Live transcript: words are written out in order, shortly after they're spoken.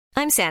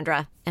I'm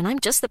Sandra, and I'm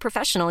just the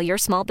professional your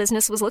small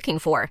business was looking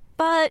for.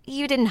 But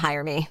you didn't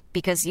hire me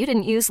because you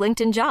didn't use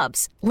LinkedIn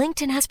Jobs.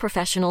 LinkedIn has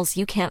professionals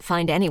you can't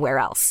find anywhere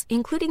else,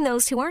 including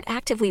those who aren't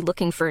actively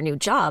looking for a new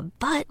job,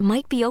 but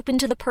might be open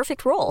to the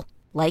perfect role,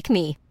 like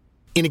me.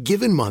 In a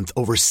given month,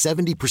 over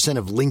 70%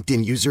 of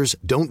LinkedIn users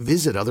don't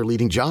visit other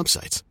leading job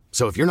sites.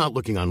 So if you're not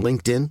looking on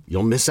LinkedIn,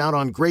 you'll miss out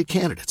on great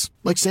candidates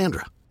like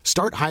Sandra.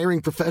 Start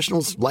hiring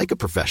professionals like a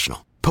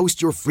professional.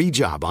 Post your free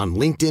job on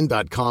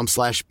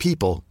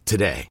linkedin.com/people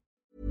today.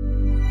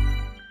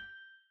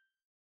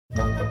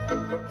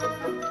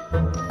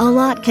 A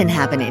lot can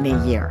happen in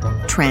a year.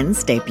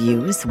 Trends,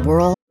 debuts,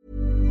 world.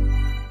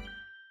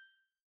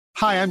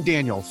 Hi, I'm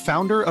Daniel,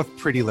 founder of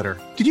Pretty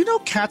Litter. Did you know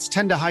cats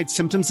tend to hide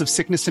symptoms of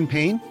sickness and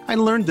pain? I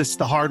learned this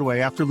the hard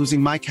way after losing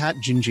my cat,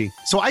 Gingy.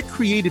 So I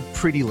created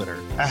Pretty Litter,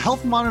 a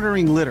health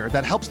monitoring litter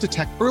that helps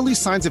detect early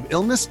signs of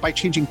illness by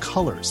changing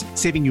colors,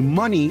 saving you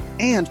money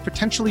and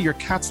potentially your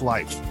cat's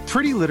life.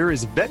 Pretty Litter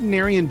is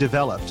veterinarian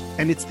developed,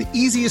 and it's the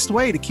easiest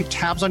way to keep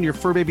tabs on your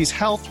fur baby's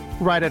health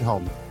right at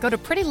home. Go to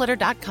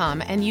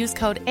prettylitter.com and use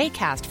code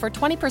ACAST for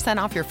 20%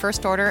 off your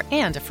first order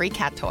and a free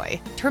cat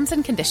toy. Terms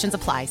and conditions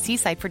apply. See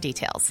site for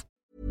details.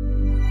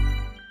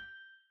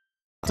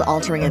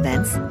 Altering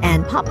events,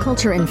 and pop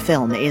culture in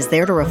film is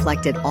there to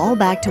reflect it all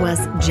back to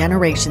us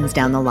generations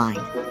down the line.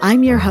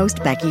 I'm your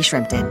host, Becky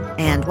Shrimpton,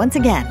 and once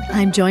again,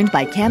 I'm joined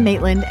by Cam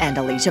Maitland and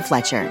Alicia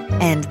Fletcher,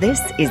 and this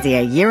is the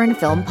A Year in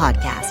Film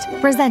podcast,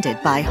 presented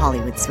by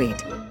Hollywood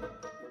Suite.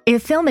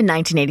 If film in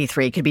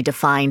 1983 could be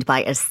defined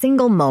by a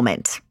single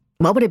moment,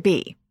 what would it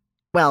be?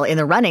 Well, in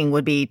the running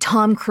would be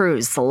Tom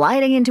Cruise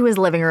sliding into his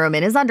living room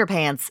in his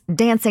underpants,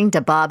 dancing to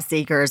Bob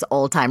Seger's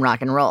old-time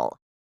rock and roll.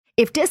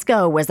 If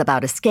disco was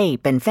about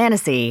escape and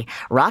fantasy,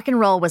 rock and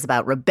roll was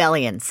about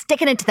rebellion,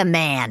 sticking it to the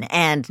man,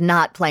 and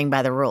not playing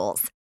by the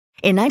rules.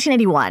 In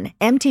 1981,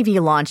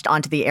 MTV launched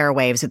onto the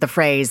airwaves with the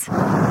phrase,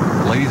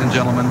 "Ladies and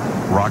gentlemen,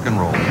 rock and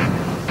roll."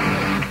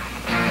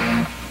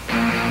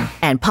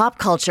 And pop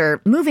culture,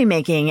 movie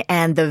making,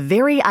 and the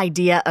very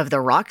idea of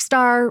the rock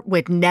star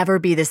would never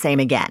be the same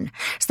again.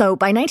 So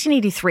by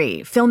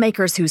 1983,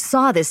 filmmakers who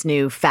saw this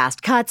new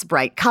fast cuts,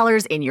 bright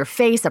colors,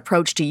 in-your-face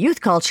approach to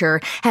youth culture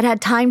had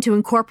time to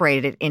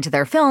incorporate it into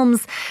their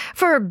films,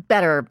 for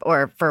better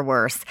or for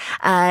worse.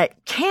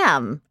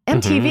 Cam,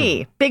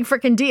 MTV, big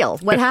frickin' deal.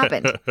 What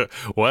happened?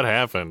 What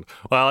happened?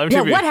 Well,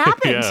 MTV. Yeah, what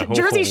happened?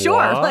 Jersey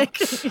Shore.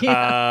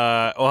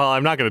 Well,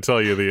 I'm not going to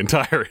tell you the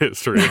entire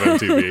history of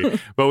MTV,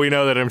 but we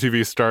know that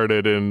MTV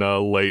started in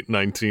late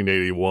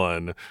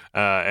 1981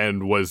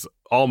 and was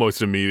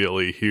almost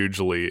immediately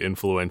hugely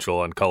influential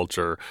on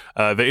culture.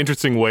 The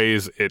interesting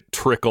ways it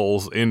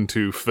trickles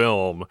into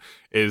film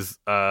is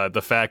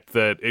the fact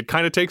that it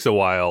kind of takes a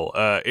while.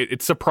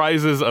 It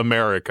surprises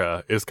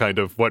America is kind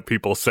of what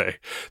people say.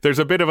 There's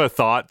a bit of a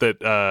thought that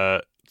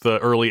the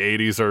early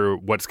 80s are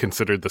what's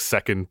considered the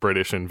second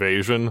British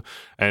invasion.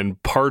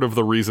 And part of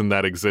the reason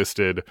that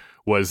existed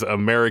was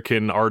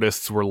American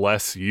artists were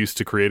less used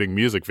to creating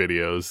music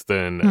videos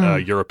than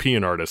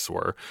European artists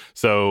were.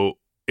 So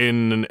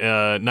in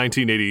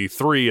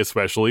 1983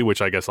 especially,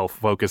 which I guess I'll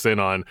focus in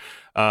on,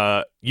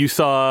 you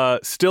saw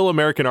still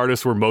American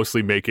artists were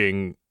mostly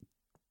making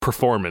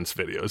performance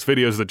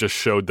videos that just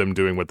showed them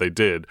doing what they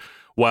did,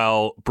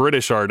 while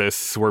British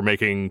artists were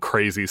making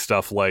crazy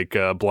stuff like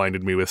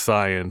Blinded Me with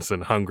Science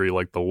and Hungry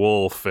Like the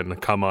Wolf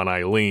and Come On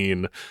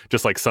Eileen,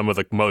 just like some of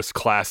the most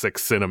classic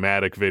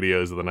cinematic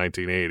videos of the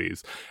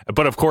 1980s.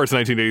 But of course,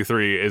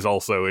 1983 is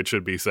also, it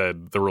should be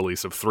said, the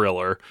release of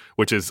Thriller,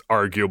 which is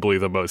arguably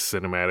the most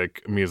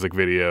cinematic music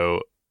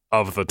video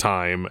of the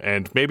time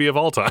and maybe of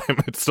all time.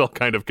 It's still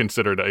kind of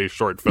considered a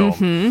short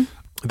film.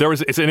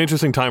 It's an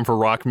interesting time for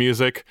rock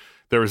music.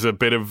 There was a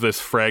bit of this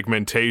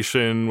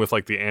fragmentation with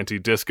like the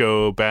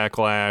anti-disco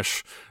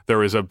backlash. There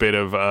was a bit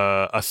of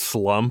a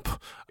slump.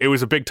 It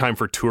was a big time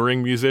for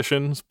touring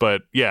musicians,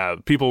 but yeah,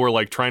 people were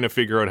like trying to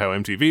figure out how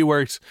MTV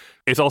works.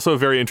 It's also a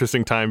very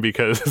interesting time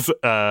because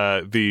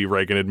the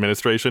Reagan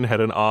administration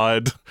had an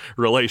odd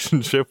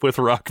relationship with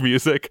rock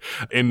music.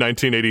 In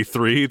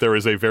 1983, there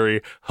was a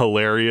very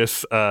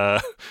hilarious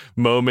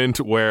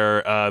moment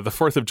where the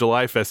 4th of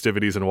July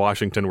festivities in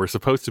Washington were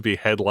supposed to be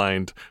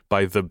headlined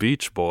by the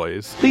Beach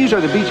Boys. These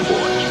are the Beach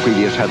Boys'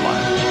 previous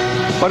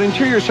headlines. But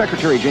Interior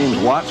Secretary James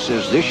Watt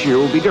says this year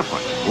will be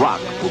different.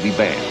 Rock will be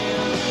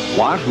banned.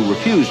 Watt, who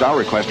refused our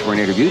request for an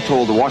interview,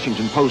 told the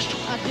Washington Post,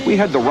 "We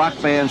had the rock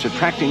fans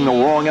attracting the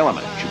wrong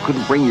element. You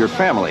couldn't bring your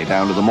family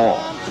down to the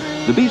mall."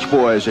 The Beach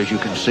Boys, as you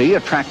can see,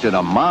 attracted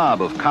a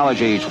mob of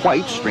college-age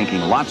whites drinking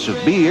lots of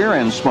beer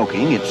and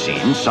smoking, it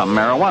seems, some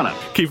marijuana.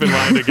 Keep in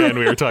mind, again,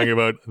 we were talking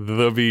about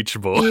the Beach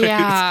Boys.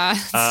 Yeah.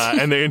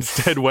 And they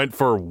instead went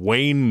for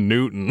Wayne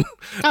Newton.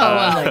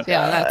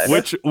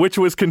 That's... Which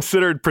was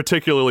considered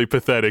particularly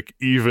pathetic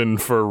even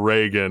for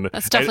Reagan.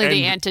 That's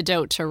definitely the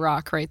antidote to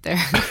rock right there.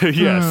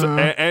 Yes.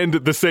 And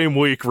the same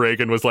week,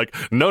 Reagan was like,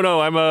 no,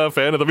 I'm a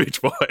fan of the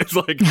Beach Boys.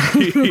 Like,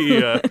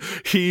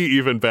 he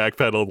even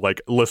backpedaled, like,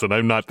 listen,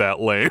 I'm not that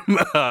lame.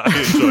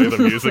 I enjoy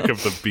the music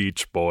of the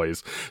Beach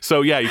Boys.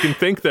 So yeah, you can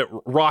think that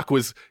rock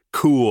was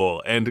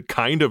cool and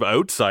kind of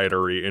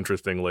outsidery,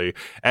 interestingly.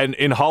 And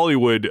in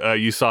Hollywood,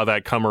 you saw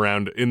that come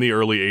around in the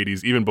early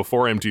 80s, even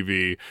before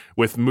MTV,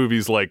 with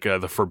movies like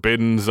The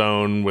Forbidden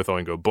Zone with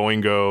Oingo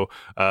Boingo.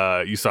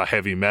 You saw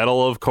Heavy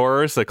Metal, of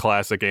course, a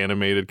classic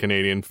animated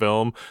Canadian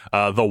film.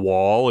 The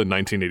Wall in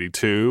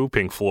 1982,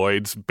 Pink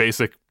Floyd's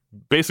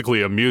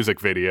basically a music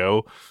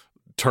video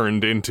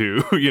turned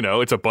into,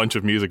 it's a bunch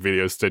of music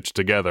videos stitched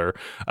together.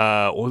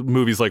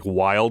 Movies like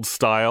Wild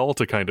Style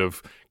to kind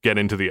of get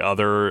into the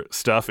other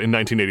stuff. In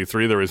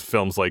 1983, there was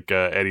films like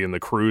Eddie and the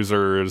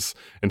Cruisers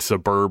and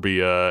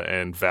Suburbia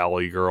and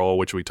Valley Girl,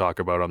 which we talk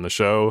about on the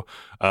show.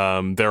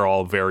 They're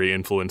all very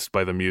influenced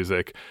by the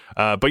music.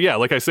 But yeah,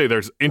 like I say,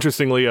 there's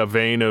interestingly a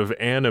vein of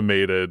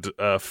animated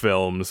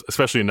films,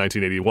 especially in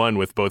 1981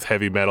 with both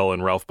Heavy Metal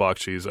and Ralph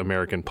Bakshi's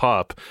American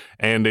Pop.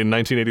 And in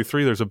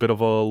 1983, there's a bit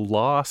of a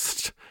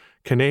lost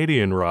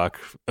Canadian rock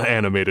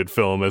animated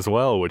film as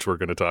well, which we're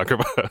going to talk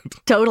about.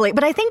 Totally.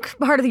 But I think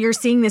part of you're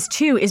seeing this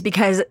too is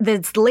because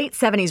the late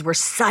 70s were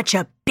such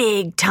a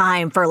big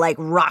time for like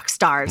rock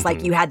stars. Mm-hmm.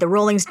 Like you had the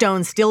Rolling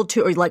Stones still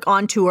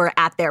on tour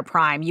at their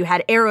prime. You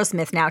had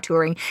Aerosmith now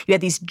touring. You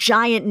had these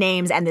giant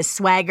names and this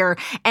swagger.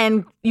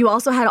 And you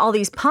also had all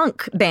these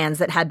punk bands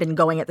that had been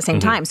going at the same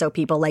time. So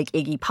people like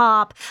Iggy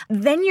Pop.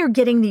 Then you're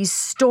getting these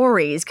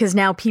stories because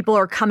now people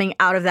are coming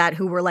out of that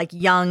who were like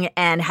young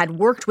and had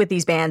worked with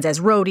these bands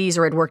as roadies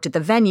or had worked at the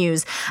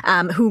venues,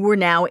 who were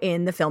now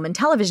in the film and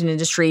television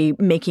industry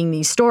making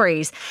these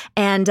stories.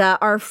 And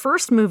our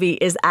first movie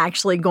is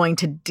actually going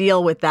to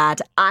deal with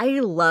that. I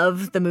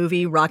love the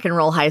movie Rock and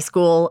Roll High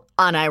School,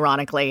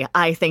 unironically.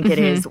 I think it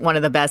is one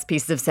of the best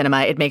pieces of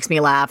cinema. It makes me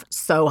laugh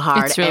so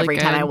hard every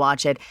time I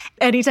watch it.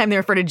 Anytime they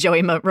refer to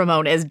Joey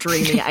Ramone as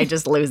dreamy, I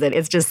just lose it.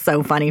 It's just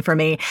so funny for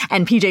me.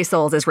 And PJ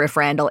Soles as Riff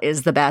Randall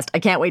is the best. I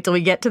can't wait till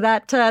we get to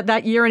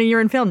that year and a year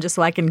in film just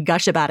so I can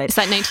gush about it. Is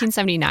that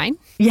 1979?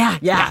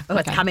 Yeah. Oh,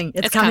 it's coming.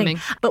 It's coming.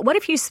 But what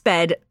if you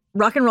sped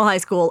Rock and Roll High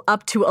School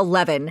up to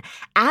 11,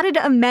 added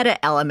a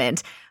meta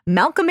element,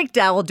 Malcolm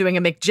McDowell doing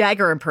a Mick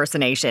Jagger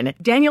impersonation,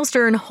 Daniel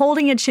Stern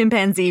holding a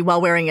chimpanzee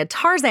while wearing a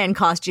Tarzan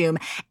costume,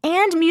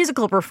 and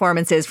musical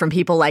performances from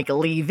people like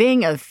Lee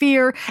Ving of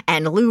Fear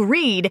and Lou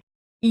Reed,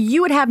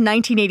 you would have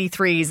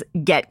 1983's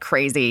Get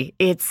Crazy.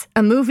 It's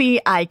a movie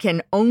I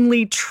can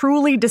only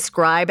truly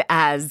describe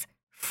as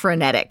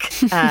frenetic.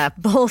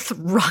 Both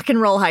Rock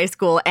and Roll High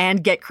School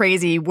and Get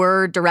Crazy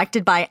were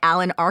directed by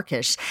Alan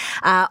Arkush.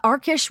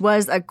 Arkush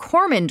was a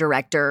Corman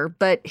director,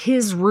 but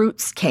his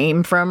roots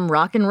came from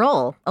rock and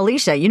roll.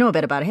 Alicia, you know a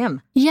bit about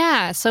him.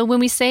 Yeah. So when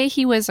we say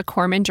he was a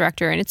Corman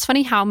director, and it's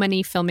funny how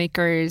many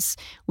filmmakers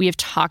we have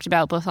talked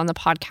about both on the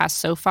podcast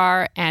so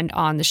far and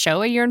on the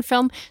show A Year in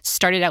Film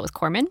started out with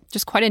Corman.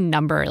 Just quite a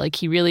number. Like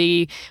he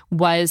really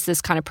was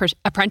this kind of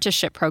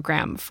apprenticeship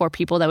program for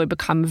people that would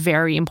become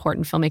very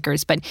important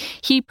filmmakers. But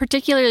he,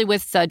 particularly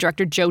with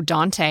director Joe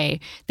Dante,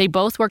 they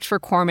both worked for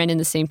Corman in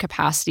the same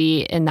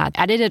capacity in that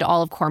edited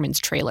all of Corman's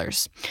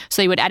trailers.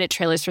 So they would edit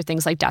trailers for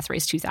things like Death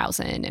Race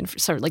 2000 and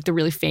sort of like the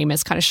really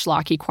famous kind of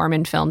schlocky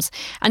Corman films,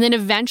 and then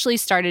eventually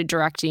started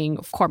directing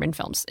Corman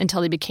films until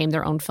they became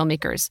their own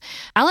filmmakers.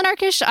 Alan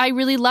Arkush, I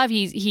really love.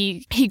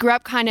 He grew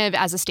up kind of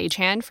as a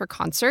stagehand for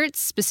concerts,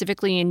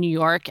 specifically in New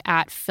York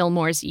at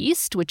Fillmore's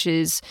East, which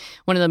is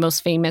one of the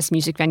most famous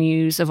music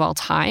venues of all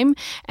time.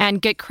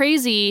 And Get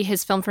Crazy,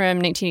 his film from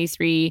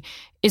 1983,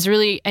 is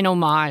really an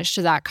homage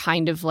to that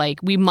kind of like,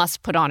 we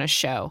must put on a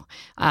show.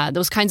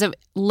 Those kinds of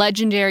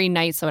legendary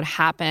nights that would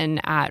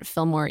happen at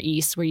Fillmore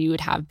East where you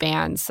would have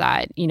bands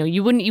that,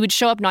 you would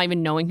show up not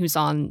even knowing who's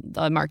on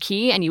the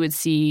marquee and you would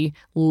see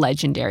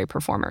legendary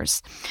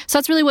performers. So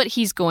that's really what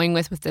he's going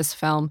with this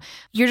film.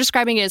 You're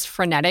describing it as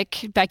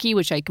frenetic, Becky,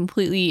 which I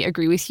completely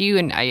agree with you.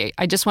 And I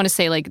just want to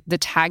say like the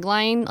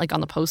tagline, like on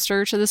the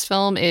poster to this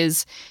film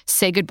is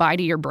say goodbye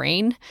to your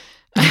brain.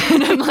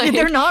 And I'm like,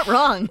 they're not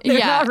wrong. They're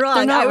not wrong.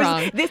 They're not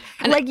wrong.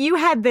 Like you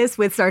had this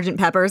with Sgt.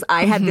 Pepper's.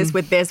 I had this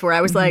with this where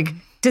I was like,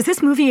 does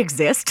this movie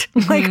exist?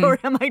 Or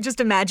am I just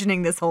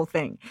imagining this whole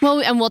thing? Well,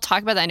 and we'll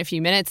talk about that in a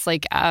few minutes.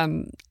 Like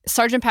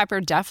Sgt.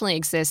 Pepper definitely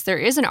exists. There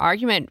is an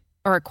argument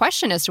or a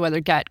question as to whether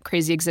Get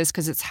Crazy exists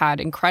because it's had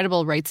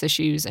incredible rights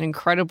issues and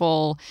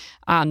incredible,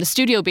 the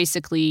studio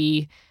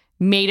basically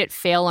made it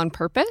fail on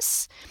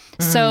purpose.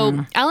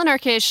 So Alan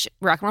Arkush,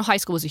 Rock and Roll High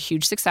School was a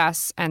huge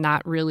success, and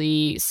that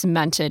really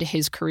cemented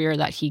his career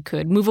that he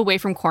could move away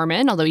from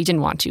Corman, although he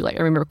didn't want to. Like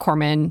I remember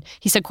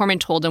he said Corman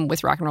told him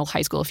with Rock and Roll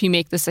High School, if you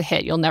make this a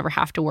hit, you'll never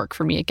have to work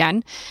for me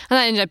again. And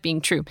that ended up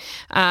being true.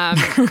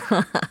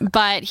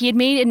 But he had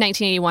made in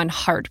 1981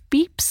 Heart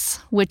Beeps,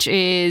 which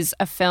is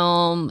a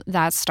film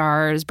that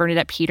stars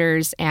Bernadette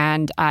Peters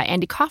and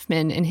Andy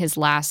Kaufman in his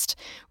last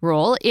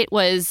role. It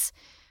was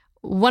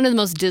one of the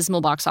most dismal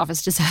box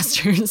office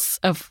disasters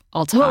of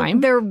all time.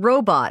 Well, they're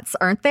robots,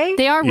 aren't they?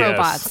 They are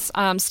robots.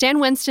 Stan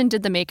Winston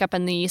did the makeup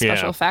and the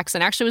special effects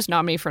and actually was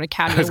nominated for an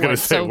Academy Award. I was going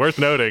to say, worth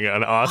noting,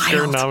 an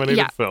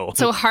Oscar-nominated film.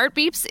 So Heart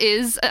Beeps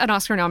is an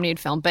Oscar-nominated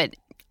film, but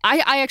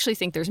I actually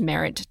think there's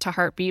merit to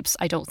Heartbeats.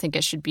 I don't think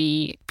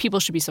people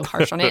should be so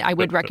harsh on it. I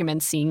would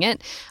recommend seeing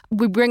it.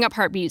 We bring up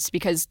Heartbeats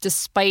because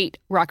despite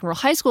Rock and Roll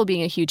High School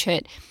being a huge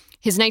hit,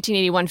 his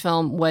 1981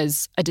 film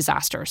was a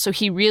disaster. So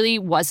he really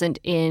wasn't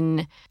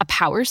in a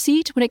power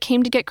seat when it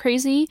came to Get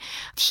Crazy.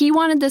 He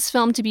wanted this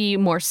film to be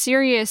more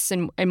serious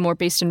and more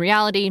based in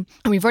reality.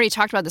 And we've already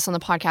talked about this on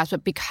the podcast,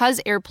 but because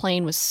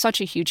Airplane was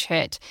such a huge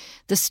hit,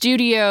 the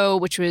studio,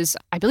 which was,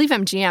 I believe,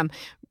 MGM,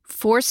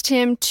 forced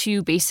him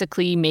to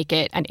basically make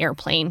it an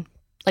airplane,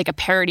 like a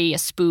parody, a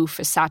spoof,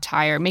 a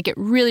satire, make it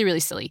really, really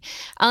silly.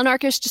 Alan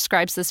Arkush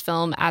describes this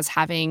film as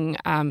having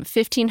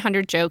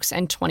 1,500 jokes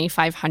and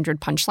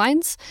 2,500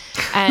 punchlines.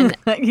 And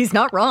he's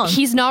not wrong.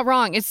 He's not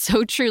wrong. It's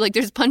so true. Like,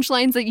 there's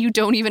punchlines that you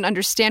don't even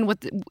understand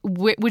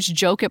which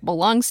joke it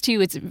belongs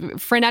to. It's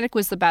frenetic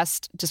was the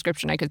best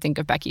description I could think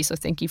of, Becky, so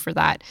thank you for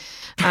that.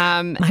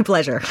 My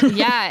pleasure.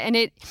 Yeah, and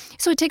it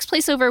takes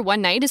place over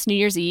one night. It's New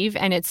Year's Eve,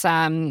 and it's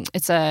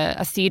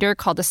a theater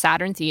called the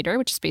Saturn Theater,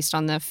 which is based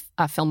on the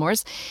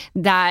Fillmores,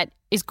 that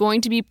is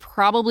going to be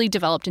probably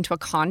developed into a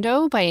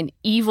condo by an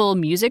evil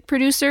music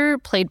producer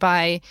played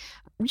by,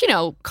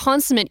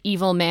 consummate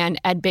evil man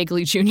Ed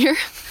Begley Jr.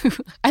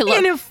 I love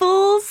in a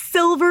full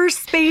silver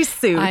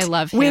spacesuit. I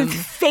love him. With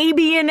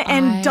Fabian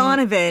and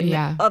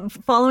Donovan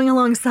following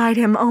alongside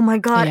him. Oh my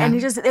God. Yeah.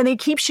 And they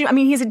keep shooting. I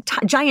mean, he's a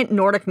giant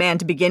Nordic man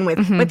to begin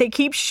with, but they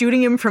keep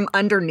shooting him from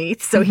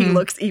underneath so he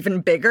looks even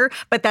bigger.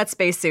 But that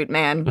spacesuit,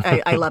 man,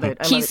 I love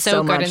it. He's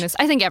so good in this.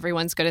 I think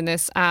everyone's good in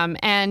this.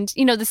 And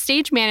the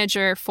stage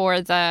manager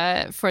for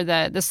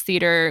this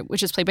theater,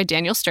 which is played by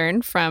Daniel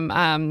Stern from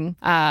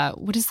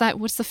what is that?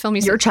 What's the film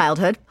he's Your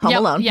Childhood, Home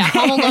Alone. Yeah,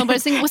 Home Alone. But I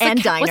was thinking, what's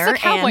the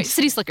cowboy? And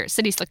City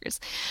Slickers.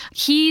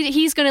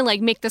 He's going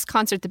to make this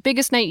concert the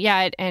biggest night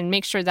yet and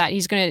make sure that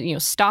he's going to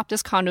stop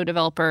this condo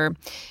developer.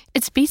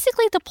 It's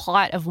basically the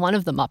plot of one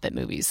of the Muppet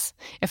movies,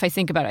 if I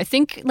think about it. I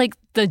think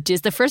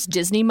the first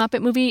Disney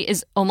Muppet movie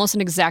is almost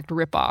an exact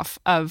ripoff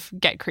of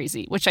Get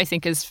Crazy, which I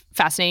think is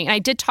fascinating. And I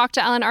did talk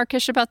to Alan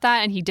Arkush about that,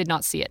 and he did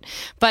not see it.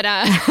 But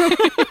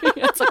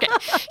it's okay.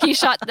 He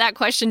shot that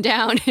question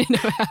down in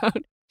about...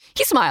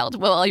 He smiled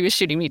while he was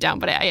shooting me down,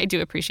 but I do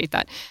appreciate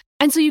that.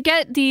 And so you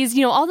get these,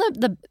 all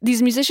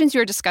these musicians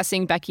you were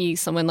discussing, Becky,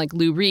 someone like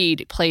Lou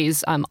Reed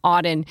plays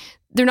Auden.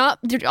 They're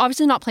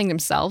obviously not playing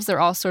themselves.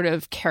 They're all sort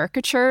of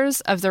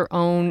caricatures of their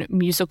own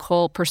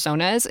musical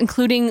personas,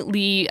 including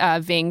Lee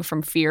Ving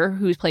from Fear,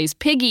 who plays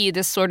Piggy,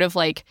 this sort of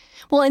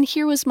and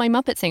here was my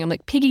Muppet thing. I'm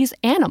like, Piggy's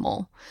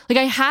animal.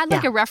 I had a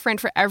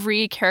referent for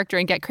every character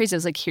in Get Crazy. I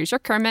was like, here's your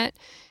Kermit.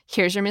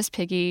 Here's your Miss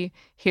Piggy.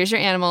 Here's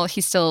your animal. He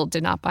still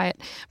did not buy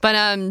it.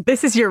 But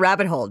this is your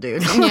rabbit hole,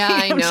 dude. Yeah,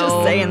 I know. I'm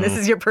just saying, this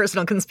is your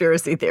personal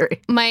conspiracy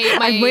theory.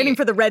 I'm waiting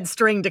for the red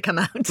string to come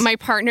out. My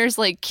partner's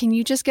like, can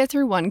you just get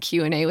through one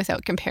Q&A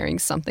without comparing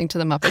something to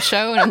The Muppet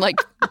Show? And I'm like,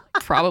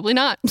 probably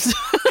not.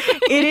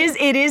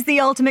 It is the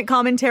ultimate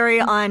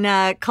commentary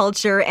on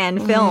culture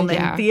and film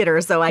and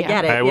theater, so I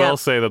get it. I will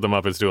say that the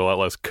Muppets do a lot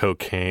less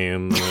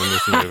cocaine in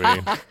this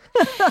movie.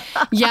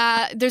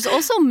 Yeah, there's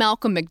also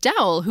Malcolm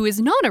McDowell, who is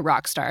not a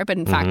rock star, but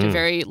in fact a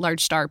very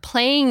large star,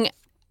 playing,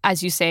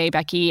 as you say,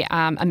 Becky,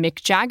 a Mick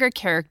Jagger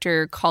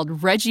character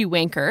called Reggie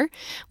Wanker,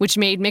 which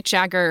made Mick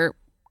Jagger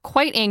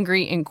quite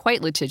angry and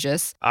quite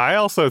litigious. I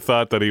also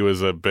thought that he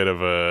was a bit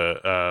of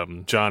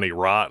a Johnny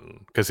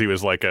Rotten, because he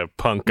was like a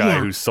punk guy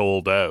who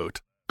sold out.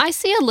 I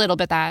see a little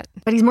bit that.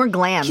 But he's more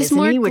glam,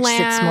 isn't he? Which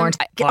sits more...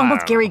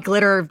 Almost Gary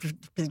Glitter,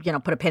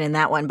 put a pin in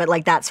that one, but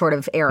that sort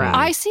of era.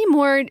 I see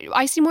more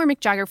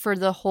Mick Jagger for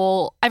the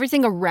whole...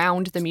 everything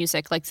around the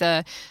music,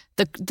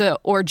 the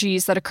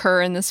orgies that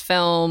occur in this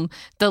film,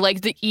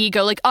 the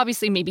ego.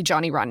 Obviously, maybe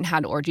Johnny Rotten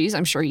had orgies.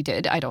 I'm sure he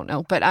did. I don't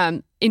know.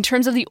 But in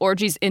terms of the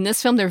orgies in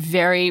this film, they're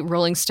very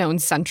Rolling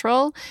Stones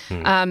central.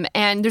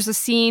 And there's a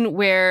scene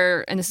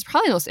where, and this is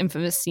probably the most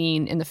infamous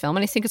scene in the film,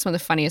 and I think it's one of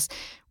the funniest,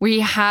 where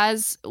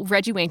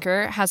Reggie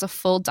Wanker has a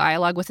full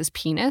dialogue with his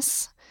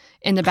penis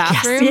in the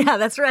bathroom. Yes, yeah,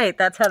 that's right.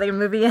 That's how the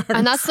movie ends.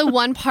 And that's the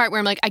one part where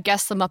I'm like, I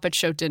guess the Muppet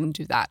Show didn't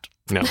do that.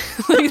 No.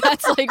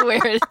 That's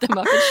where the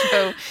Muppet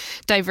Show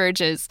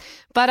diverges.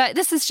 But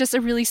this is just a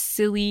really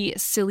silly,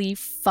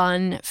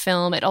 fun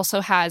film. It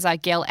also has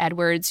Gail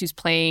Edwards, who's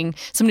playing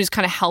someone who's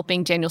kind of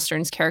helping Daniel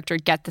Stern's character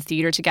get the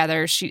theater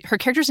together. Her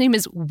character's name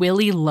is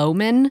Willie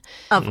Loman.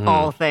 Of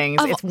all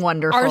things. It's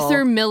wonderful.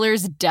 Arthur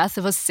Miller's Death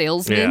of a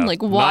Salesman. Yeah.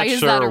 Why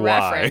is that a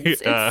why.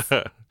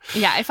 reference?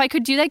 Yeah, if I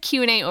could do that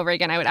Q&A over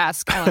again, I would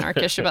ask Alan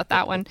Arkush about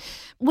that one.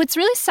 What's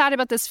really sad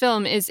about this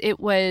film is it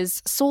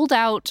was sold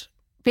out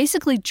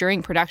basically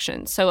during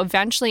production. So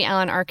eventually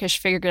Alan Arkush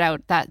figured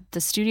out that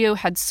the studio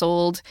had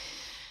sold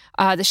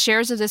the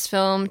shares of this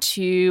film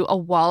to a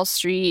Wall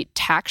Street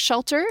tax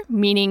shelter,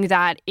 meaning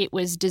that it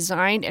was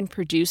designed and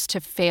produced to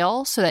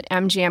fail so that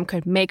MGM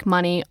could make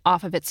money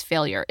off of its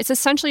failure. It's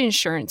essentially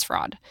insurance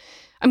fraud.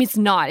 I mean, it's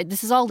not.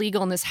 This is all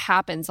legal, and this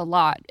happens a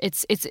lot.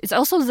 It's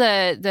also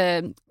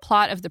the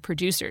plot of the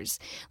producers.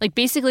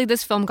 Basically,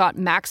 this film got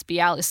Max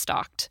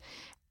Bialystocked,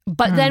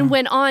 but then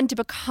went on to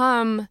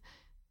become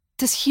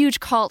this huge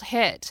cult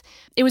hit.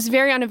 It was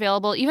very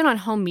unavailable. Even on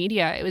home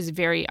media, it was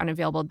very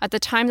unavailable. At the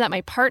time that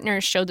my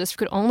partner showed this, you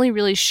could only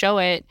really show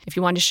it, if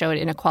you wanted to show it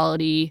in a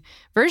quality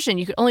version,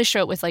 you could only show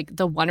it with like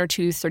the 1 or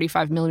 2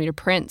 35 millimeter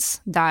prints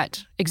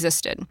that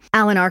existed.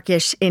 Alan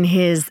Arkish, in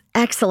his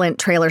excellent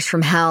Trailers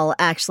from Hell,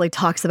 actually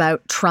talks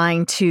about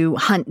trying to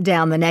hunt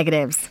down the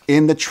negatives.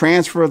 In the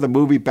transfer of the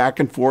movie back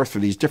and forth for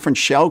these different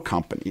shell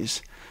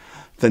companies,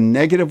 the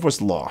negative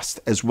was lost,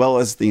 as well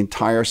as the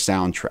entire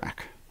soundtrack.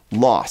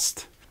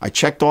 Lost. I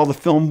checked all the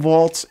film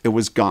vaults. It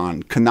was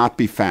gone. Could not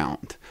be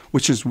found,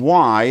 which is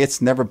why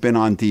it's never been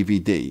on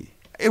DVD.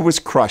 It was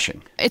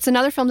crushing. It's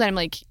another film that I'm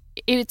like,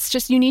 it's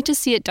just, you need to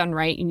see it done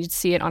right. You need to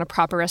see it on a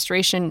proper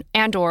restoration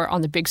and or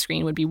on the big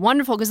screen would be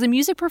wonderful because the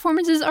music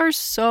performances are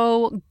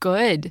so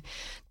good.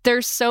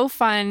 They're so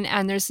fun,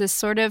 and there's this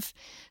sort of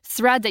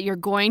thread that you're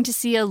going to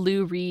see a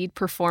Lou Reed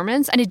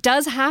performance, and it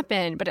does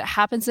happen, but it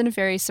happens in a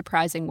very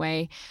surprising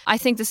way. I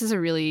think this is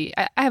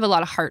I have a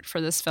lot of heart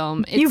for this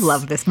film. You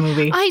love this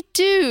movie. I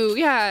do,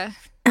 yeah.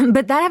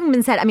 But that having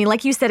been said, I mean,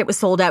 like you said, it was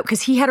sold out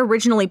because he had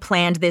originally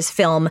planned this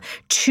film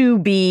to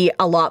be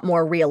a lot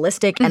more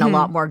realistic and a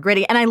lot more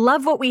gritty. And I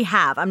love what we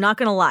have. I'm not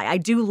going to lie. I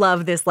do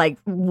love this like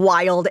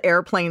wild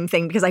airplane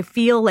thing because I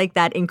feel like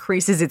that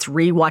increases its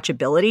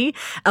rewatchability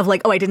of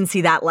like, oh, I didn't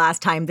see that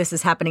last time. This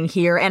is happening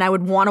here. And I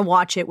would want to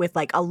watch it with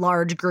like a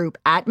large group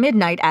at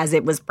midnight as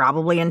it was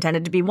probably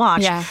intended to be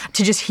watched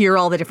to just hear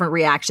all the different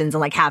reactions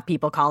and like have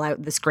people call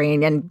out the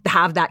screen and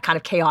have that kind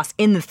of chaos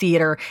in the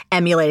theater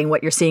emulating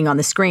what you're seeing on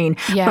the screen.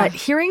 Yeah. But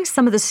hearing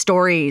some of the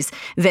stories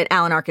that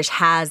Alan Arkish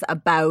has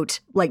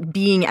about like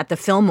being at the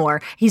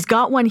Fillmore, he's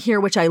got one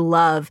here which I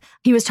love.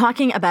 He was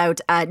talking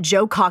about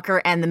Joe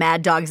Cocker and the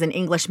Mad Dogs and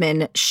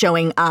Englishmen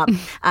showing up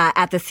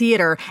at the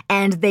theater,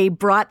 and they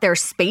brought their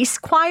space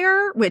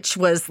choir, which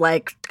was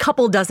like a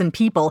couple dozen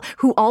people,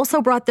 who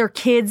also brought their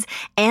kids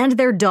and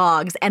their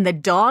dogs, and the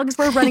dogs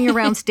were running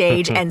around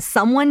stage, and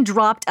someone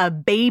dropped a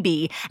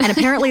baby, and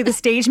apparently the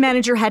stage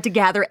manager had to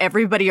gather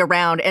everybody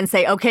around and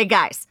say, okay,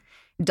 guys,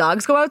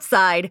 dogs go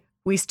outside,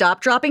 we stop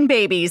dropping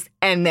babies,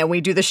 and then we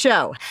do the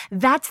show.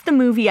 That's the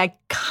movie I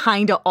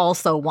kind of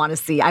also want to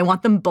see. I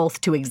want them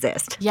both to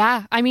exist.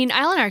 Yeah. I mean,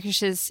 Alan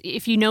Arkish is,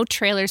 if you know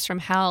Trailers from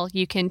Hell,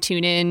 you can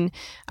tune in.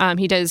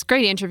 He does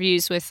great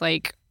interviews with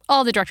like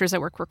all the directors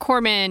that work for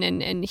Corman,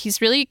 and he's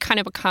really kind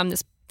of become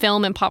this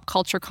film and pop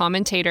culture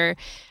commentator.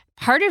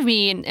 Part of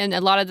me, and a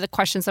lot of the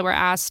questions that were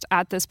asked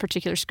at this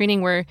particular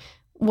screening were,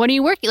 what are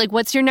you working? Like,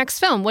 what's your next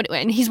film?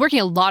 And he's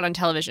working a lot on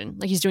television.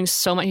 Like, he's doing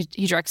so much.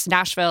 He directs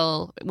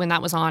Nashville when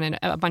that was on and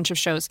a bunch of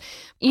shows.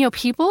 You know,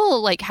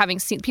 people like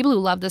people who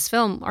love this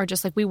film are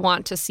just like, we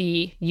want to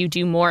see you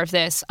do more of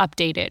this,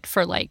 updated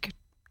for like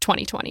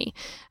 2020.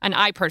 And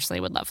I personally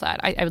would love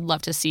that. I would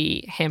love to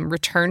see him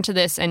return to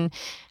this. And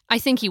I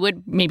think he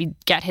would maybe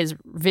get his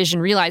vision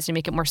realized and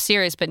make it more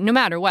serious. But no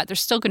matter what, there's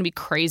still going to be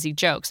crazy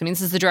jokes. I mean,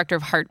 this is the director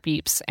of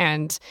Heartbeeps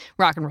and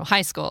Rock and Roll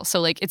High School. So,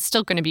 like, it's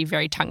still going to be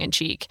very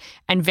tongue-in-cheek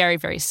and very,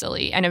 very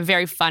silly and a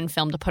very fun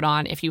film to put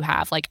on if you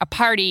have, like, a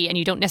party and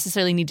you don't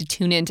necessarily need to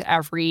tune into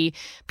every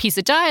piece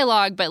of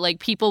dialogue, but, like,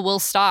 people will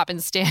stop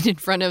and stand in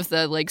front of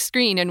the, like,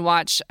 screen and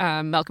watch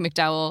Malcolm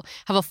McDowell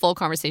have a full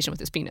conversation with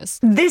his penis.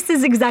 This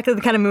is exactly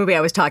the kind of movie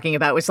I was talking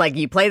about, which, like,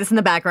 you play this in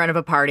the background of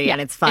a party and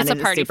it's fun and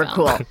it's super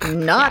cool.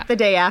 Not the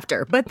day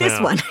after, but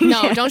this one.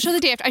 No, don't show the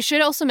day after. I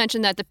should also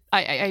mention that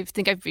I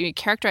think I've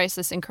characterized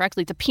this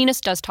incorrectly. The penis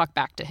does talk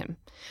back to him.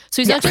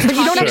 So he's not just but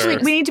you don't talking. actually,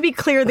 we need to be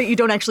clear that you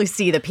don't actually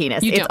see the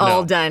penis. It's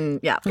all done.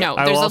 Yeah. No,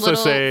 I there's will a also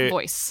little say,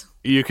 voice.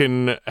 You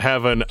can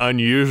have an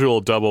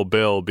unusual double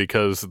bill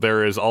because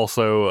there is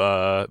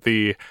also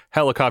the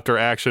helicopter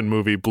action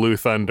movie Blue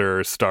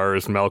Thunder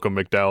stars Malcolm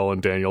McDowell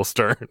and Daniel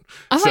Stern.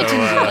 I didn't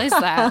realize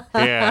that.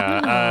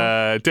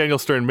 Yeah. Daniel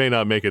Stern may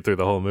not make it through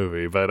the whole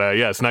movie, but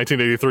yes,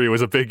 1983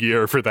 was a big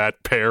year for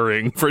that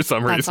pairing for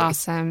some reason. That's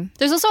awesome.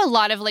 There's also a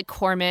lot of like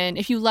Corman.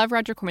 If you love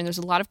Roger Corman, you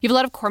have a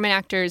lot of Corman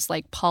actors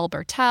like Paul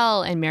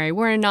Bartel and Mary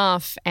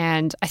Woronov,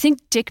 and I think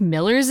Dick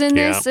Miller's in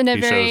this in a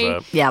very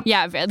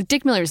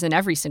Dick Miller's in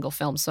every single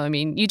film. So I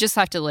mean, you just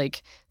have to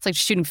like, it's like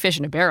shooting fish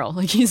in a barrel.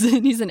 Like he's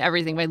in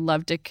everything. But I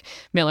love Dick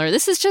Miller.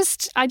 This is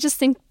just, I just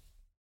think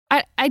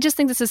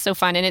this is so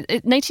fun. And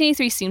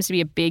 1983 seems to be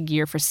a big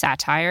year for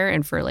satire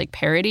and for like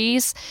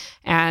parodies.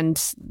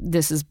 And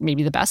this is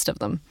maybe the best of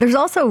them. There's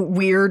also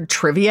weird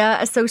trivia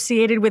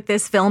associated with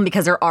this film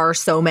because there are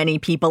so many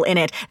people in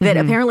it that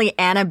apparently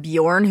Anna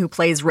Bjorn, who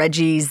plays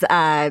Reggie's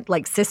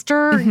like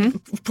sister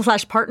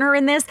 / partner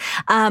in this,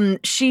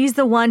 she's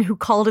the one who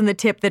called in the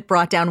tip that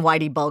brought down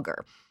Whitey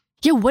Bulger.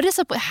 Yeah, what is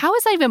up? How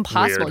is that even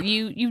possible?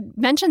 Weird. You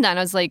mentioned that, and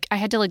I was like, I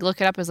had to like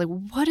look it up. I was like,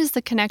 what is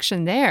the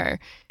connection there?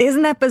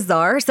 Isn't that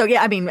bizarre? So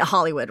yeah, I mean,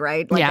 Hollywood,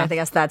 right? Like, I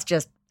guess that's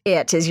just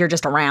it, is you're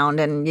just around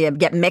and you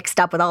get mixed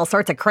up with all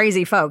sorts of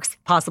crazy folks,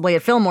 possibly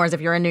at Fillmore's if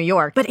you're in New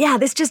York. But yeah,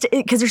 this just,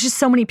 because there's just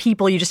so many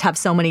people, you just have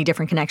so many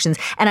different connections.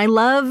 And I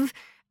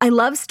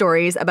love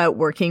stories about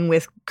working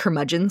with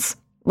curmudgeons.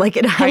 Like,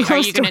 Are you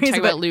going to talk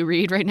about Lou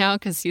Reed right now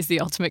because he's the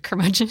ultimate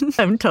curmudgeon?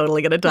 I'm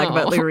totally going to talk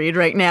about Lou Reed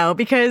right now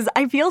because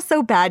I feel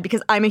so bad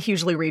because I'm a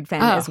huge Lou Reed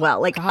fan as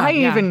well. Like, God,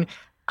 I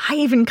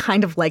even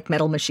kind of like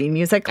Metal Machine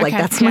music. Like,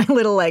 that's my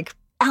little, like,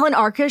 Alan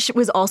Arkush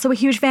was also a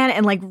huge fan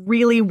and like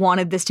really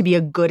wanted this to be a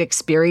good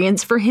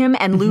experience for him.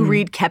 And Lou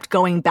Reed kept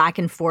going back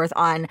and forth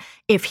on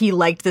if he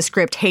liked the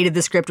script, hated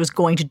the script, was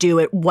going to do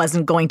it,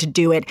 wasn't going to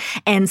do it.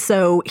 And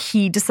so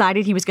he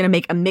decided he was going to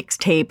make a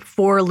mixtape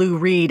for Lou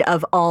Reed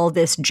of all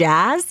this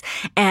jazz.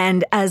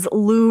 And as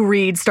Lou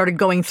Reed started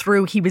going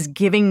through, he was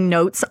giving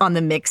notes on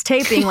the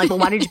mixtape being like, well,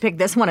 why did you pick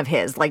this one of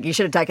his? Like, you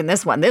should have taken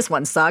this one. This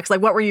one sucks.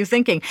 Like, what were you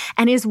thinking?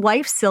 And his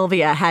wife,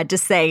 Sylvia, had to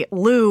say,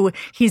 Lou,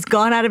 he's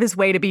gone out of his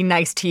way to be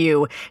nice to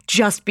you.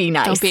 Just be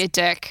nice. Don't be a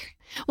dick.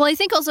 Well, I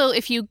think also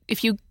if you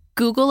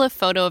Google a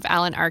photo of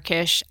Alan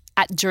Arkush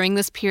during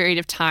this period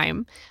of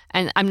time,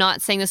 and I'm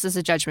not saying this as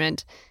a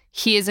judgment,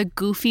 he is a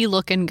goofy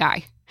looking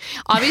guy.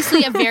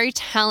 Obviously, a very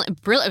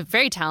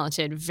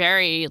talented,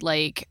 very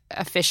like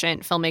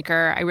efficient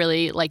filmmaker. I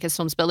really like his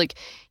films, but like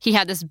he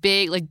had this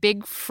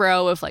big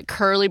fro of like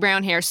curly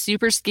brown hair,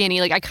 super skinny.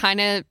 Like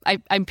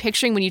I'm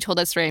picturing when you told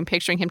that story, I'm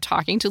picturing him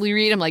talking to Lou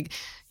Reed. I'm like,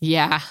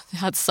 yeah,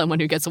 that's someone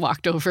who gets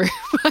walked over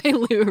by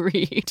Lou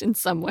Reed in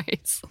some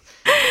ways.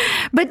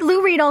 But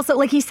Lou Reed also,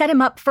 like, he set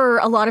him up for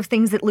a lot of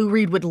things that Lou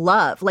Reed would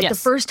love. Like, the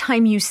first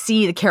time you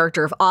see the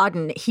character of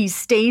Auden, he's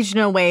staged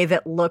in a way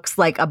that looks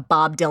like a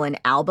Bob Dylan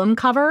album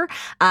cover.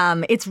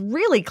 It's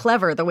really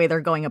clever the way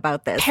they're going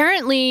about this.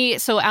 Apparently,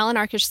 so Alan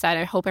Arkush said,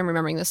 I hope I'm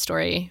remembering this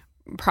story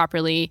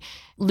properly,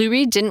 Lou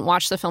Reed didn't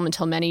watch the film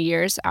until many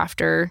years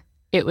after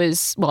it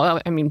was, well,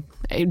 I mean,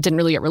 it didn't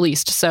really get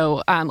released.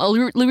 So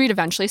Lou Reed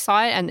eventually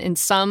saw it, and in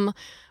some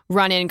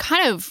run-in,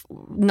 kind of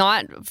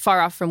not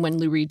far off from when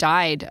Lou Reed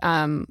died,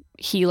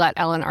 he let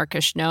Alan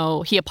Arkush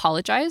know, he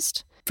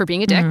apologized for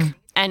being a dick,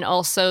 and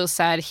also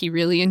said he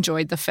really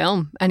enjoyed the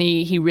film, and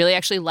he really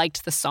actually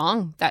liked the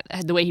song,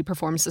 the way he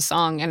performs the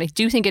song. And I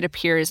do think it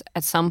appears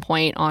at some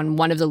point on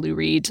one of the Lou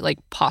Reed like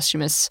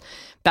posthumous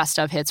best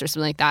of hits or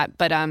something like that.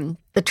 But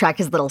the track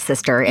is Little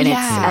Sister, and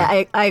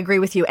I agree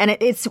with you. And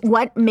it's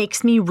what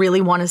makes me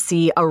really want to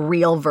see a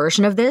real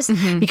version of this,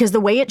 because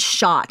the way it's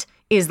shot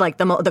is like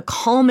the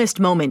calmest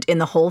moment in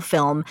the whole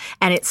film,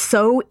 and it's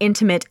so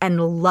intimate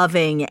and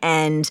loving,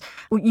 and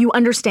you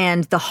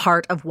understand the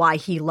heart of why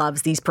he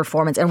loves these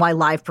performances and why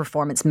live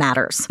performance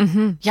matters.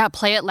 Yeah,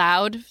 play it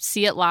loud,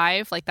 see it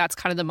live, like that's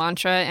kind of the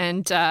mantra.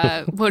 And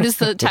what is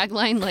the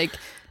tagline? Like,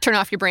 turn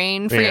off your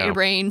brain, forget your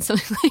brain,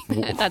 something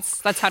like that.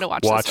 That's how to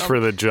watch this film. Watch for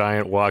the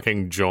giant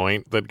walking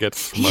joint that gets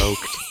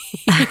smoked.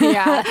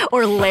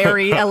 Or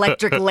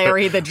Electric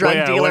Larry, the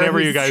drug dealer. Whenever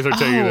you guys are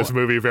taking this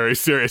movie very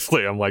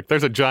seriously, I'm like,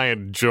 there's a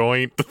giant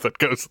joint that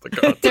goes to the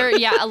concert.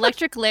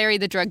 Electric Larry,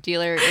 the drug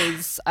dealer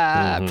is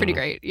pretty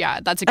great. Yeah,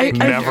 that's a great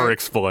character. Never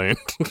explained.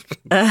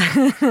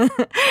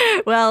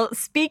 Well,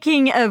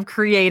 speaking of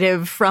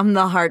creative from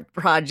the heart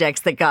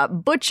projects that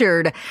got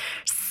butchered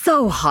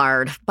so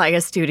hard by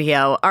a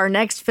studio, our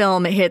next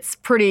film hits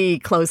pretty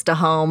close to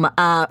home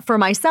for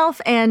myself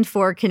and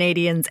for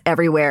Canadians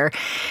everywhere.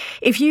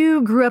 If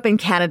you grew up in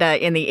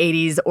Canada in the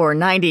 80s or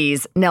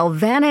 90s,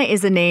 Nelvana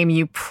is a name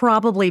you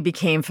probably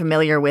became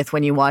familiar with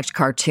when you watched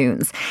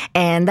cartoons.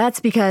 And that's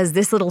because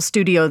this little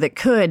studio that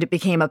could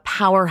became a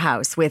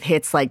powerhouse with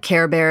hits like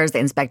Care Bears,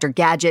 Inspector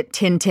Gadget,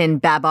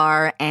 Tintin,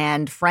 Babar,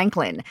 and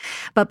Franklin.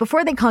 But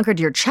before they conquered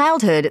your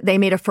childhood, they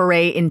made a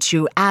foray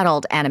into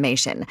adult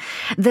animation.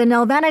 The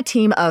Nelvana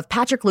team of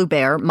Patrick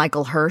Loubert,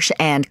 Michael Hirsch,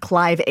 and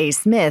Clive A.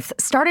 Smith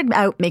started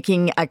out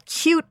making a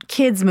cute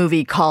kids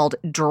movie called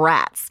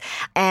Drats.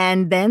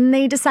 And then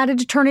they decided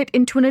to turn it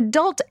into an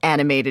adult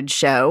animated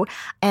show.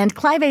 And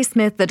Clive A.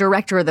 Smith, the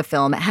director of the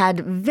film,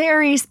 had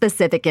very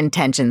specific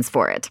intentions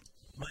for it.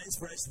 My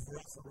inspiration for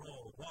rock and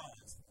roll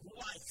was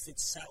life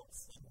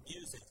itself,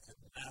 music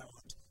about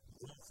rock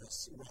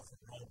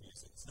and roll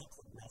music. It's not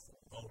called rock and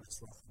roll,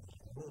 it's rock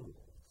and roll.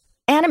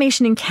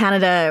 Animation in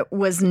Canada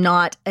was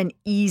not an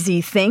easy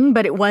thing,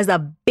 but it was a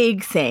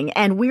big thing.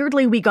 And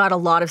weirdly, we got a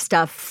lot of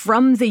stuff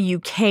from the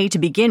UK to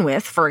begin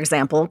with, for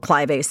example,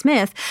 Clive A.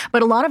 Smith.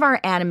 But a lot of our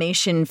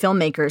animation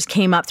filmmakers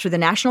came up through the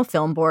National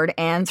Film Board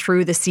and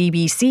through the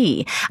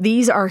CBC.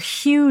 These are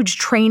huge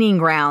training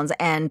grounds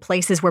and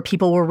places where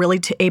people were really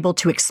able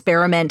to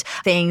experiment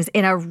things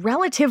in a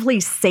relatively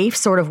safe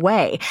sort of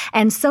way.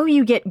 And so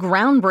you get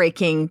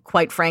groundbreaking,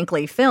 quite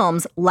frankly,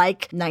 films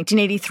like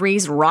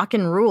 1983's Rock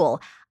and Rule.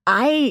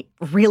 I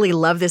really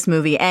love this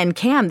movie. And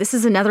Cam, this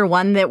is another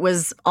one that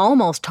was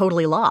almost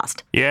totally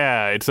lost.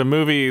 Yeah, it's a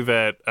movie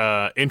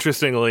that,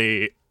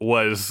 interestingly,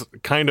 was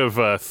kind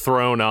of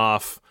thrown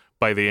off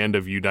by the end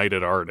of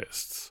United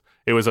Artists.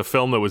 It was a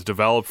film that was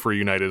developed for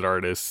United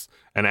Artists,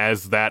 and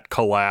as that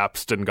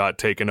collapsed and got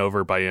taken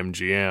over by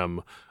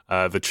MGM,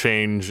 the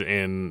change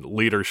in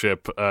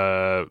leadership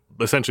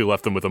essentially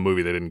left them with a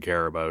movie they didn't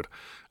care about.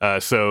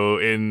 So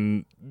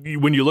when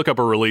you look up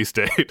a release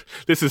date,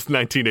 this is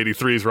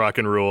 1983's Rock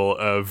and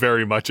Rule,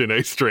 very much in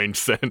a strange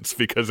sense,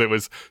 because it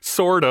was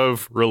sort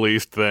of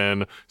released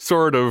then,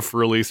 sort of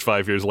released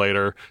 5 years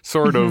later,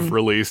 sort of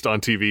released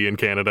on TV in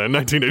Canada in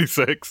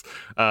 1986.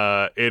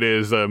 It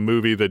is a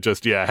movie that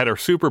just, had a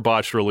super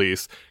botched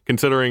release,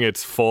 considering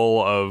it's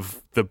full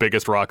of the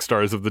biggest rock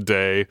stars of the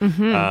day.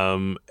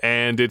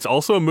 And it's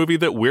also a movie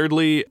that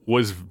weirdly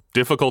was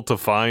difficult to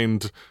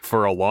find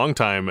for a long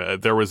time.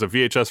 There was a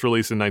VHS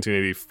release in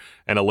 1980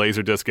 and a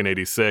Laserdisc in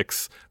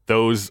 86.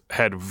 Those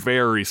had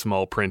very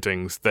small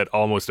printings that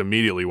almost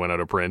immediately went out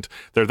of print.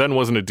 There then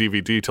wasn't a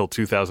DVD till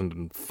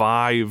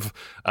 2005.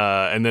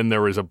 And then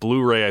there was a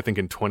Blu-ray, I think,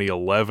 in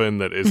 2011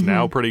 that is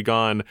now pretty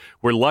gone.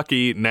 We're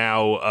lucky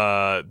now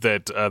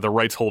that the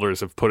rights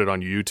holders have put it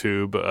on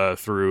YouTube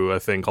through a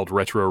thing called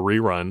Retro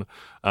Rerun.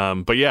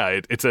 But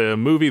it's a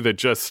movie that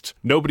just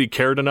nobody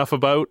cared enough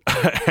about,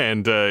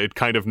 and it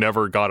kind of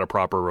never got a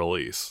proper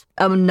release.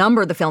 A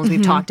number of the films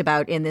we've talked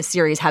about in this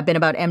series have been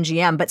about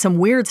MGM, but some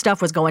weird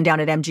stuff was going down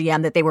at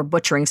MGM that they were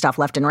butchering stuff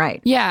left and right.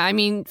 Yeah, I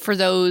mean, for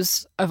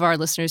those of our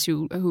listeners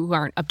who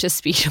aren't up to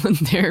speed on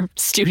their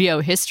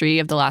studio history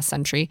of the last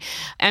century,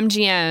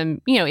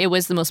 MGM, it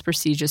was the most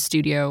prestigious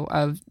studio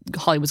of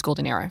Hollywood's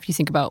golden era. If you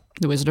think about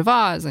The Wizard of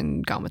Oz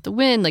and Gone with the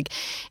Wind,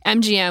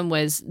 MGM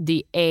was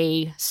the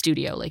A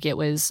studio. It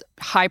was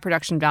high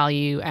production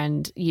value,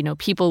 and,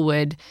 people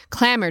would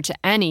clamor to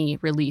any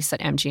release that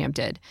MGM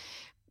did.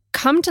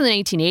 Come to the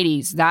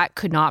 1980s, that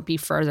could not be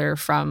further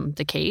from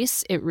the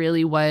case. It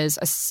really was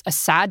a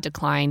sad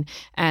decline.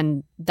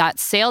 And that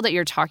sale that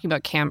you're talking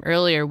about, Cam,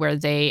 earlier, where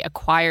they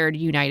acquired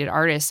United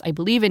Artists, I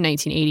believe in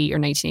 1980 or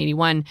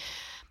 1981,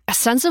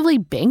 ostensibly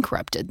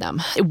bankrupted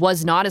them. It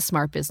was not a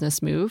smart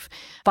business move.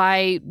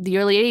 By the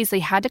early 80s, they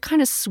had to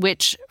kind of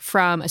switch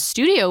from a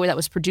studio that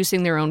was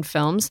producing their own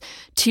films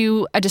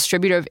to a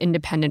distributor of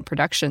independent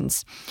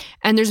productions.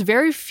 And there's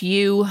very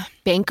few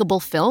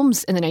bankable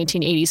films in the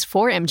 1980s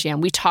for MGM.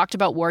 We talked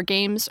about War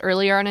Games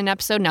earlier on an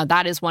episode. Now,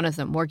 that is one of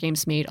them. War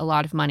Games made a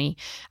lot of money,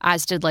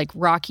 as did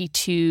Rocky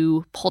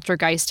II,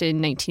 Poltergeist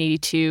in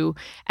 1982,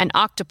 and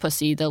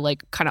Octopussy, the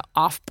kind of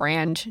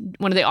off-brand,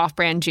 one of the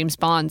off-brand James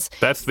Bonds.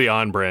 That's the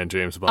on-brand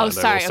James Bond. Oh,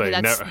 sorry. I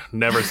will say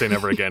never say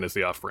never again is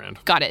the off-brand.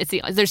 Got it.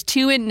 There's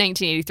two in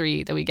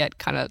 1983 that we get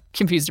kind of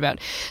confused about.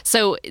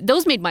 So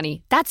those made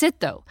money. That's it,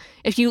 though.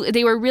 If you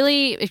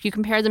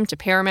compare them to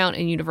Paramount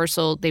and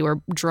Universal, they were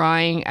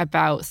drawing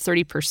about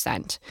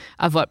 30%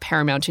 of what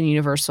Paramount and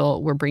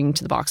Universal were bringing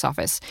to the box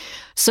office.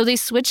 So they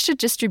switched to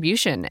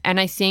distribution. And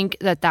I think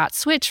that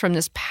switch from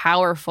this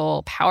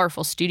powerful,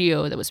 powerful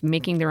studio that was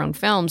making their own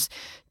films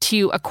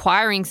to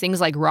acquiring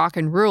things like Rock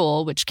and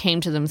Rule, which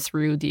came to them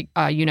through the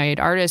United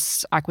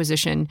Artists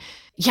acquisition.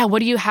 Yeah,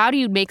 how do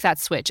you make that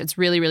switch? It's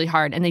really, really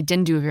hard. And they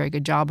didn't do a very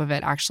good job of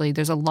it, actually.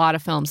 There's a lot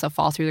of films that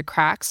fall through the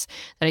cracks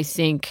that I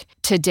think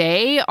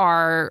today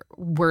are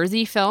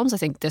worthy films. I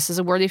think this is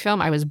a worthy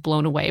film. I was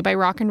blown away by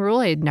Rock and Rule.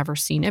 I had never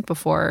seen it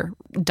before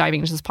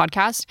diving into this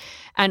podcast.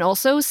 And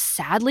also,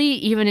 sadly,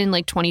 even in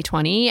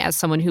 2020, as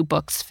someone who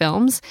books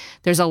films,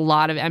 there's a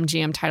lot of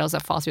MGM titles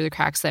that fall through the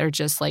cracks that are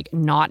just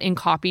not in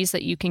copies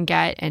that you can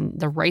get, and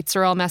the rights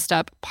are all messed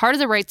up. Part of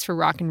the rights for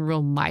Rock and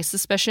Rule, my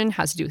suspicion,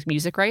 has to do with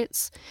music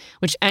rights,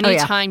 which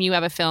anytime you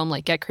have a film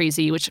like Get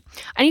Crazy, which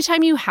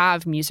anytime you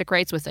have music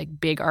rights with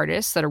big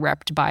artists that are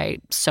repped by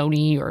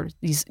Sony or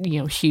these,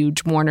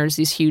 huge Warners,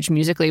 these huge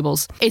music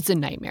labels, it's a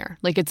nightmare.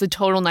 It's a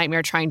total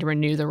nightmare trying to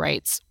renew the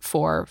rights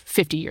for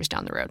 50 years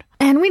down the road.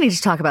 And we need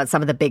to talk about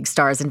some of the big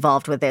stars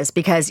involved with this,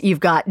 because you've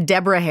got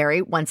Deborah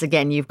Harry. Once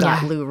again, you've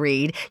got Lou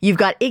Reed. You've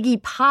got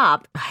Iggy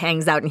Pop,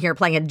 hangs out in here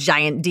playing a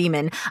giant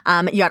demon.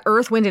 You got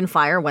Earth, Wind, and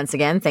Fire. Once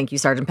again, thank you,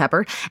 Sgt.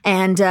 Pepper.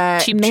 And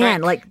Cheap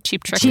Trick.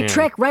 Cheap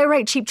Trick.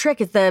 Right. Cheap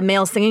Trick is the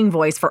male singing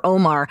voice for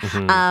Omar.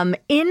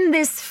 In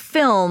this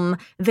film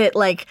that,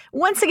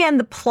 once again,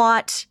 the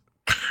plot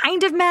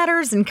kind of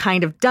matters and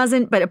kind of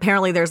doesn't, but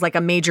apparently there's a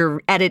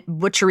major edit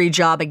butchery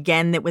job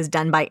again that was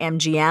done by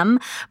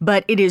MGM,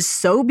 but it is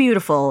so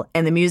beautiful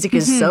and the music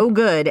is so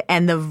good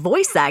and the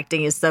voice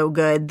acting is so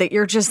good that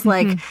you're just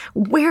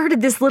where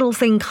did this little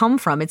thing come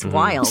from? It's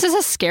wild. This is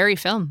a scary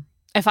film.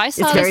 If I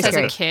saw this as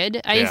a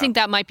kid, I think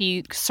that might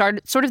be sort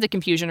of the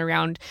confusion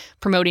around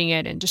promoting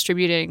it and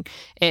distributing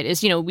it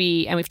is,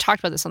 we've talked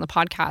about this on the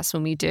podcast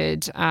when we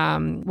did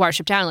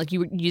Watership Down,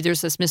 there's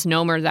this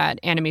misnomer that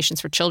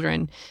animation's for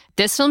children.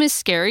 This film is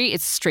scary.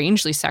 It's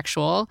strangely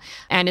sexual.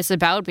 And it's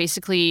about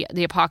basically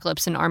the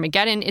apocalypse and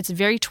Armageddon. It's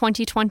very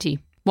 2020.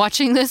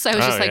 Watching this, I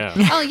was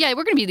just oh yeah,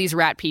 we're going to be these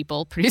rat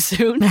people pretty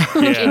soon.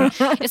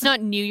 It's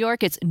not New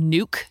York, it's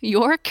Nuke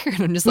York. And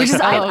I'm just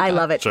I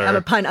love it. Sure. I'm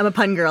a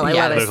pun girl. I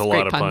love it. There's a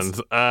lot of puns.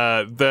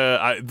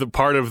 The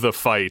part of the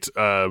fight,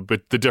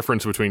 but the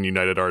difference between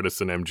United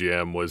Artists and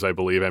MGM was, I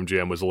believe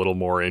MGM was a little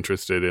more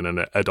interested in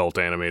an adult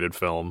animated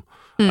film.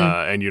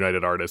 And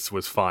United Artists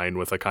was fine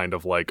with a kind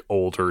of like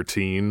older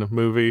teen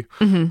movie.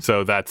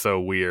 So that's so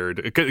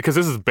weird. Because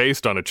this is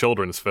based on a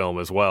children's film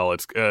as well.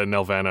 It's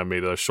Nelvana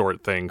made a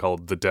short thing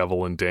called The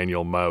Devil and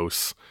Daniel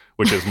Mouse,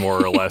 which is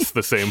more or less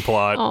the same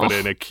plot, but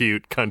in a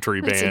cute country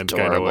band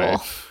kind of way.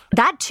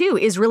 That, too,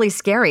 is really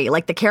scary.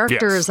 Like, the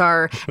characters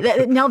are...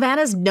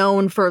 Nelvana's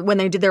known for, when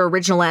they did their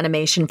original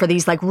animation, for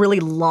these, like, really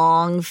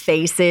long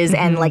faces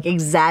and, like,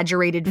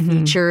 exaggerated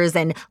features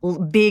and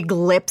big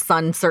lips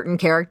on certain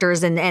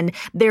characters. And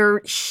they're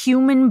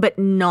human, but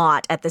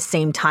not at the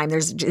same time.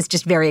 It's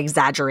just very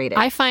exaggerated.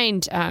 I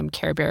find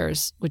Care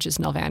Bears, which is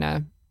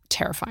Nelvana,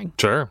 terrifying.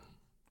 Sure.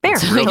 Fair.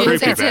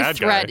 It's a threat.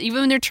 Guy. Even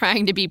when they're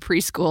trying to be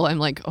preschool, I'm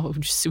like, oh,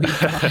 sweet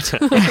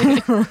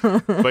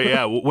God. But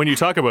yeah, when you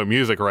talk about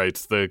music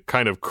rights, the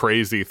kind of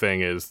crazy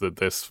thing is that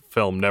this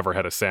film never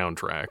had a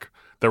soundtrack.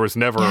 There was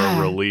never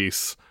a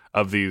release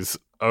of these,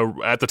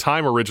 at the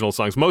time, original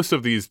songs. Most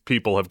of these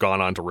people have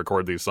gone on to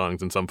record these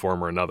songs in some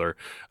form or another.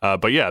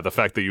 But yeah, the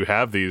fact that you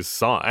have these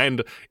songs,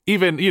 and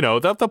even,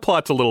 the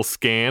plot's a little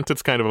scant.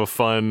 It's kind of a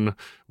fun,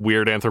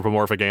 weird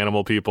anthropomorphic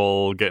animal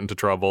people get into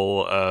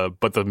trouble.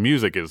 But the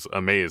music is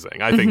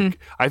amazing. I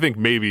think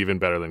maybe even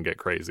better than Get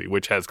Crazy,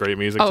 which has great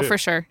music too. Oh, for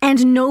sure.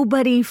 And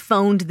nobody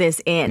phoned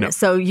this in. No.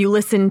 So you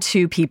listen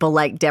to people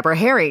like Deborah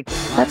Harry.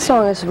 That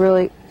song is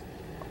really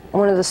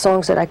one of the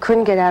songs that I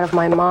couldn't get out of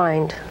my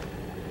mind.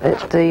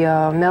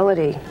 The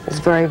melody is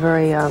very,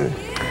 very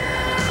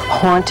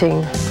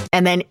haunting.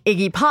 And then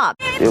Iggy Pop.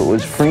 It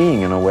was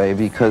freeing in a way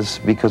because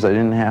I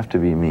didn't have to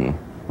be me,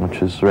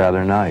 which is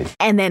rather nice.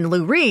 And then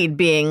Lou Reed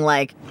being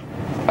like...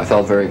 I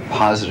felt very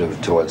positive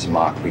towards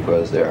Mock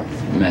because there are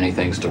many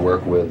things to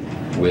work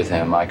with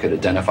him. I could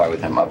identify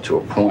with him up to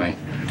a point.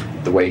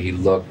 The way he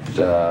looked,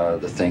 the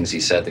things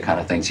he said, the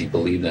kind of things he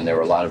believed in, there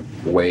were a lot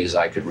of ways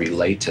I could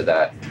relate to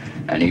that.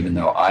 And even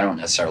though I don't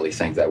necessarily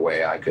think that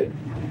way, I could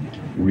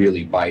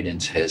really bite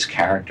into his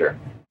character.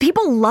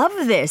 People love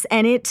this,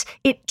 and it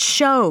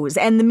shows.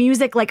 And the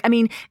music,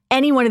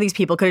 any one of these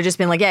people could have just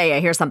been like, yeah,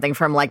 here's something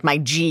from, like, my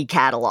G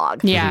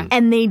catalog. Yeah.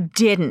 And they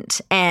didn't,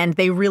 and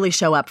they really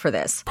show up for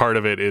this. Part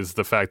of it is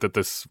the fact that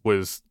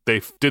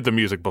they did the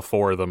music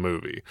before the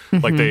movie.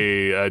 Like,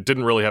 they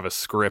didn't really have a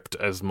script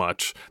as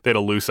much. They had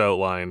a loose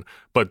outline,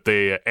 but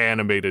they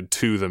animated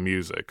to the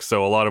music.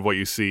 So a lot of what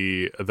you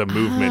see, the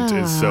movement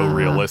is so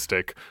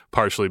realistic,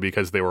 partially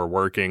because they were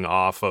working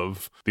off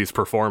of these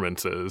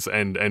performances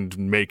and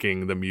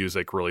making the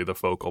music really the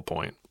focal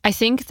point. I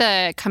think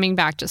that coming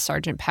back to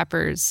Sgt.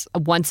 Pepper's,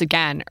 once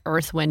again,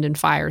 Earth, Wind, and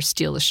Fire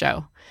steal the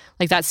show.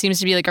 Like, that seems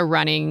to be like a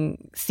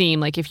running theme.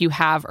 Like, if you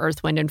have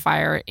Earth, Wind, and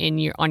Fire on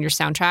your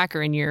soundtrack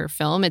or in your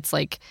film, it's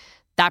like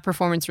that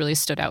performance really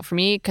stood out for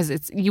me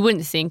because you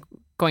wouldn't think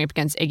going up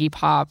against Iggy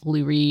Pop,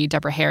 Lou Reed,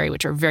 Deborah Harry,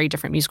 which are very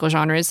different musical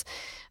genres,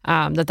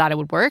 that it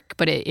would work,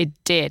 but it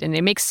did. And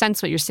it makes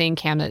sense what you're saying,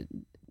 Cam, that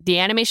the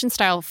animation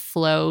style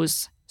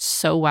flows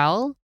so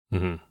well.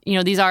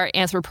 These are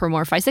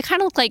anthropomorphized. They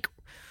kind of look like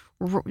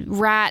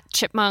rat,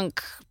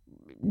 chipmunk,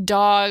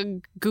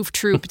 dog, goof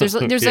troop. There's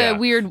a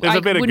weird... There's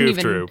a bit of goof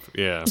troop,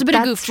 yeah. There's a bit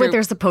of goof troop. That's what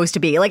they're supposed to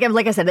be. Like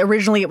I said,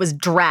 originally it was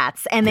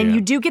drats. And then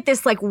you do get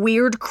this like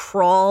weird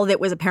crawl that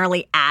was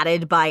apparently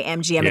added by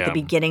MGM at the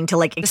beginning to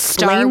like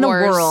explain the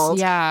world.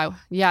 Yeah,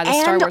 the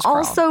Star Wars crawl.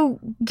 And also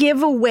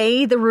give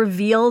away the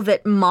reveal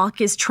that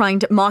Mock is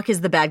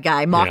the bad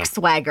guy. Mock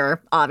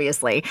Swagger,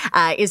 obviously,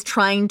 is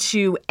trying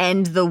to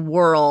end the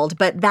world.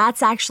 But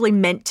that's actually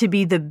meant to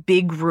be the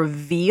big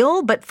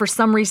reveal. But for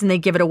some reason, they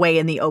give it away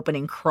in the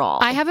opening crawl.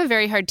 I have a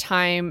very hard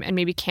time, and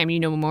maybe Cam, you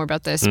know more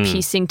about this,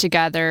 piecing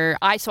together.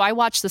 I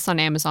watched this on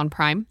Amazon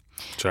Prime.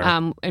 Sure.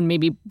 And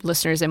maybe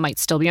listeners, it might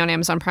still be on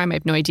Amazon Prime. I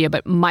have no idea.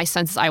 But my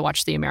sense is I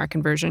watched the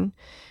American version,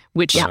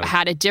 which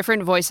had a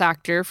different voice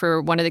actor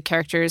for one of the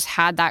characters,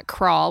 had that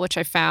crawl, which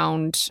I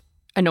found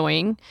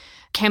annoying.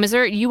 Cam,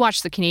 you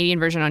watched the Canadian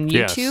version on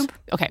YouTube? Yes.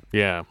 Okay.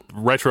 Yeah.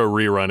 Retro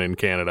rerun in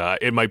Canada.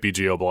 It might be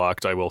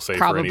geo-blocked, I will say,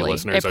 probably. for any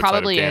listeners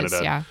outside of Canada.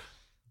 Is, yeah.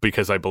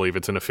 Because I believe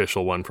it's an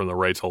official one from the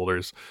rights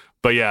holders.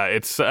 But yeah,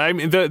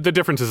 the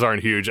differences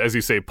aren't huge. As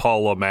you say,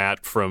 Paul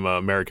LaMatt from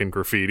American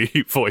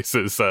Graffiti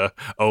voices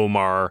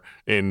Omar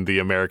in the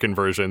American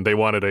version. They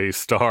wanted a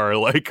star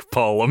like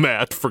Paul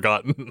LaMatt,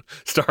 forgotten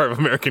star of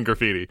American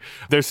Graffiti.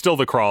 There's still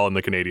the crawl in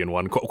the Canadian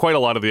one. Quite a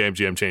lot of the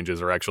MGM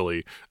changes are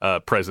actually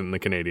present in the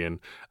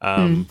Canadian.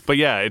 But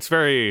yeah, it's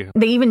very...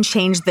 They even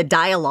changed the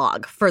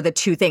dialogue for the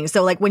two things.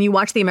 So like when you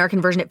watch the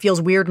American version, it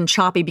feels weird and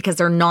choppy because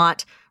they're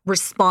not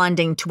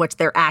responding to what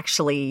they're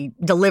actually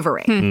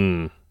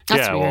delivering.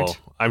 That's weird. Well,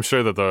 I'm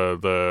sure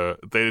that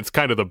it's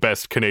kind of the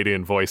best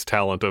Canadian voice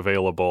talent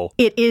available.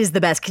 It is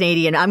the best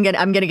Canadian. I'm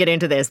gonna get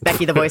into this.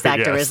 Becky, the voice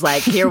actor, Yes. is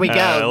like, here we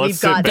go.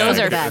 We've got those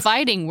are best.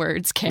 fighting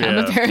words, Cam.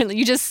 Yeah. Apparently,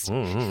 you just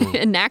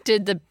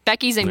enacted the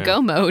Becky's in go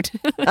mode.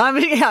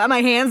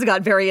 My hands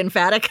got very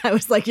emphatic. I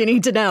was like, you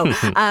need to know.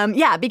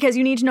 Because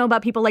you need to know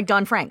about people like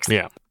Don Franks.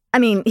 Yeah. I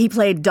mean, he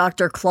played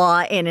Dr.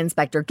 Claw in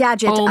Inspector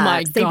Gadget, Oh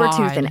my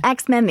Sabretooth God. in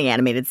X-Men, the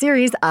animated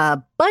series,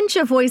 a bunch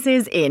of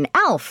voices in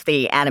Alf,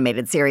 the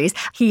animated series.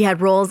 He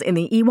had roles in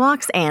the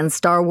Ewoks and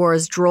Star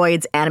Wars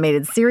Droids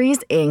animated series,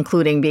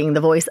 including being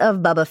the voice of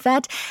Boba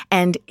Fett.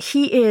 And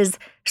he is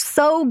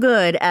so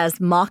good as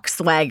Mock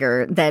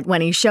Swagger that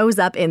when he shows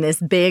up in this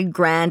big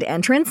grand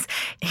entrance,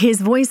 his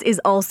voice is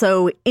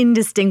also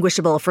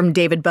indistinguishable from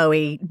David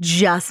Bowie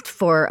just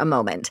for a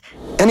moment.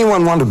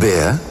 Anyone want a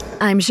beer?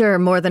 I'm sure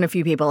more than a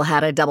few people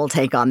had a double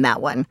take on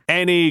that one.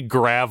 Any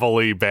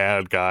gravelly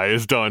bad guy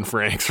is Don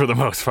Franks for the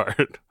most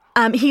part.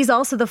 He's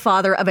also the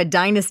father of a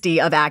dynasty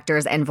of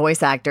actors and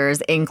voice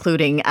actors,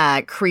 including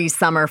Cree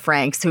Summer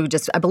Franks, who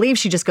I believe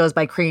she just goes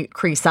by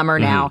Cree Summer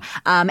now,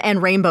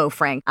 and Rainbow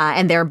Frank.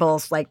 And they're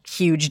both like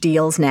huge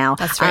deals now.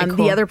 That's very cool.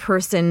 The other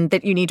person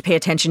that you need to pay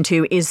attention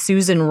to is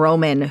Susan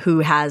Roman, who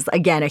has,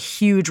 again, a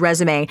huge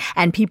resume,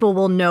 and people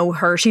will know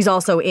her. She's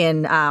also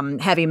in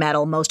heavy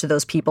metal. Most of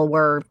those people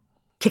were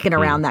kicking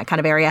around that kind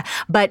of area.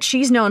 But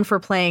she's known for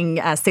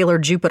playing Sailor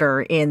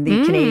Jupiter in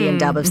the Canadian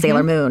dub of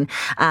Sailor Moon.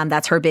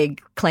 That's her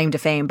big claim to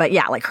fame. But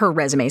yeah, like her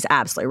resume is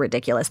absolutely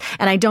ridiculous.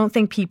 And I don't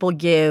think people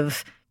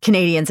give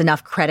Canadians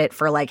enough credit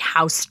for like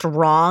how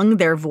strong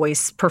their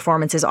voice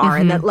performances are.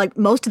 And that like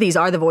most of these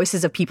are the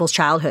voices of people's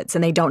childhoods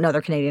and they don't know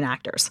they're Canadian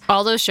actors.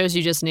 All those shows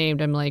you just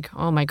named, I'm like,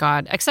 oh my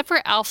God. Except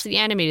for Alf, the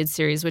animated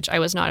series, which I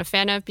was not a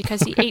fan of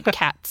because he ate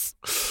cats.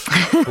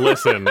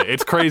 Listen,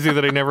 it's crazy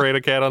that he never ate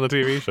a cat on the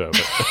TV show.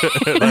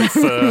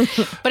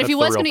 But if he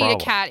was going to eat a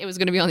cat, it was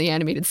going to be on the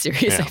animated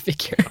series, I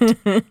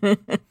figured.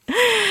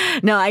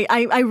 No,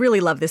 I really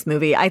love this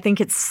movie. I think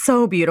it's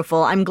so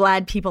beautiful. I'm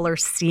glad people are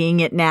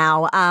seeing it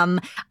now.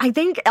 I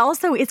think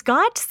also it's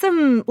got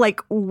some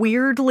like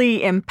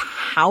weirdly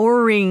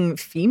empowering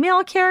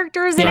female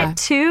characters in it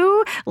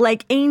too.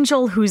 Like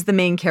Angel, who's the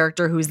main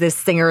character, who's this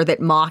singer that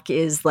Mock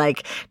is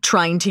like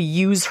trying to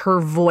use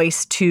her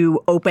voice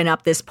to open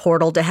up this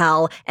portal to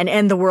hell and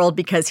end the world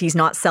because he's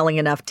not selling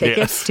enough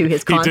tickets to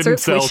his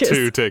concerts. He didn't sell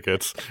 2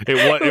 tickets.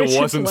 It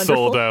wasn't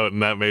sold out,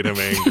 and that made him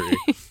angry.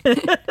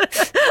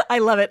 I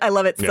love it. I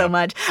love it so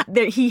much.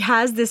 He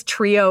has this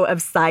trio of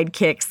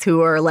sidekicks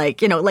who are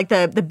like, like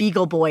the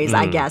Beagle Boys,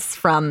 I guess,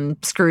 from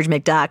Scrooge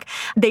McDuck.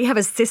 They have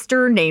a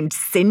sister named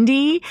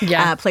Cindy,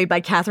 played by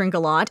Catherine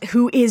Gallant,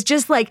 who is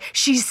just like,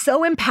 she's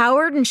so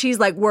empowered and she's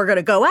like, we're going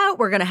to go out,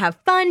 we're going to have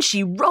fun.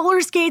 She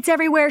roller skates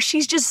everywhere.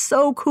 She's just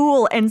so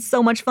cool and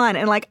so much fun.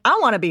 And like, I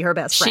want to be her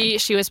best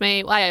friend. She was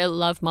I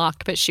love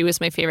Mock, but she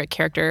was my favorite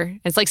character.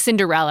 It's like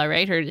Cinderella,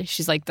 right?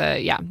 She's like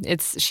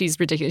she's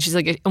ridiculous. She's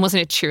like almost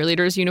in a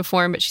cheerleader's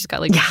uniform, but she's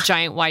got like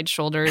giant wide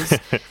shoulders.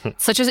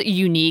 Such a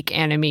unique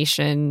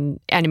animation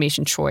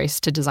choice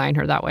to design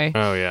her that way.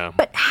 Oh yeah.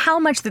 But how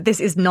much that this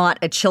is not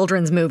a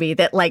children's movie,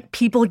 that like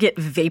people get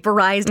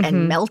vaporized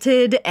and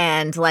melted,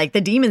 and like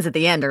the demons at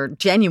the end are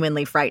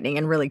genuinely frightening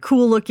and really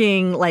cool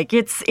looking. Like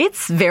it's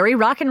very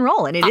rock and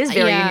roll, and it is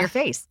very in your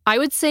face. I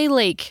would say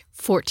like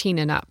 14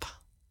 and up.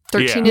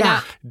 13 and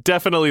up.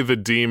 Definitely the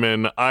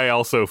demon. I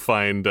also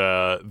find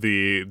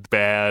the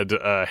bad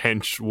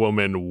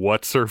henchwoman,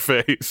 what's her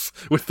face,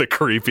 with the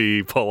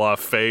creepy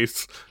pull-off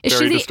face.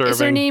 Very disturbing. Is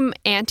her name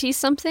Auntie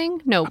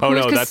something? No. Oh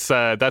no,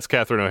 that's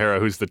Catherine O'Hara,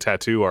 who's the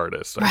tattoo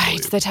artist.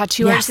 Right, the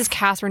tattoo artist is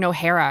Catherine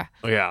O'Hara.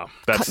 Yeah,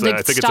 that's. Like,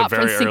 I think stop it's a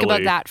very and think early.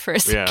 about that for a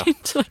second. Yeah.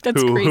 Like,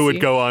 that's crazy. Who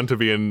would go on to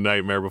be in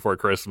Nightmare Before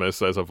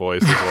Christmas as a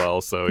voice as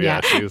well. So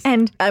she's.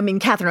 And I mean,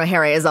 Catherine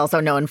O'Hara is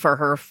also known for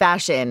her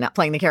fashion,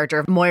 playing the character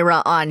of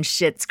Moira on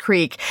Schitt's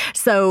Creek.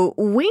 So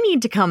we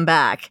need to come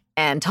back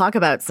and talk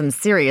about some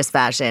serious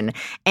fashion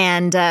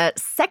and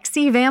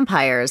Sexy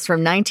Vampires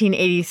from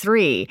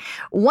 1983.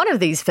 One of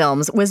these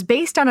films was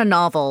based on a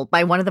novel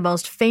by one of the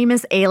most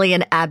famous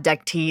alien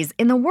abductees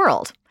in the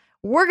world.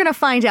 We're going to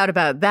find out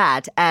about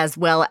that, as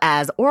well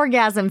as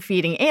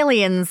orgasm-feeding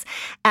aliens,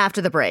 after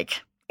the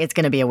break. It's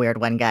going to be a weird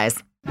one, guys.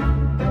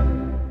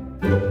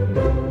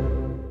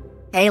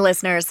 Hey,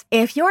 listeners,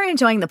 if you're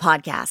enjoying the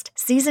podcast,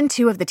 Season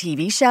 2 of the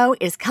TV show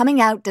is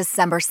coming out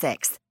December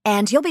 6th,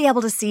 and you'll be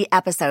able to see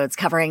episodes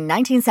covering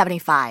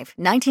 1975,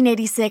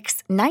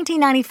 1986,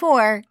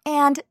 1994,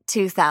 and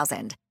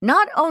 2000.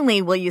 Not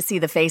only will you see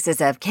the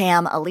faces of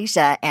Cam,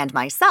 Alicia, and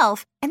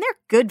myself, and they're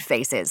good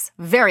faces,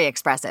 very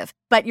expressive,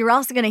 but you're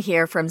also going to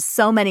hear from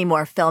so many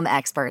more film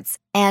experts,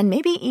 and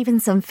maybe even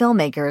some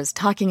filmmakers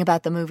talking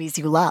about the movies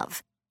you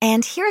love.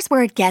 And here's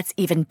where it gets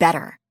even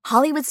better.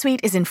 Hollywood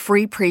Suite is in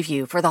free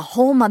preview for the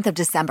whole month of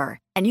December,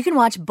 and you can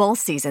watch both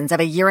seasons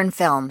of A Year in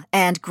Film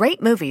and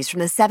great movies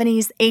from the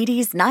 70s,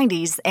 80s,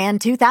 90s,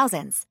 and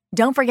 2000s.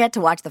 Don't forget to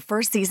watch the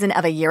first season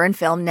of A Year in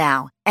Film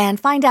now and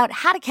find out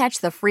how to catch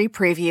the free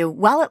preview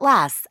while it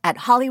lasts at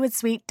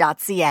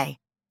hollywoodsuite.ca.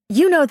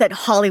 You know that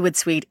Hollywood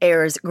Suite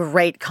airs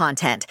great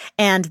content,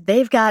 and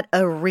they've got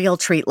a real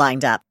treat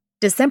lined up.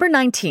 December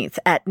 19th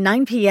at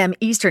 9 p.m.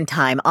 Eastern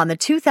Time on the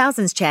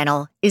 2000s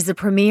channel is the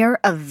premiere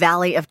of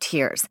Valley of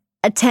Tears,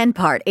 a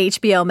 10-part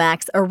HBO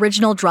Max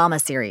original drama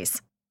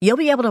series. You'll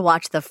be able to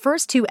watch the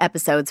first 2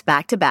 episodes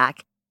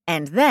back-to-back,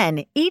 and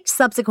then each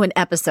subsequent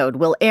episode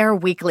will air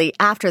weekly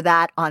after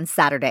that on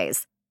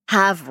Saturdays.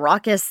 Have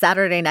raucous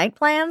Saturday night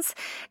plans?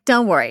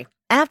 Don't worry.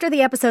 After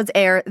the episodes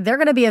air, they're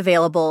going to be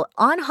available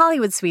on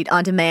Hollywood Suite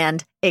On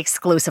Demand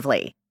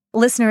exclusively.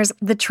 Listeners,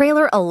 the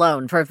trailer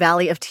alone for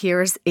Valley of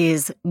Tears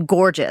is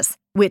gorgeous,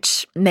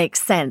 which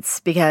makes sense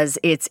because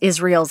it's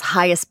Israel's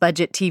highest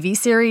budget TV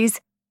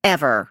series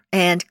ever,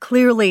 and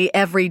clearly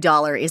every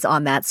dollar is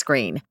on that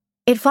screen.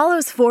 It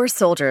follows 4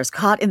 soldiers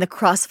caught in the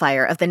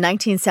crossfire of the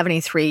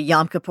 1973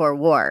 Yom Kippur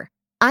War.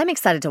 I'm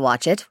excited to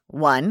watch it,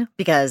 1,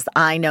 because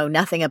I know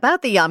nothing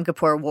about the Yom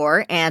Kippur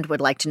War and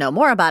would like to know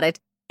more about it,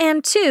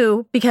 and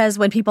 2, because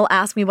when people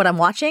ask me what I'm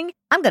watching,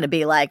 I'm going to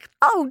be like,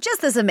 oh,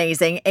 just this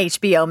amazing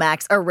HBO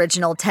Max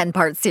original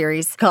 10-part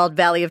series called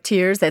Valley of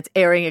Tears that's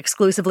airing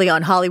exclusively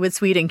on Hollywood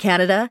Suite in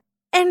Canada.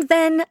 And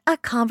then a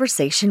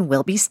conversation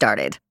will be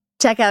started.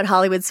 Check out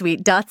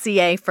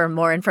hollywoodsuite.ca for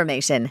more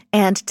information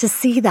and to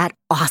see that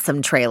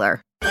awesome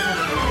trailer.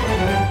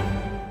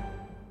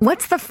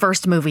 What's the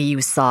first movie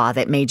you saw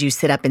that made you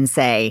sit up and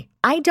say,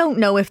 I don't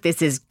know if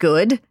this is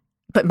good,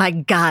 but my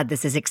God,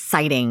 this is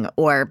exciting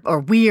or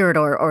weird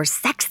or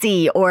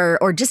sexy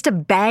or just a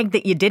bag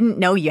that you didn't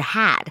know you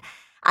had?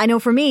 I know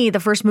for me,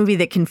 the first movie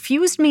that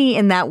confused me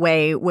in that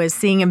way was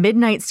seeing a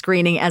midnight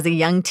screening as a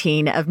young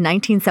teen of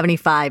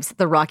 1975's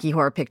The Rocky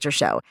Horror Picture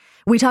Show.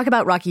 We talk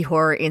about Rocky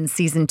Horror in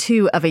season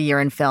 2 of A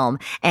Year in Film,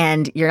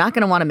 and you're not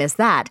going to want to miss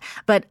that.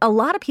 But a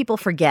lot of people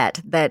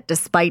forget that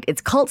despite its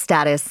cult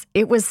status,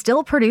 it was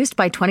still produced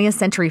by 20th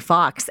Century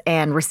Fox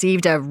and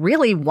received a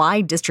really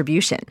wide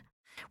distribution.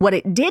 What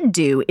it did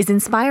do is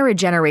inspire a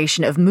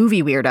generation of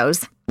movie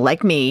weirdos,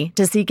 like me,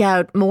 to seek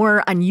out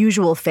more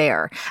unusual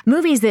fare.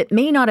 Movies that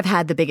may not have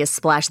had the biggest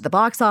splash at the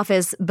box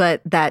office,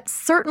 but that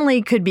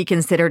certainly could be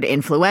considered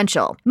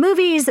influential.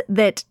 Movies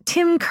that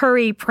Tim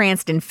Curry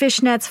pranced in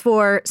fishnets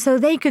for so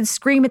they could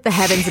scream at the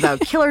heavens about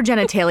killer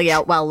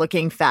genitalia while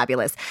looking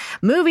fabulous.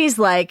 Movies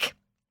like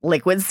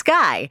Liquid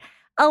Sky.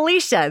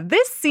 Alicia,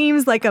 this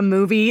seems like a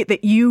movie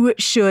that you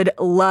should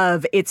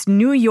love. It's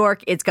New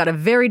York. It's got a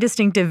very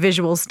distinctive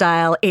visual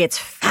style. It's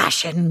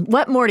fashion.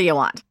 What more do you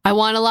want? I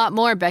want a lot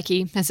more,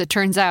 Becky, as it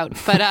turns out.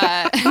 But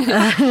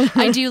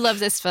I do love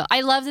this film.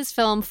 I love this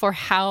film for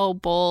how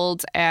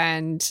bold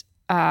and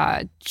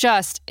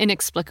just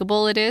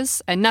inexplicable it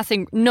is. And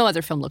no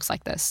other film looks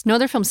like this. No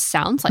other film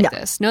sounds like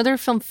this. No other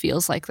film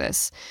feels like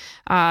this.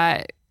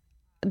 That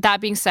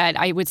being said,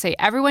 I would say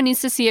everyone needs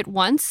to see it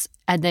once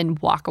and then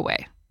walk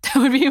away. That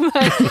would be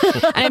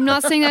my, I'm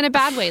not saying that in a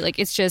bad way. Like,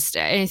 it's just,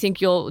 I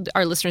think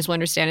our listeners will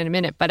understand in a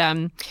minute. But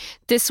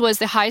this was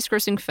the highest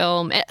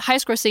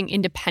grossing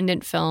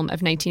independent film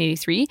of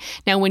 1983.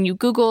 Now, when you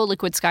Google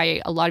Liquid Sky,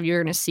 a lot of you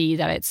are going to see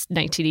that it's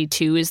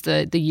 1982 is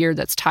the year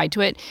that's tied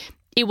to it.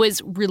 It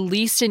was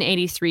released in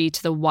 83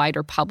 to the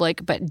wider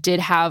public, but did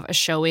have a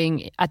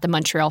showing at the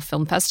Montreal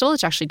Film Festival,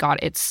 which actually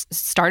got its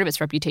start of its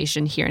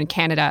reputation here in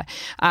Canada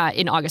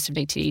in August of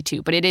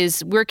 1982. But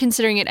we're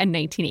considering it a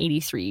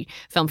 1983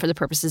 film for the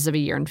purposes of A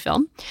Year in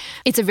Film.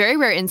 It's a very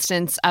rare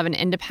instance of an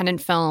independent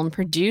film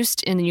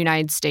produced in the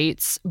United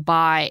States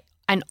by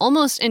an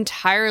almost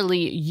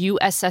entirely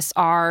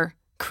USSR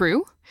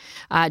crew.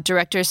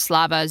 Director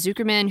Slava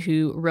Zuckerman,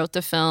 who wrote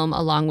the film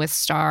along with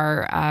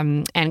star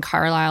Anne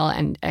Carlisle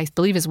and I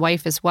believe his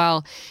wife as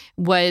well,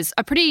 was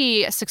a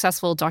pretty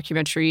successful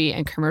documentary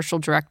and commercial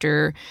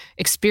director,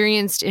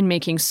 experienced in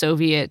making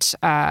Soviet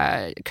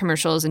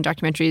commercials and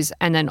documentaries,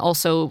 and then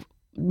also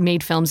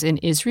made films in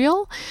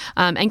Israel,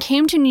 and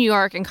came to New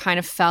York and kind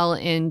of fell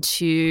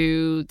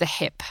into the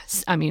hip.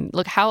 I mean,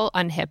 look, how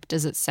unhip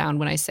does it sound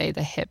when I say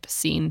the hip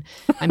scene?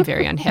 I'm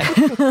very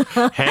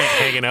unhip.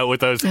 Hanging out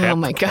with those hip. Oh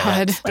my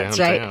God. That's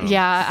right.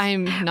 Yeah,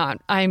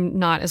 I'm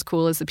not as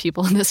cool as the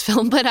people in this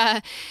film, but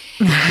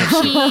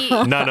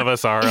none of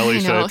us are,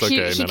 Alicia. It's okay.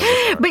 None of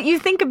us are. But you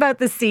think about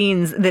the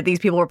scenes that these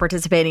people were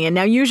participating in.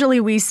 Now, usually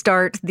we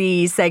start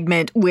the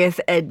segment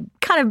with a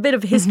kind of bit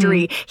of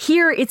history.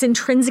 Here, it's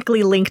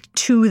intrinsically linked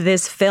to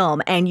this film,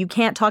 and you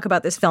can't talk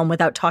about this film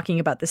without talking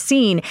about the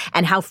scene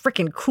and how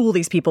freaking cool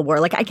these people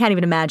were. Like, I can't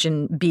even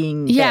imagine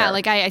being there.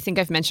 Like I think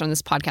I've mentioned on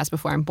this podcast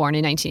before, I'm born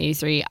in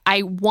 1983.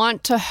 I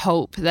want to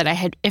hope that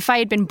if I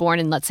had been born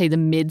in, let's say, the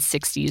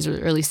mid-60s or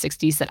early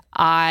 60s, that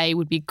I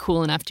would be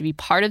cool enough to be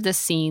part of this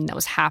scene that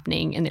was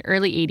happening in the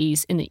early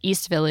 80s in the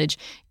East Village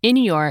in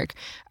New York,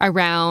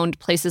 around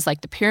places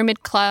like the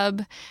Pyramid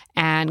Club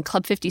and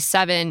Club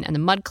 57 and the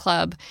Mud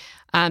Club.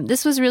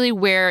 This was really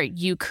where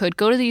you could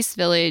go to the East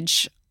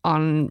Village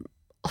on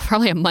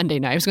probably a Monday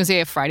night. I was going to say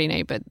a Friday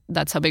night, but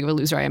that's how big of a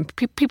loser I am.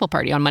 People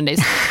party on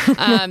Mondays.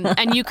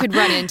 And you could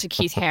run into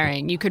Keith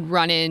Haring. You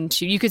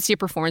could see a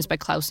performance by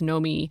Klaus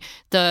Nomi.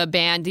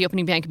 The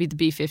opening band could be the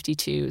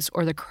B-52s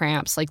or the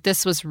Cramps. Like,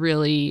 this was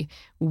really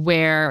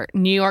where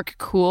New York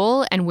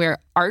cool and where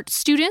art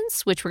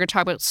students, which we're going to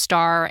talk about,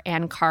 star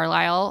Anne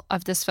Carlisle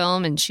of this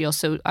film. And she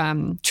also,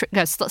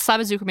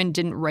 Slava Zuckerman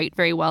didn't write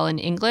very well in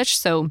English,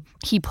 so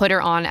he put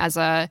her on as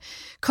a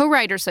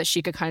co-writer so that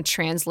she could kind of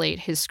translate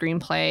his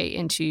screenplay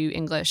into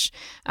English.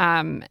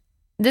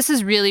 This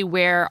is really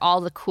where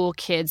all the cool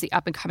kids, the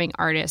up-and-coming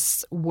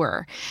artists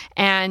were.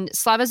 And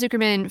Slava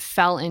Zuckerman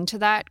fell into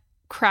that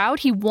crowd.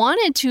 He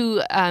wanted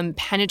to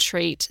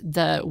penetrate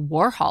the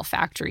Warhol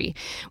factory,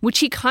 which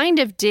he kind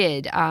of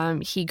did.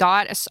 He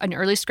got an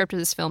early script of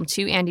this film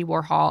to Andy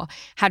Warhol,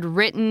 had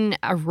written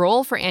a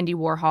role for Andy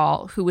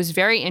Warhol, who was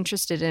very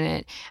interested in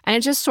it, and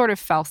it just sort of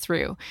fell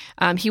through.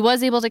 He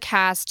was able to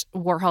cast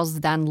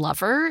Warhol's then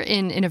lover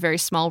in a very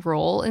small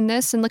role in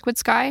Liquid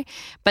Sky,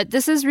 but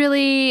this is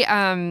really...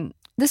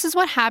 This is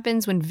what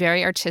happens when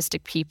very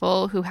artistic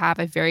people who have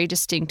a very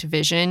distinct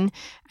vision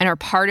and are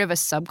part of a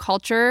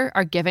subculture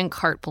are given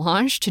carte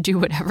blanche to do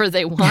whatever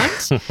they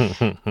want.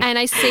 And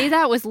I say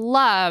that with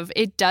love.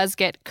 It does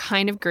get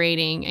kind of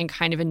grating and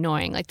kind of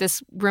annoying. Like,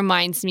 this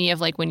reminds me of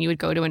like when you would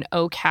go to an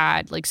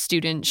OCAD like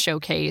student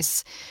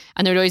showcase,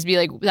 and there would always be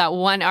like that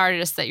one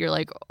artist that you're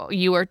like, oh,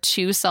 you are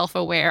too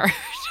self-aware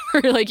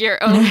for like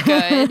your own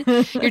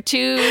good. You're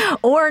too...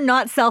 Or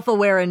not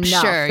self-aware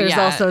enough. Sure, There's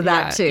also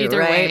that too, either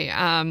right?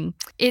 Way.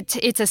 It's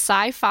a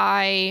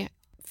sci-fi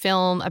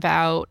film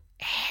about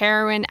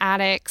heroin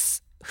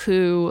addicts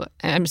who,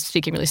 and I'm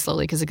speaking really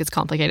slowly because it gets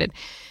complicated,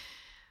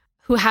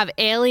 who have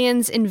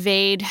aliens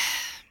invade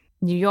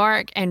New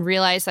York and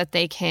realize that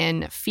they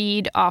can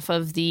feed off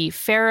of the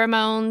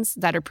pheromones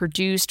that are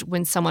produced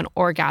when someone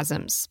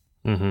orgasms.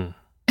 Mm-hmm.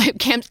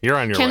 You're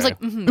on your Cam's way.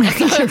 like,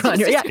 You're on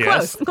your, yeah,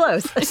 Yes.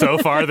 close. So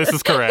far, this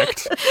is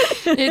correct.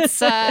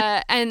 It's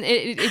and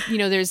it you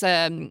know, there's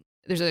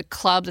a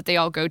club that they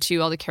all go to,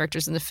 all the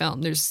characters in the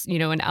film. There's, you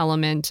know, an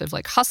element of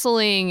like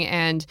hustling,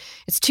 and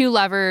it's two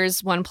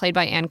lovers, one played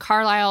by Anne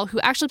Carlisle, who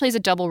actually plays a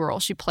double role.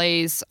 She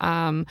plays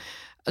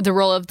the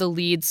role of the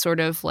lead sort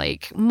of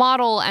like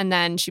model, and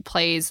then she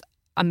plays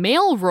a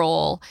male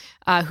role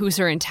who's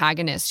her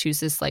antagonist, who's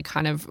this like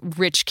kind of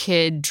rich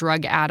kid,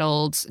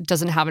 drug-addled,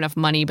 doesn't have enough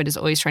money, but is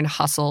always trying to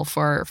hustle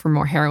for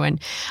more heroin.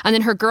 And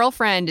then her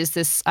girlfriend is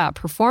this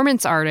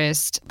performance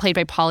artist played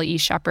by Polly E.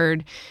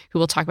 Shepard, who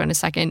we'll talk about in a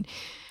second.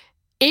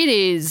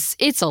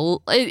 It's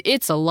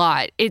a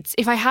lot.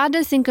 If I had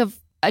to think of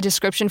a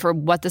description for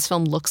what this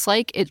film looks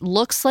like, it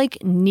looks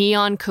like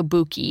neon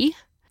kabuki,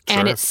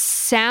 and it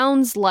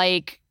sounds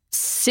like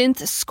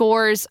synth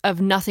scores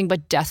of nothing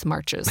but death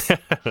marches.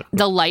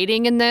 The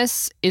lighting in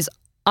this is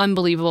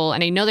unbelievable,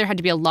 and I know there had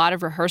to be a lot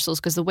of rehearsals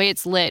because the way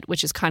it's lit,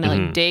 which is kind of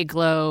like day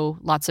glow,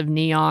 lots of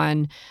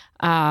neon,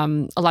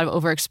 a lot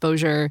of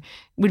overexposure,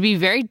 would be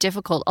very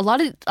difficult. A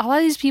lot of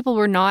these people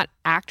were not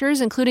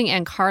actors, including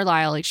Anne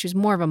Carlisle. Like, she was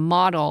more of a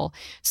model.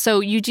 So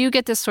you do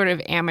get this sort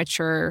of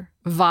amateur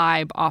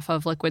vibe off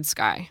of Liquid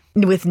Sky.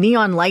 With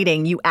neon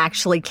lighting, you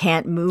actually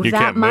can't move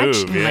that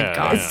much. Move, yeah, oh my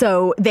God.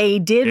 So they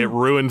did... It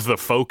ruins the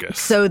focus.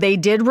 So they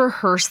did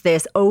rehearse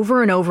this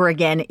over and over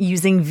again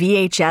using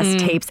VHS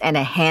tapes and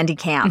a handy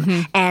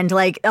cam. And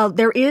like,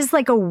 there is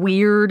like a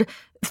weird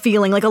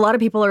feeling, like a lot of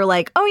people are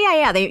like, oh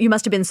yeah, you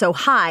must have been so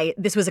high.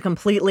 This was a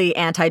completely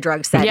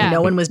anti-drug set. Yeah.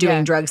 No one was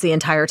doing drugs the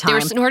entire time. They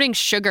were snorting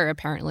sugar,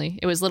 apparently.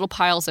 It was little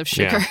piles of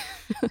sugar.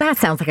 Yeah. That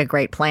sounds like a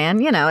great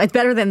plan. You know, it's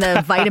better than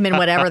the vitamin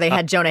whatever they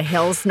had Jonah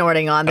Hill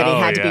snorting on that he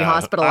had to be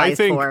hospitalized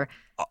for.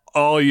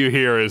 All you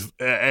hear is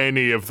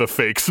any of the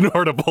fake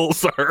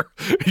snortables are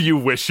you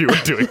wish you were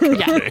doing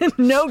cocaine.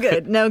 No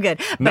good.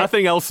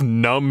 Nothing else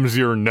numbs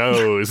your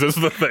nose is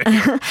the thing.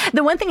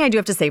 The one thing I do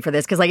have to say for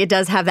this, because like it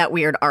does have that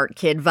weird art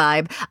kid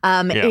vibe,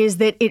 is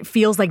that it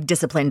feels like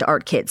disciplined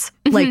art kids.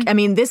 Like, I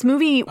mean, this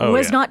movie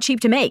was not cheap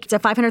to make. It's a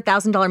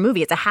 $500,000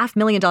 movie. It's a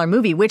 $500,000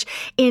 movie, which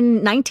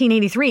in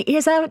 1983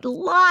 is a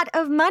lot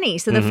of money.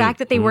 So the fact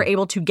that they were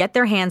able to get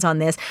their hands on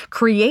this,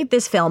 create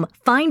this film,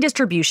 find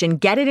distribution,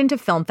 get it into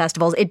film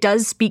festivals, it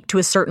does speak to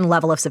a certain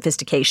level of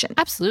sophistication.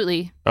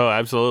 Absolutely. Oh,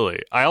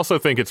 absolutely. I also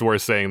think it's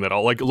worth saying that,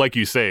 like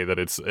you say, that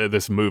it's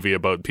this movie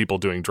about people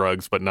doing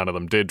drugs, but none of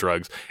them did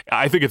drugs.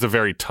 I think it's a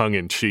very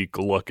tongue-in-cheek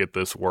look at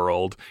this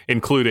world,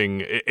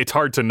 including, it's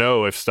hard to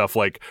know if stuff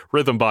like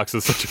Rhythm Box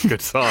is such a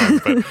good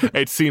song, but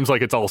it seems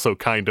like it's also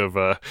kind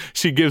of,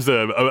 she gives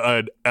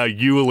a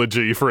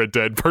eulogy for a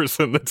dead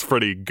person that's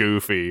pretty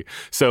goofy.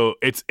 So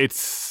it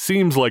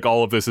seems like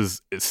all of this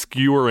is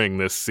skewering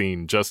this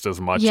scene just as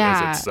much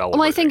as it's celebrating.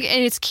 Well, I think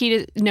it's key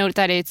to note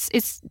that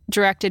it's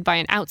directed by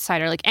an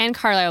outsider. Like, Anne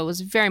Carlisle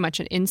was very much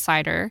an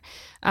insider,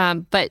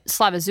 but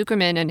Slava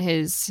Zuckerman and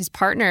his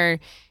partner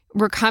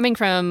were coming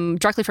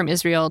directly from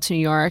Israel to New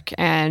York,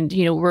 and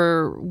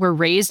were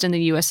raised in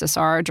the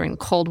USSR during the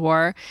Cold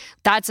War.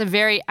 That's a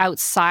very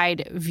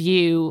outside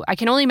view. I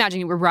can only imagine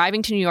you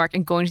arriving to New York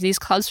and going to these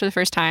clubs for the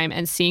first time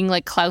and seeing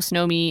like Klaus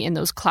Nomi in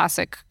those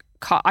classic,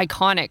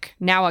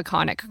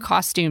 iconic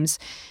costumes.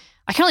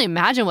 I can only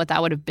imagine what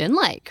that would have been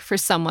like for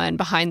someone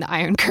behind the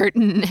Iron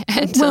Curtain.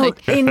 And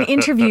in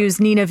interviews,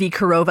 Nina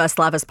Vikarova,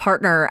 Slava's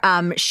partner,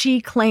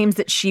 she claims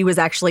that she was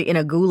actually in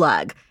a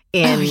gulag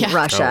in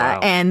Russia, Oh, wow.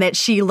 and that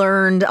she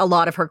learned a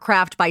lot of her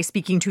craft by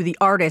speaking to the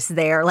artists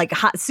there, like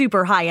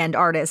super high-end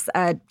artists,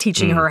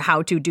 teaching her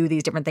how to do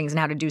these different things and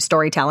how to do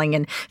storytelling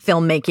and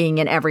filmmaking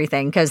and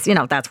everything, because, you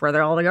know, that's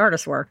where all the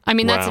artists were. I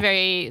mean,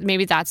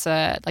 maybe that's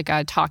a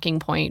talking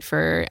point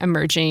for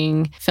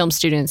emerging film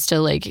students to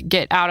like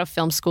get out of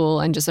film school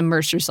and just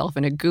immerse yourself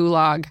in a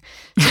gulag.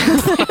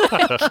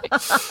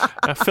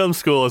 Film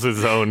school is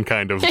its own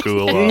kind of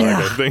gulag.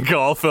 I think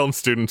all film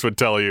students would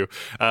tell you,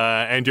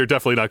 and you're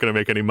definitely not going to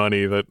make any money.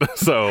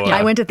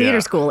 I went to theater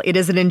school. It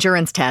is an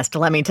endurance test,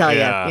 let me tell you.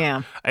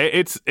 Yeah,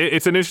 it's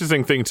an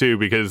interesting thing too,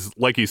 because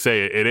like you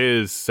say, it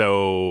is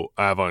so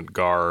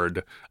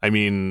avant-garde. I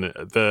mean,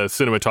 the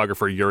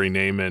cinematographer Yuri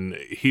Neyman,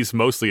 he's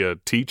mostly a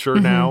teacher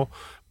now,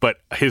 but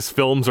his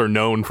films are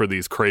known for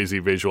these crazy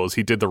visuals.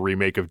 He did the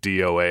remake of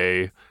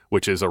DOA,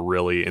 which is a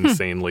really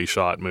insanely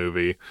shot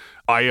movie.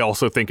 I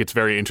also think it's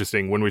very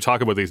interesting when we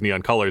talk about these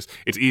neon colors.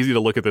 It's easy to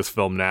look at this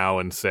film now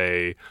and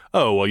say,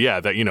 oh, well, yeah,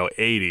 that,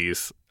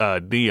 80s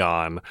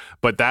neon,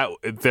 but that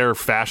their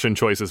fashion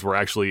choices were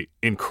actually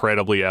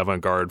incredibly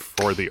avant-garde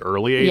for the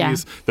early 80s. Yeah.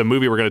 The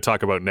movie we're going to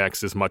talk about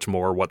next is much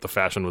more what the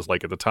fashion was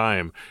like at the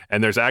time.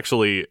 And there's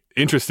actually,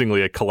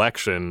 interestingly, a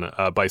collection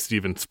by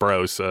Steven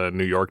Sprouse, a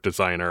New York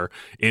designer,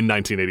 in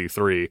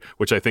 1983,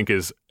 which I think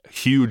is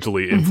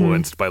hugely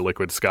influenced by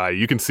Liquid Sky.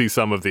 You can see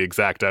some of the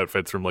exact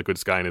outfits from Liquid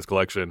Sky in his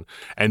collection,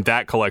 and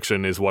that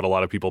collection is what a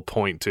lot of people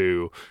point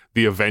to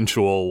the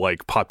eventual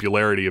like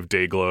popularity of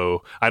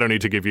Dayglow. I don't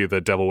need to give you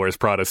the Devil Wears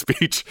Prada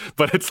speech,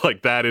 but it's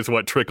like that is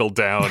what trickled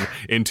down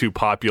into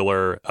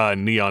popular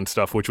neon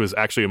stuff, which was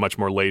actually a much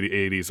more late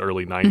 80s,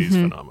 early 90s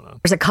phenomenon.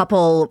 There's a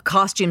couple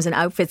costumes and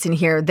outfits in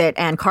here that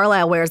Anne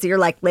Carlisle wears that you're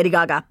like, Lady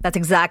Gaga. That's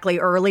exactly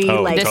early,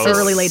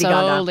 early Lady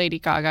Gaga. Lady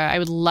Gaga. I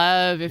would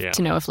love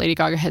to know if Lady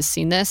Gaga has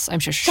seen this. I'm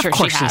sure she has.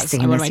 She's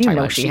seen this. You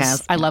know she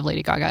has. I love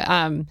Lady Gaga.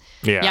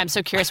 I'm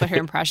so curious what her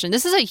impression.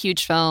 This is a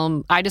huge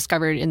film. I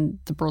discovered in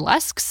the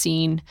burlesque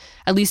scene,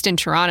 at least in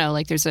Toronto.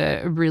 Like there's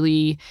a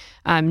really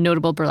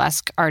notable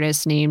burlesque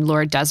artist named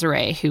Laura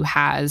Desiree who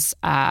has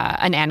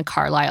an Anne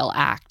Carlisle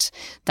act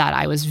that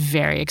I was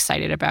very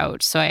excited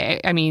about. So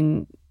I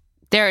mean,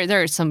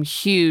 there are some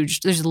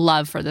there's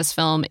love for this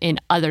film in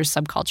other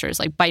subcultures.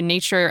 Like by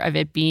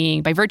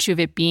virtue of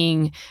it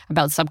being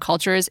about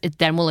subcultures, it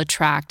then will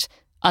attract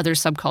other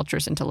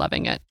subcultures into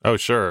loving it. Oh,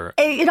 sure.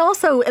 It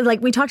also, like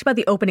we talked about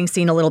the opening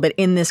scene a little bit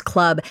in this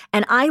club,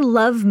 and I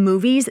love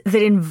movies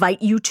that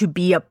invite you to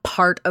be a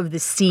part of the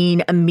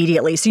scene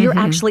immediately. So you're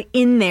actually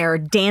in there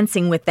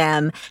dancing with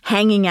them,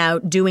 hanging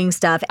out, doing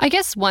stuff. I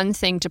guess one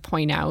thing to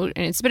point out,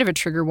 and it's a bit of a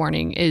trigger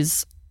warning,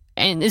 is,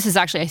 and this is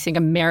actually, I think,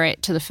 a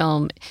merit to the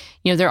film,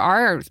 there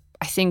are,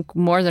 I think,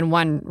 more than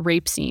one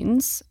rape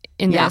scenes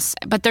in this,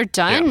 but they're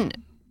done,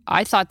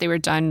 I thought they were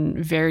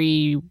done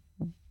very,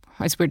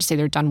 it's weird to say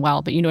they're done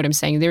well, but you know what I'm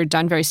saying. They're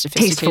done very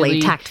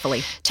sophisticatedly.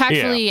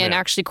 Tactfully, and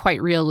actually quite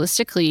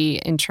realistically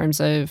in terms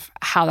of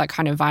how that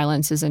kind of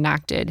violence is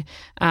enacted.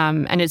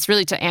 And it's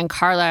really to Anne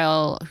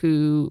Carlisle,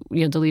 who,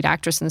 the lead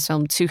actress in this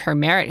film, to her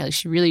merit. Like,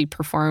 she really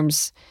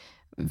performs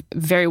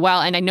very well.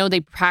 And I know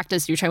they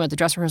practice, you're talking about the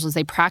dress rehearsals,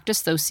 they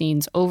practice those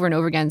scenes over and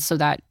over again so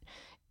that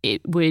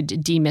it would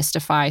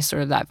demystify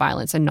sort of that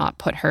violence and not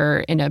put her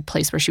in a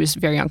place where she was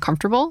very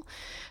uncomfortable.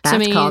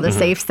 That's called a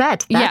safe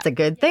set. That's a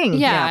good thing.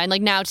 Yeah. And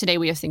like now today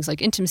we have things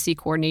like intimacy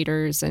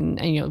coordinators and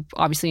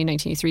obviously in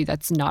 1983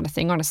 that's not a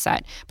thing on a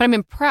set. But I'm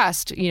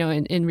impressed,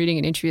 in reading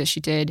an interview that she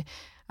did,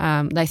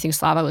 that I think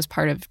Slava was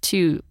part of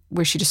too,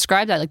 where she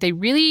described that. Like they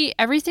really,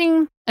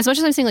 everything, as much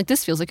as I'm saying like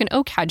this feels like an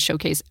OCAD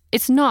showcase,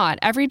 it's not.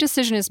 Every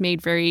decision is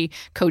made very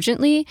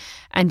cogently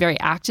and very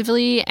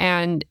actively,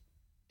 and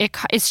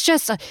it's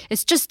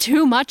just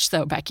too much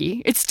though,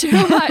 Becky. It's too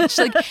much.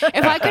 Like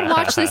if I could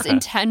watch this in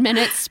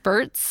 10-minute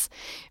spurts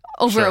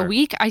over a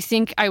week, I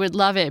think I would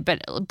love it.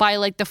 But by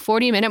like the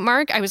 40-minute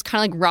mark, I was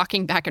kind of like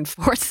rocking back and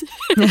forth.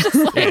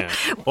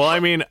 Well, I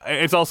mean,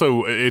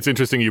 it's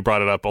interesting you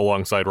brought it up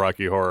alongside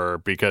Rocky Horror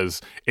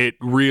because it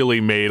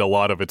really made a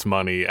lot of its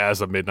money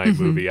as a midnight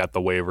movie at the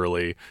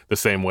Waverly the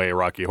same way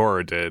Rocky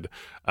Horror did.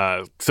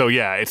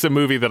 It's a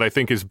movie that I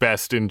think is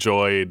best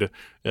enjoyed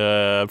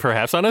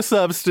perhaps on a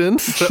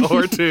substance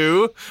or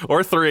two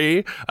or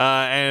three.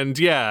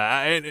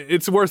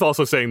 It's worth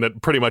also saying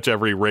that pretty much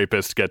every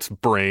rapist gets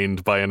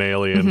brained by an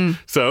alien.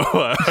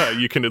 So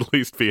you can at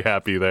least be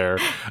happy there.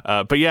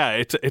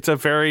 It's a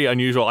very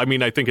unusual. I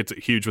mean, I think it's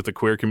huge with the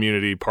queer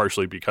community,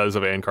 partially because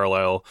of Anne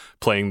Carlisle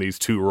playing these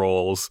two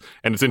roles.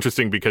 And it's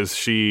interesting because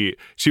she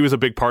was a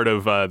big part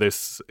of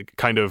this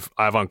kind of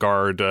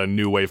avant-garde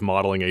new wave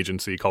modeling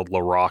agency called La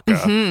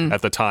Rocca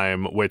at the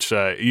time, which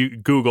you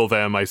Google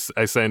them. I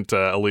sent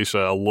Alicia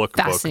a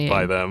lookbook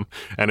by them,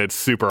 and it's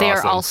super they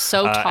awesome. They are all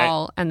so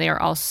tall, and they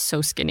are all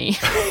so skinny.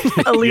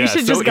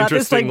 Alicia just got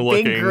this like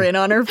big grin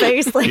on her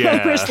face. Like,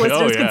 I wish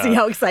listeners could see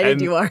how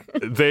excited you are.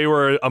 They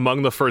were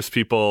among the first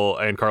people,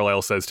 Anne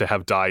Carlisle says, to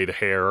have dyed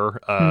hair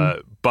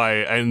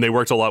and they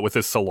worked a lot with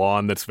this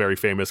salon that's very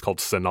famous called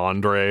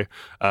Sanandre,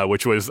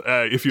 which was,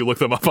 if you look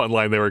them up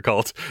online, they were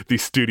called the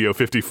Studio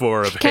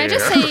 54 of Can hair.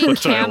 Can I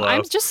just say, Cam,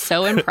 I'm just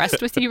so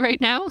impressed with you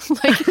right now.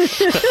 Like,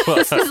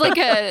 this is like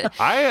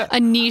a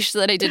niche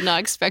that I did not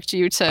expect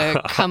you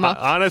to come up.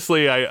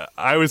 Honestly,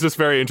 I was just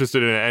very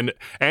interested in it.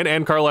 And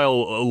Anne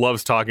Carlisle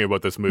loves talking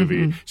about this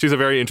movie. Mm-hmm. She's a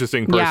very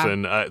interesting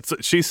person. Yeah.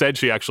 She said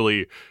she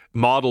actually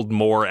modeled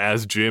more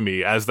as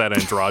Jimmy, as that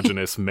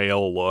androgynous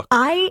male look.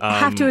 I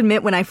have to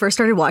admit, when I first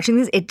started watching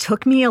this, it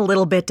took me a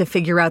little bit to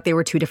figure out they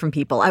were two different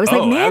people. I was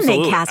like, man,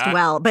 absolutely. They cast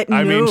well, but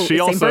I mean, she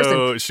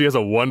has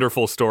a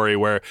wonderful story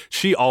where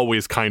she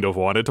always kind of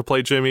wanted to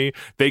play Jimmy.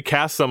 They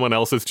cast someone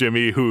else as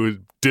Jimmy who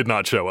did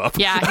not show up.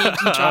 Yeah,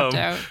 he dropped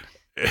out.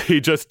 He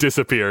just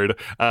disappeared.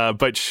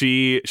 But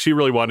she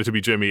really wanted to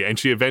be Jimmy, and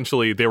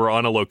they were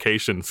on a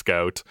location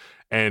scout.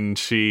 And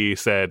she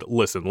said,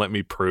 listen, let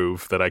me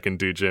prove that I can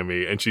do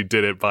Jimmy. And she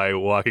did it by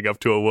walking up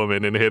to a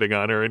woman and hitting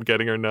on her and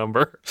getting her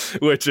number,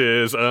 which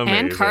is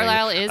amazing. Anne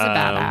Carlisle is a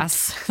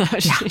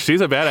badass. She's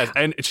a badass.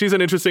 And she's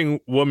an interesting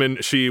woman.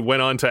 She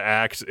went on to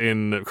act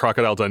in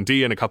Crocodile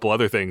Dundee and a couple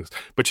other things.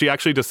 But she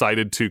actually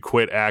decided to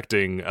quit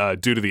acting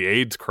due to the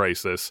AIDS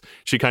crisis.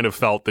 She kind of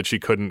felt that she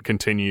couldn't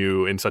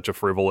continue in such a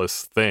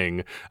frivolous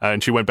thing.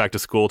 And she went back to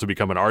school to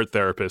become an art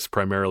therapist,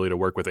 primarily to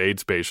work with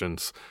AIDS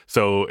patients.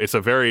 So it's a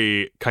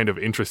very kind of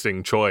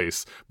interesting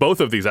choice.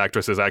 Both of these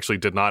actresses actually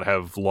did not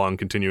have long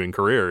continuing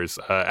careers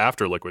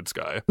after Liquid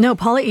Sky. No,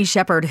 Paula E.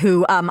 Shepherd,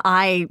 who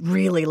I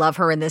really love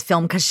her in this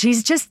film because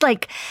she's just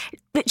like,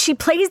 she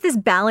plays this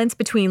balance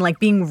between like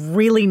being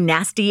really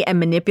nasty and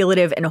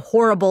manipulative and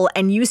horrible,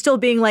 and you still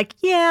being like,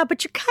 yeah,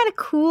 but you're kind of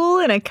cool,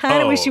 and I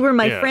kind of wish you were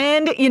my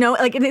friend. You know,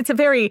 like it's a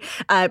very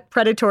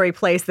predatory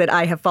place that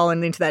I have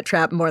fallen into that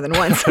trap more than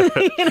once. You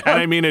know? And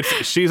I mean,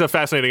 she's a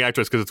fascinating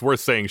actress because it's worth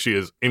saying she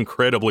is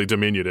incredibly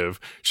diminutive.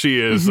 She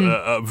is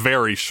a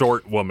very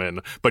short woman,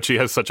 but she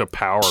has such a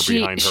power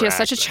behind her. She has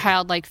such a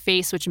childlike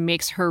face, which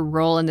makes her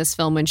role in this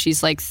film when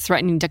she's like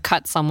threatening to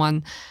cut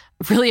someone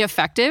really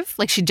effective.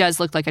 Like, she does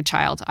look like a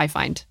child, I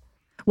find.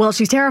 Well,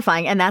 she's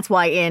terrifying, and that's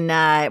why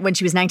when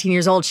she was 19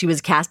 years old, she was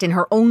cast in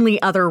her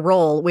only other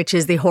role, which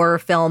is the horror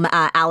film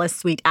Alice,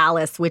 Sweet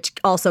Alice, which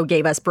also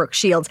gave us Brooke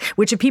Shields,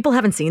 which if people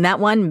haven't seen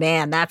that one,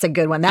 man, that's a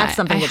good one. That's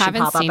something that should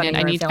pop up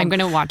anywhere. I'm going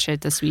to watch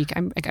it this week.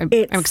 I'm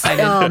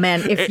excited. Oh,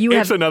 man.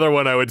 It's another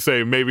one I would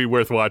say maybe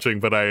worth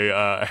watching, but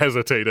I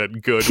hesitate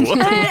at good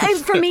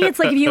ones. For me, it's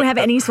like if you have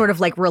any sort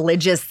of like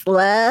religious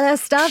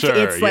stuff,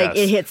 it's like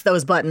it hits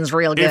those buttons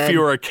real good. If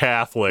you're a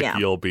Catholic,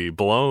 you'll be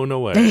blown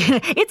away.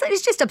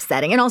 It's just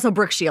upsetting. And also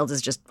Brooke Shields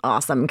is just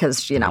awesome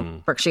because, you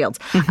know, Brooke Shields.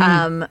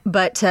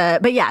 But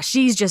yeah,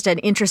 she's just an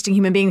interesting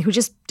human being who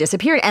just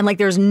disappeared. And like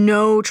there's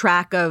no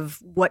track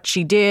of what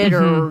she did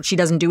or she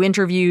doesn't do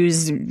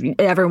interviews.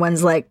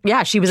 Everyone's like,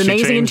 yeah, she was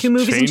amazing in 2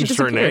 movies and she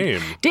disappeared. Her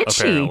name, did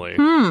apparently.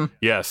 She?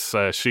 Yes.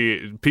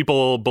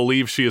 People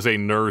believe she is a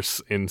nurse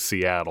in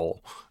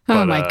Seattle.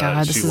 Oh my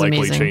God, this she is likely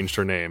amazing. changed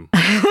her name.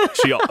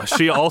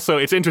 She also,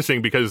 it's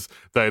interesting because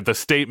the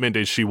statement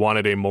is she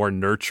wanted a more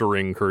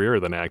nurturing career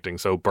than acting.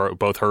 So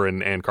both her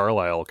and Anne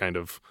Carlisle kind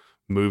of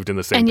moved in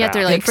the same path. And yet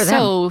they're like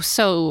so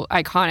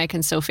iconic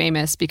and so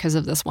famous because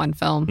of this one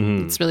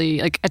film. It's really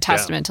like a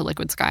testament to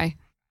Liquid Sky.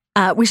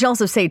 We should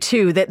also say,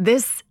 too, that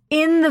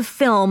in the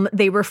film,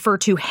 they refer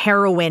to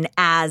heroin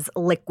as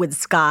Liquid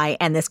Sky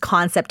and this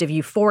concept of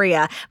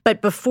euphoria.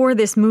 But before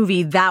this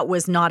movie, that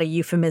was not a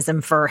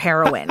euphemism for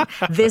heroin.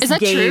 This Is that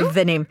gave true?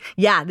 the name.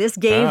 Yeah, this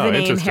gave the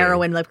name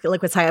heroin,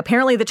 Liquid Sky.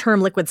 Apparently, the term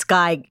Liquid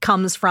Sky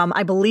comes from,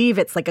 I believe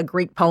it's like a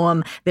Greek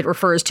poem that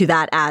refers to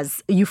that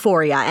as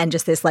euphoria and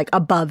just this like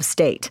above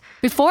state.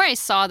 Before I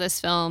saw this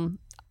film,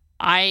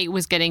 I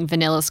was getting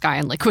Vanilla Sky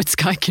and Liquid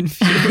Sky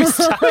confused.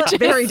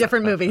 Very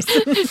different movies.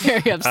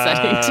 Very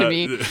upsetting to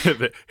me.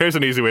 Here's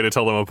an easy way to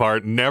tell them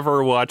apart.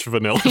 Never watch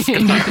Vanilla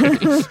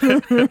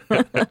Sky.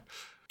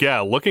 Yeah,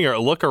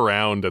 look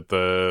around at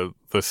the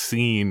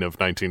scene of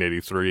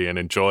 1983 and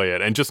enjoy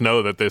it. And just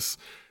know that this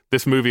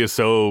movie is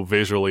so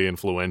visually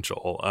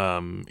influential,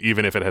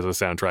 even if it has a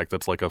soundtrack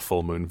that's like a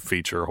full moon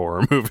feature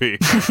horror movie.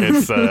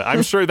 It's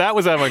I'm sure that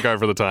was avant-garde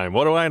for the time.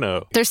 What do I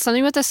know? There's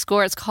something with the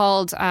score. It's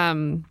called, I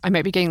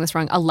might be getting this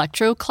wrong,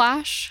 Electro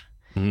Clash.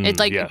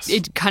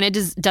 It kind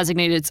of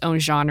designated its own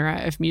genre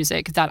of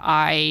music that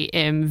I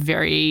am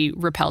very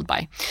repelled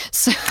by.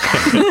 So.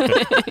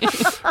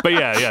 But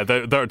yeah,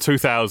 the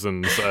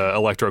 2000s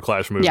Electro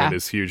Clash movement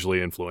is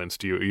hugely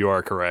influenced. You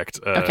are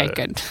correct. Okay,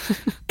 good.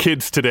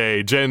 Kids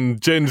today, Gen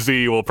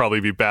Z will probably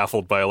be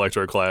baffled by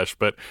Electro Clash,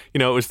 but you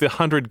know, it was the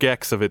 100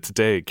 gecs of its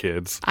day,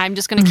 kids. I'm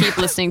just going to keep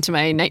listening to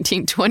my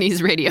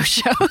 1920s radio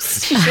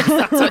shows.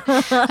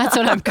 That's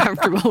what I'm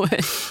comfortable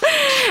with.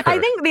 I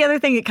think the other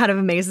thing that kind of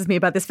amazes me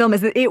about this film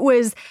is that it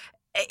was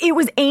It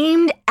was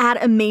aimed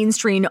at a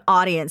mainstream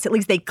audience. At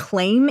least they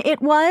claim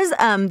it was.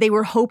 They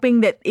were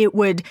hoping that it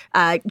would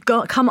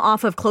come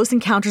off of Close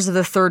Encounters of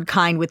the Third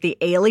Kind with the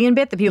alien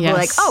bit. The people were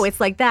like, oh, it's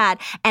like that.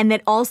 And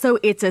that also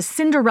it's a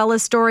Cinderella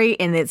story,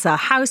 and it's a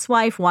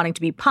housewife wanting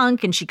to be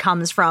punk, and she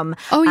comes from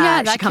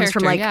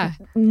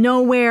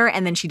nowhere,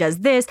 and then she does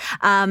this.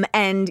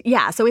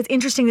 So it's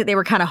interesting that they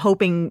were kind of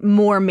hoping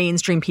more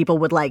mainstream people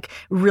would like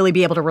really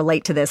be able to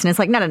relate to this. And it's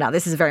like, no,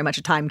 this is very much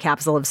a time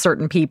capsule of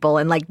certain people,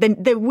 and like the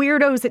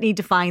weirdos that need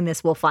to find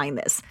this will find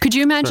this. Could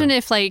you imagine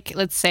if, like,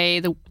 let's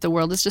say the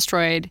world is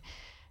destroyed,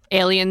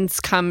 aliens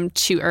come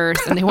to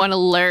Earth and they want to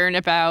learn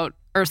about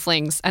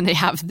Earthlings, and they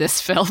have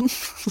this film,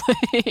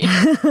 which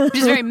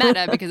is very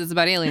meta because it's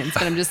about aliens.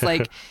 But I'm just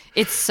like,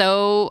 it's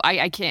so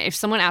I can't. If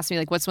someone asked me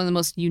like, what's one of the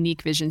most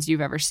unique visions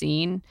you've ever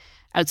seen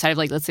outside of,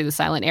 like, let's say the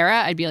silent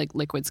era, I'd be like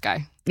Liquid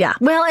Sky. Yeah.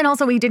 Well, and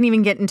also we didn't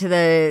even get into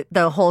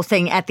the whole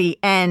thing at the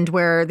end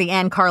where the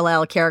Anne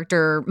Carlisle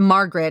character,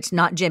 Margaret,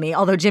 not Jimmy,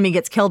 although Jimmy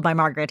gets killed by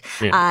Margaret,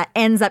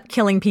 ends up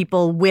killing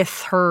people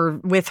with her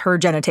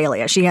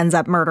genitalia. She ends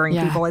up murdering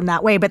people in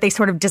that way, but they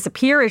sort of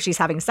disappear as she's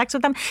having sex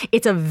with them.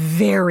 It's a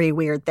very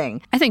weird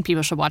thing. I think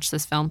people should watch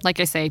this film. Like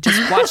I say,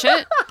 just watch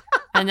it.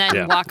 And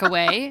then walk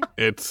away.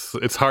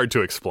 It's hard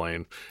to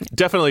explain.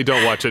 Definitely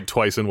don't watch it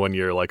twice in 1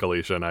 year like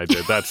Alicia and I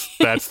did.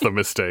 That's the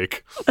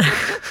mistake.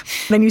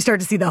 Then you start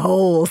to see the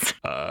holes.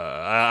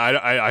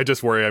 I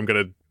just worry I'm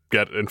going to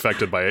get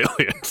infected by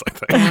aliens, I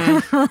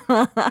think.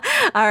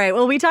 All right.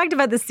 Well, we talked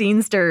about the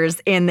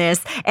scenesters in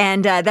this,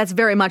 and that's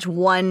very much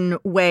one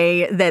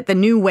way that the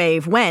new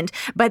wave went.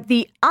 But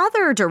the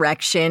other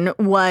direction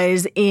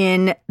was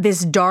in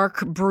this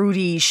dark,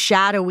 broody,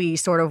 shadowy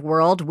sort of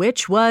world,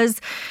 which was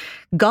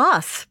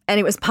goth. And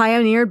it was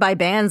pioneered by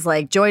bands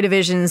like Joy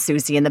Division,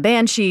 Susie and the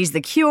Banshees,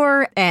 The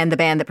Cure, and the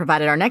band that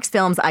provided our next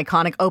film's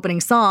iconic opening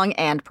song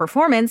and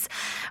performance,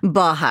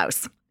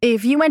 Bauhaus.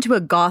 If you went to a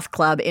goth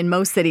club in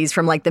most cities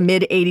from like the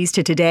mid-'80s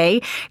to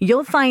today,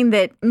 you'll find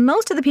that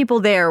most of the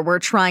people there were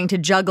trying to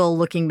juggle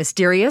looking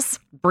mysterious,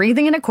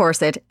 breathing in a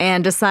corset,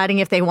 and deciding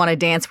if they want to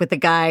dance with the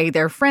guy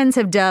their friends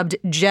have dubbed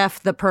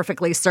Jeff the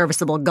Perfectly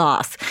Serviceable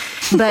Goth.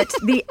 But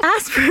the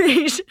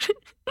aspiration...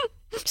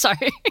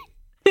 Sorry.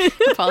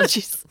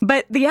 Apologies.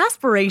 But the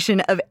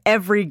aspiration of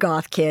every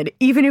goth kid,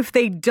 even if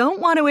they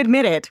don't want to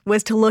admit it,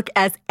 was to look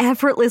as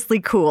effortlessly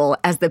cool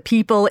as the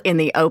people in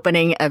the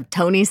opening of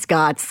Tony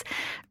Scott's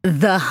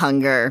The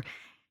Hunger.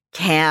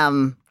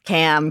 Cam.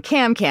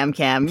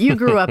 You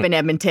grew up in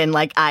Edmonton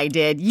like I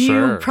did.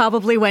 You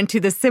probably went to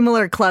the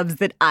similar clubs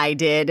that I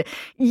did.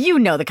 You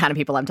know the kind of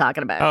people I'm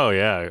talking about. Oh,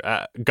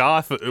 yeah.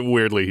 Goth,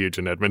 weirdly huge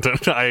in Edmonton.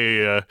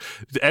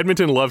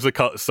 Edmonton loves a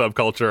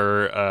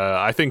subculture.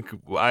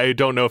 I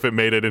don't know if it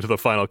made it into the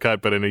final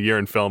cut, but in A Year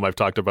in Film, I've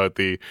talked about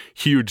the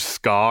huge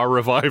ska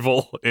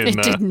revival in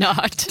it did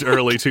not.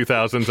 early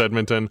 2000s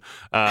Edmonton.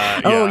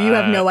 You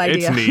have no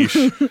idea. It's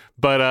niche.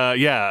 But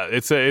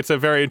it's a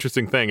very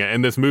interesting thing.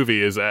 And this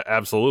movie is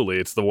absolutely,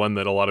 it's the one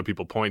that a lot of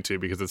people point to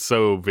because it's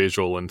so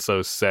visual and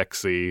so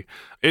sexy.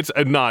 It's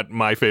not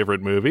my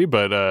favorite movie,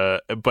 but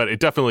it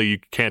definitely, you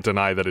can't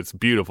deny that it's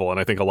beautiful. And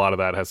I think a lot of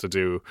that has to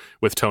do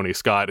with Tony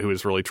Scott, who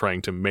is really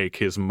trying to make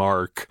his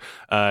mark.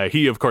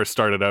 He, of course,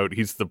 started out,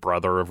 he's the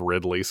brother of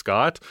Ridley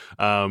Scott.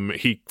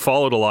 He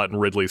followed a lot in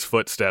Ridley's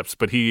footsteps,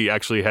 but he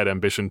actually had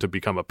ambition to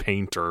become a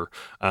painter.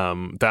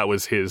 That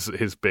was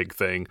his big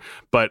thing.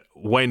 But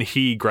when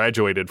he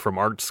graduated from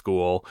art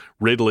school,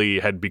 Ridley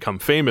had become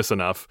famous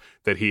enough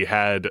that he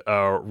had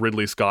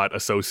Ridley Scott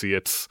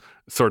Associates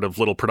sort of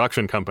little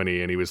production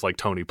company, and he was like,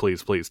 Tony,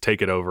 please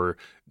take it over,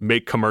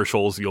 make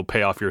commercials, you'll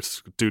pay off your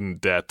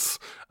student debts.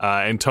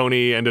 And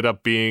Tony ended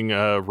up being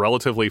a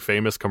relatively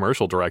famous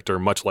commercial director,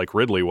 much like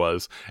Ridley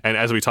was. And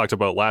as we talked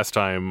about last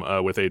time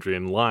with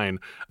Adrian Lyne,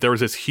 there was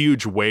this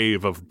huge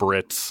wave of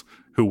Brits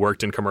who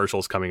worked in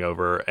commercials coming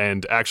over.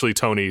 And actually,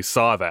 Tony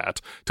saw that.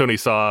 Tony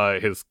saw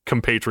his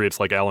compatriots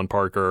like Alan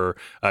Parker,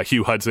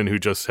 Hugh Hudson, who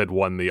just had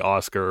won the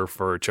Oscar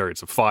for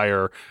Chariots of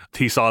Fire.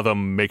 He saw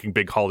them making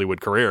big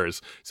Hollywood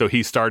careers. So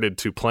he started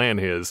to plan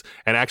his.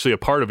 And actually, a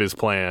part of his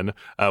plan,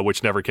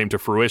 which never came to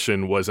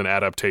fruition, was an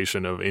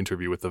adaptation of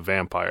Interview with the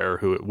Vampire,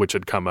 which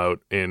had come out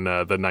in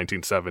the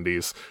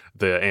 1970s,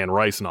 the Anne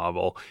Rice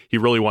novel. He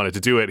really wanted to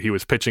do it. He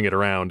was pitching it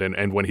around.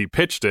 And when he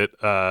pitched it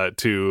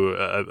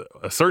to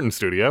a certain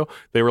studio,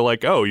 they were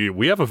like, oh,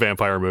 we have a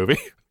vampire movie.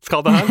 It's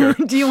called The Hunger.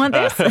 Do you want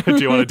this? Do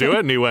you want to do it?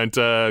 And he went,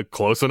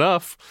 close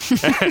enough.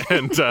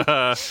 And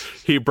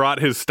he brought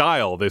his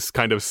style, this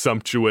kind of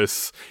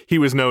sumptuous, he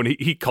was known,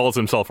 he calls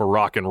himself a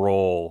rock and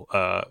roll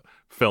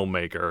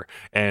filmmaker.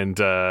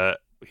 And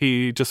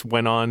he just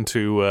went on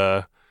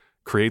to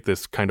create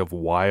this kind of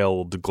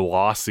wild,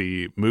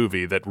 glossy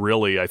movie that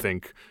really, I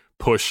think,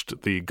 pushed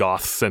the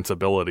goth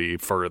sensibility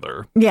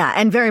further. Yeah,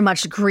 and very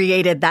much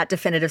created that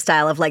definitive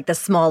style of like the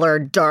smaller,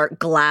 dark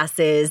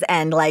glasses.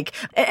 And like,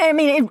 I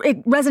mean,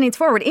 it resonates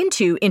forward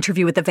into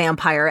Interview with the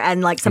Vampire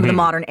and like some of the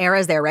modern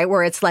eras there, right?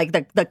 Where it's like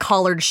the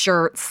collared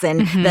shirts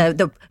and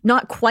the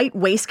not quite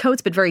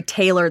waistcoats, but very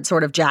tailored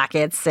sort of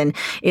jackets. And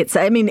it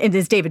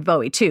is David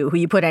Bowie too, who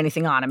you put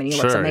anything on him and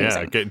he looks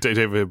amazing. Yeah,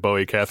 David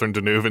Bowie, Catherine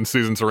Deneuve, and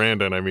Susan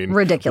Sarandon. I mean,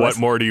 ridiculous.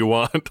 What more do you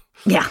want?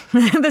 Yeah,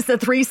 this the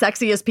three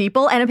sexiest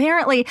people. And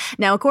apparently,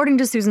 now, according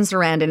to Susan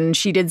Sarandon, and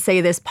she did say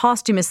this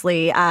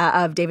posthumously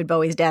of David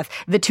Bowie's death,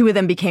 the two of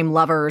them became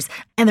lovers.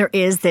 And there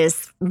is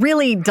this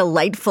really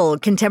delightful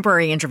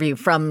contemporary interview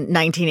from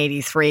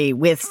 1983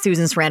 with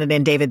Susan Sarandon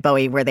and David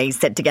Bowie, where they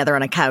sit together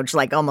on a couch,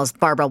 like almost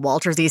Barbara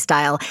Walters-y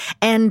style.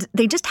 And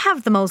they just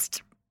have the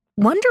most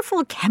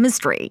wonderful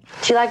chemistry.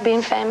 Do you like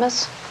being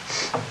famous?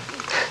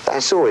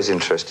 That's always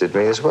interested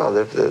me as well,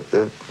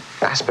 the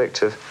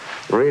aspect of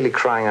really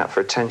crying out for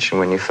attention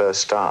when you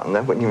first start, and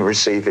then when you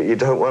receive it, you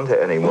don't want it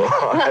anymore.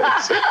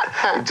 So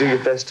you do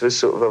your best to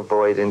sort of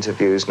avoid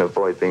interviews and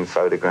avoid being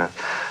photographed.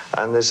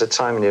 And there's a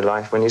time in your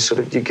life when you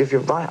give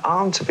your right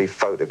arm to be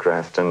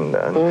photographed and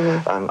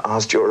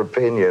asked your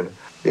opinion.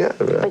 Yeah.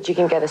 But you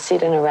can get a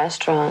seat in a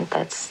restaurant.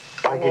 That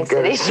makes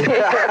it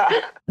easier.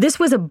 This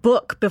was a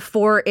book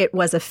before it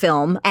was a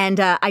film, and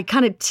I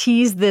kind of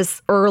teased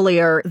this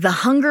earlier. The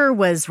Hunger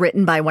was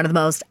written by one of the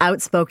most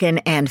outspoken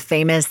and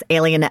famous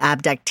alien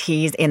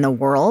abductees in the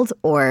world,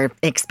 or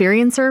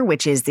experiencer,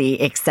 which is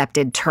the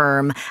accepted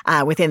term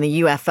within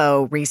the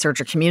UFO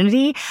researcher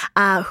community,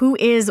 who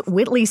is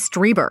Whitley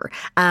Strieber.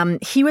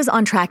 He was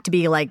on track to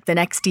be like the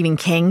next Stephen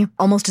King.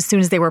 Almost as soon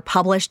as they were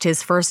published,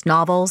 his first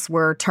novels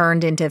were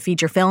turned into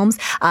feature films,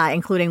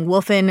 including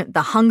Wolfen,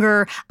 The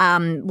Hunger.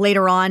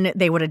 Later on,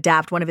 they would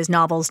adapt one of his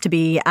novels to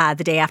be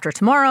The Day After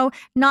Tomorrow.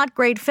 Not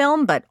great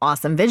film, but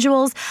awesome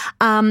visuals.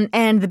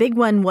 And the big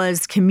one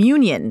was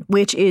Communion,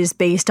 which is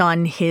based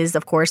on his,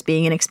 of course,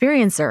 being an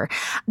experiencer.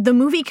 The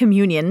movie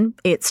Communion,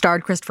 it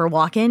starred Christopher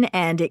Walken,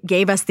 and it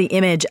gave us the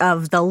image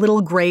of the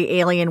little gray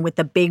alien with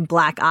the big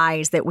black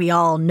eyes that we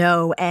all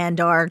know and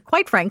are,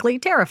 quite frankly,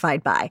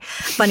 terrified by.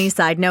 Funny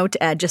side note,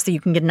 just so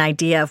you can get an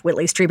idea of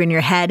Whitley Strieber in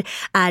your head,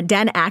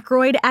 Dan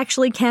Aykroyd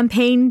actually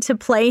campaigned to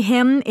play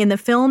him in the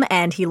film,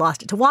 and he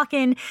lost it to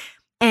Walken.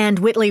 And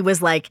Whitley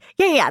was like,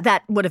 yeah,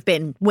 that would have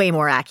been way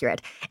more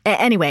accurate.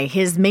 Anyway,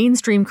 his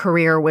mainstream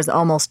career was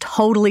almost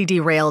totally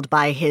derailed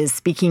by his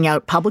speaking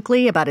out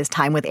publicly about his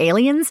time with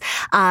aliens,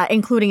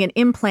 including an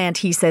implant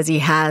he says he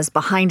has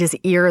behind his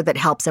ear that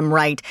helps him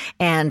write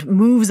and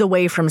moves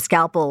away from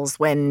scalpels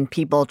when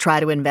people try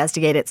to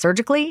investigate it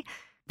surgically.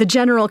 The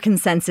general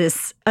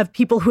consensus of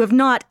people who have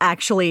not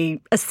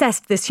actually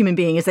assessed this human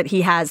being is that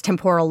he has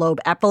temporal lobe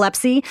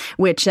epilepsy,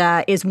 which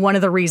is one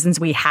of the reasons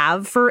we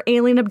have for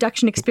alien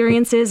abduction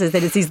experiences, is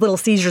that it's these little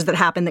seizures that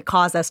happen that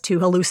cause us to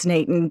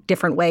hallucinate in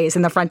different ways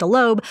in the frontal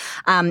lobe.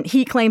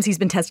 He claims he's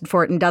been tested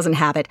for it and doesn't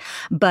have it.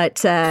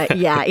 But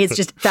yeah, it's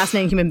just a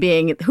fascinating human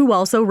being who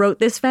also wrote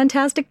this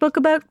fantastic book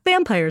about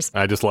vampires.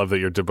 I just love that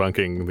you're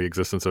debunking the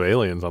existence of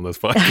aliens on this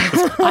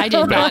podcast. I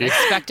did not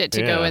expect it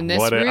to go in this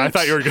route. I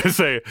thought you were going to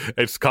say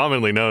it's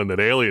commonly known that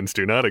aliens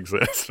do not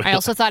exist. I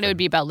also thought it would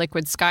be about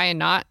Liquid Sky and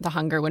not The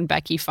Hunger when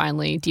Becky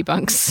finally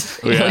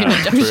debunks alien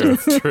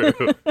abductions.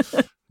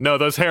 True. No,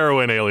 those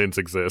heroin aliens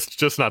exist,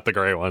 just not the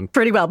gray one.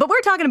 Pretty well. But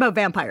we're talking about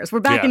vampires. We're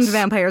back into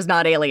vampires,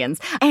 not aliens.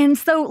 And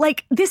so,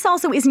 like, this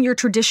also isn't your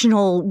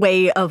traditional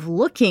way of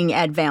looking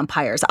at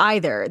vampires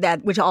either,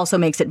 which also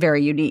makes it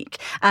very unique.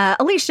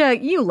 Alicia,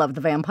 you love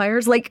the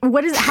vampires. Like, how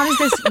does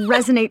this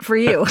resonate for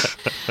you?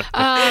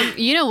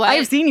 You know what?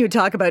 I've seen you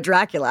talk about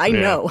Dracula. I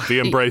know. The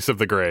embrace of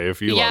the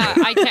grave. You love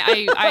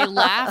it. I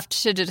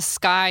laughed to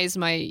disguise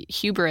my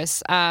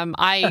hubris.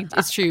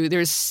 It's true.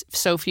 There's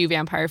so few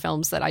vampire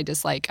films that I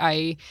dislike.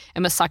 I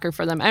am a sucker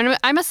for them. And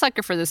I'm a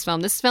sucker for this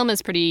film. This film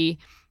is pretty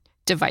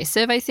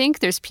divisive, I think.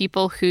 There's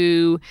people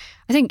who,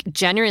 I think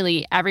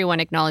generally everyone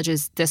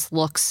acknowledges this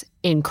looks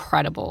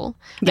incredible.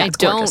 Yeah, I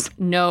don't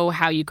know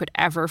how you could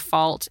ever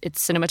fault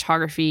its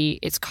cinematography,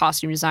 its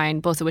costume design,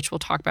 both of which we'll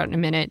talk about in a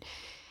minute.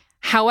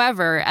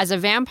 However, as a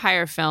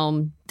vampire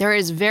film, there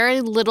is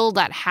very little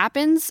that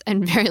happens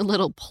and very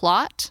little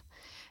plot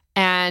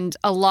and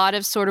a lot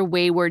of sort of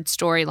wayward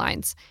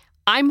storylines.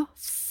 I'm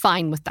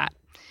fine with that.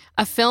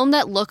 A film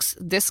that looks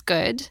this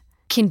good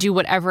can do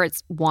whatever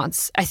it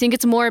wants. I think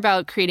it's more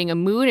about creating a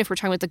mood. If we're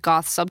talking about the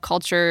goth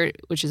subculture,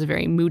 which is a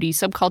very moody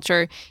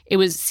subculture,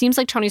 seems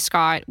like Tony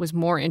Scott was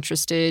more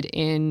interested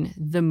in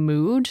the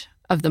mood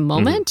of the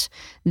moment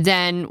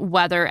than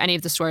whether any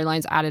of the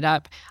storylines added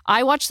up.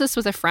 I watched this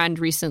with a friend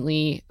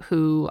recently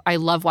who I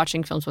love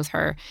watching films with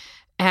her,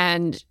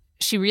 and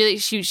she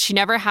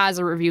never has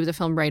a review of the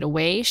film right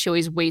away. She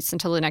always waits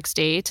until the next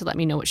day to let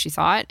me know what she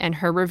thought. And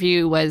her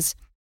review was,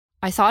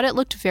 I thought it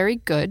looked very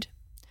good.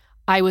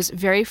 I was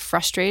very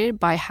frustrated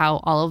by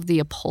how all of the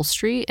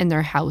upholstery in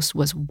their house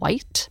was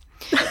white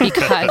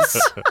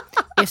because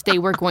if they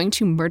were going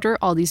to murder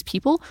all these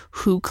people,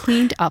 who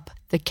cleaned up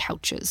the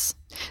couches?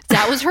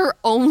 That was her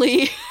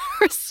only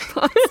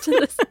response to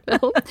this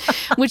film,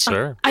 which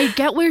I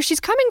get where she's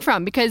coming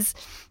from, because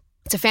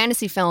it's a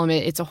fantasy film.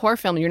 It's a horror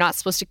film. You're not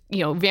supposed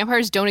to,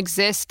 vampires don't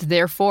exist.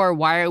 Therefore,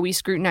 why are we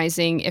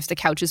scrutinizing if the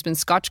couch has been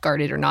Scotch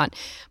guarded or not?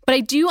 But I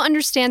do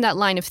understand that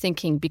line of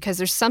thinking, because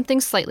there's something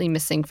slightly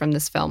missing from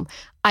this film.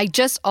 I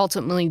just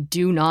ultimately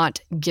do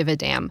not give a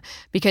damn,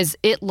 because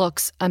it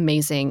looks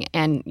amazing.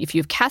 And if you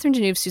have Catherine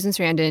Deneuve, Susan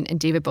Sarandon, and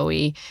David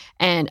Bowie,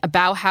 and a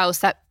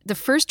Bauhaus, that the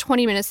first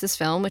 20 minutes of this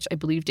film, which I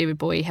believe David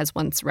Bowie has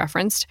once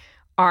referenced,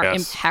 are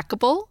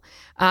impeccable.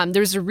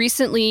 There's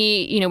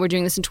recently, we're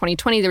doing this in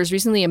 2020, there was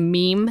recently a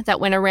meme that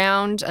went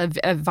around, a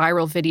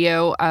viral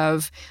video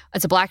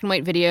it's a black and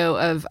white video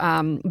of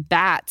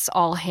bats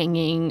all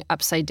hanging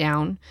upside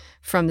down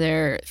from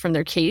their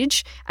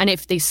cage. And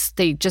if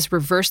they just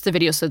reverse the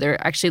video so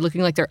they're actually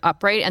looking like they're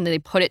upright, and then they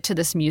put it to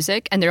this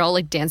music and they're all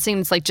like dancing.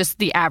 It's like just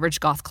the average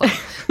goth club.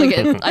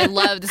 I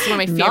love, this is one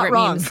of my favorite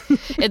memes.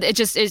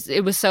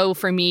 It was so,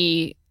 for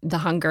me, The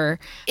Hunger.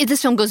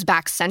 This film goes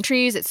back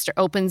centuries. It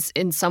opens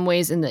in some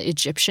ways in the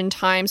Egyptian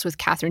times, with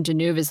Catherine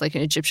Deneuve as like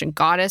an Egyptian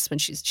goddess. When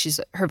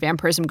her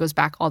vampirism goes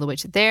back all the way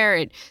to there.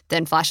 It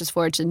then flashes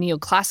forward to the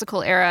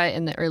neoclassical era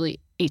in the early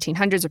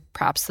 1800s or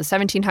perhaps the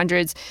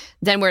 1700s.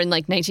 Then we're in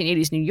like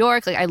 1980s New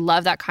York. Like, I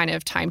love that kind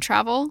of time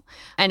travel,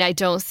 and I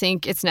don't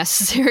think it's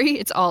necessary.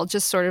 It's all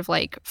just sort of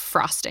like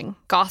frosting,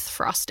 goth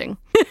frosting.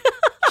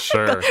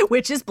 Sure.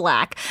 Which is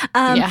black.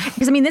 Because,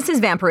 this is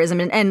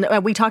vampirism. And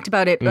we talked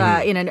about it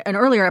in an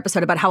earlier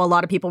episode about how a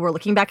lot of people were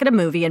looking back at a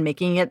movie and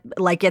making it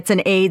like it's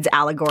an AIDS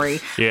allegory.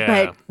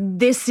 Yeah. But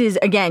this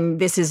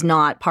is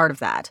not part of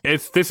that.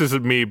 This is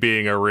me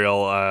being a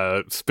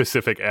real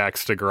specific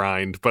axe to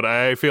grind. But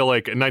I feel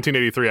like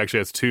 1983 actually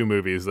has two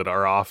movies that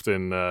are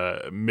often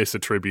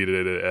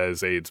misattributed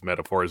as AIDS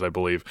metaphors, I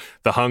believe.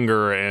 The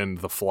Hunger and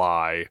The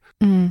Fly.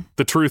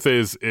 The truth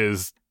is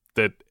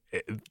that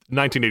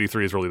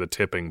 1983 is really the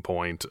tipping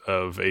point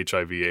of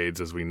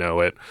HIV/AIDS as we know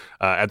it.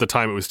 At the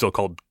time, it was still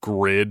called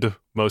GRID,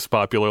 most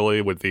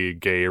popularly, with the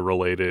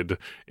gay-related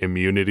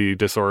immunity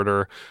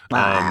disorder,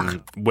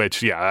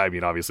 which,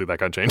 obviously that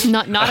got changed.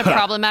 Not a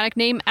problematic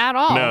name at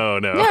all. No.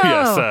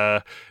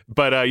 Yes.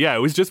 But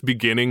it was just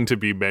beginning to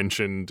be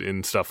mentioned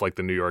in stuff like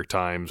the New York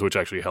Times, which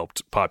actually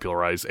helped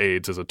popularize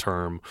AIDS as a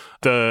term.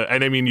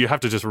 You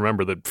have to just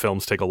remember that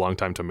films take a long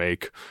time to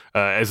make.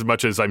 As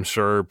much as I'm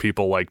sure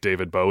people like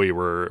David Bowie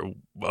were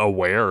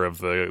aware of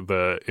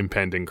the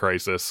impending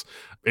crisis,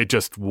 it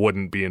just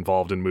wouldn't be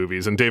involved in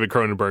movies. And David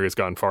Cronenberg has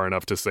gone far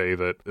enough to say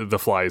that The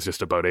Fly is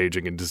just about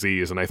aging and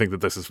disease. And I think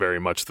that this is very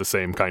much the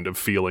same kind of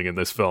feeling in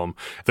this film.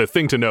 The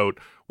thing to note,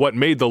 what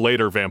made the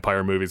later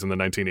vampire movies in the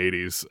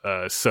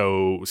 1980s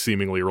so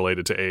seemingly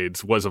related to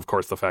AIDS was, of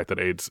course, the fact that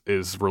AIDS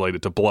is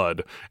related to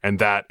blood. And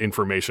that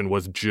information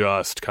was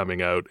just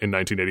coming out in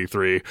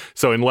 1983.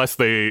 So unless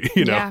they,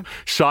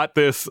 shot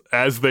this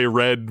as they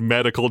read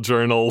medical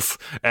journals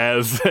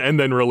and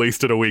then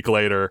released it a week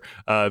later,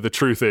 the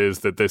truth is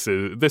that this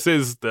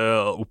is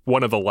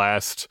one of the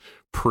last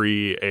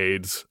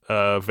pre-AIDS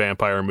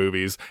vampire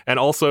movies. And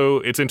also,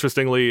 it's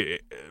interestingly,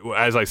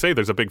 as I say,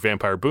 there's a big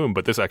vampire boom,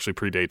 but this actually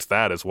predates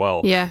that as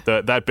well. Yeah.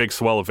 That big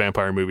swell of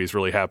vampire movies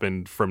really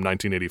happened from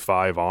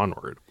 1985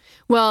 onward.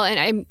 Well, and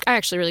I'm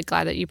actually really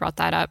glad that you brought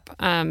that up.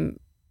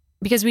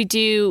 Because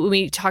when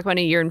we talk about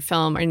A Year in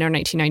Film in our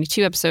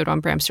 1992 episode on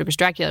Bram Stoker's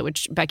Dracula,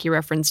 which Becky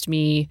referenced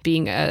me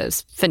being a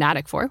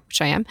fanatic for, which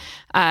I am,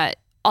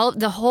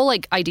 the whole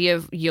idea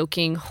of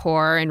yoking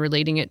horror and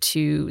relating it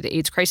to the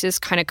AIDS crisis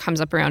kind of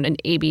comes up around an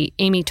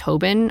Amy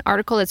Tobin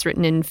article that's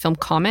written in Film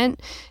Comment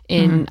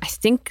in I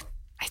think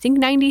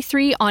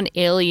 93 on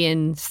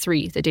Alien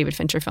 3, the David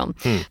Fincher film.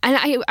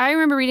 And I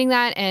remember reading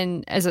that,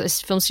 and as a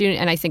film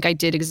student, and I think I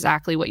did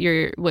exactly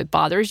what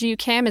bothers you,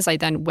 Cam, is I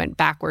then went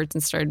backwards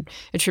and started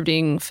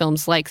attributing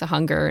films like The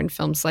Hunger and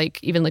films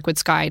like even Liquid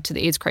Sky to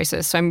the AIDS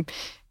crisis. So I'm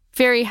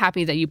very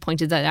happy that you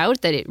pointed that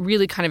out, that it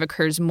really kind of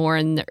occurs more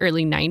in the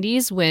early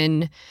 90s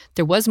when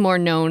there was more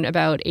known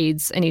about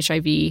AIDS and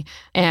HIV.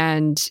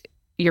 And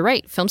you're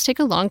right, films take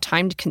a long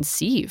time to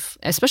conceive,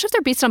 especially if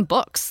they're based on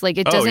books. Like,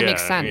 it doesn't make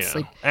sense.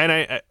 Yeah.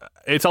 And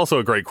it's also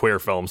a great queer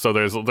film, so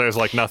there's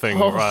like nothing.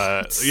 And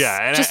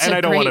I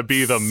don't want to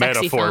be the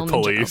metaphor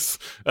police.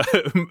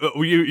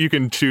 You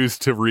can choose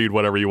to read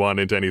whatever you want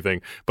into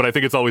anything, but I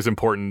think it's always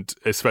important,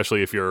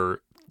 especially if you're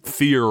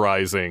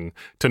theorizing,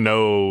 to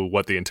know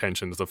what the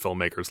intentions of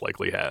filmmakers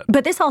likely had.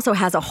 But this also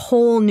has a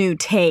whole new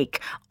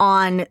take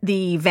on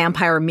the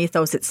vampire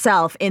mythos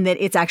itself, in that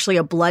it's actually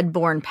a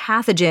bloodborne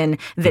pathogen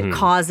that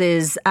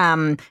causes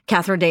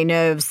Catherine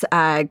Deneuve's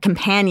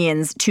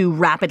companions to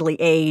rapidly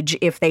age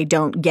if they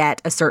don't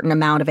get a certain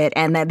amount of it,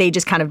 and that they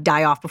just kind of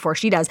die off before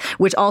she does,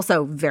 which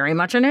also very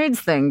much an AIDS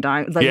thing.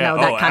 That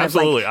kind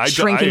absolutely. of like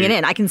shrinking it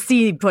in. I can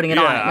see putting it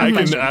on. I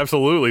can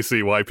absolutely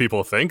see why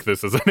people think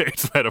this is an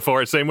AIDS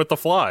metaphor. Same with The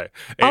Fly. lie.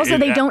 Also,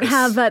 they don't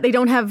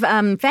have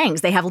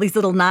fangs. They have these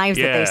little knives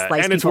that they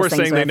slice. And it's worth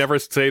saying they never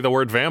say the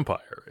word vampire.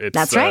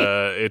 That's right.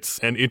 It's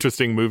an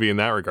interesting movie in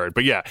that regard.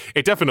 But yeah,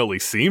 it definitely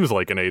seems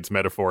like an AIDS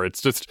metaphor.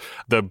 It's just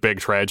the big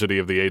tragedy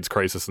of the AIDS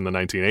crisis in the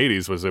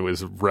 1980s was it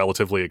was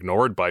relatively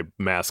ignored by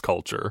mass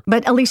culture.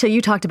 But Alicia,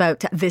 you talked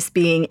about this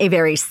being a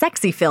very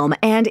sexy film,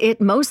 and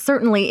it most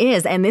certainly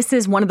is. And this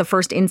is one of the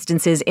first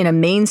instances in a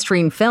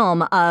mainstream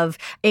film of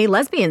a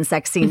lesbian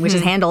sex scene, which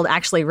is handled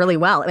actually really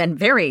well and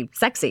very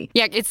sexy.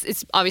 Yeah,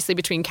 it's obviously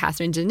between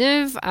Catherine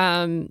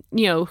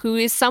Deneuve, who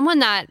is someone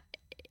that,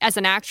 as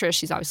an actress,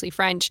 she's obviously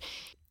French,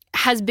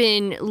 has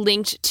been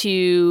linked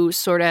to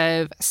sort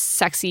of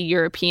sexy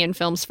European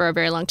films for a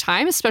very long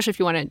time, especially if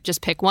you want to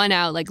just pick one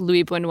out, like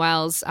Louis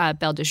Buñuel's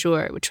Belle de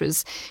Jour, which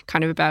was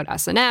kind of about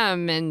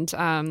S&M and,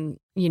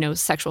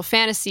 sexual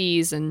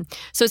fantasies. And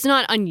so it's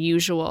not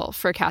unusual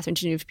for Catherine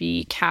Deneuve to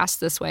be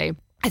cast this way.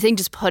 I think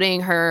just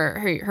putting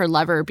her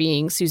lover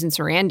being Susan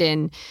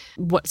Sarandon,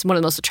 what's one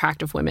of the most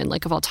attractive women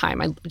like of all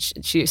time.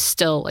 She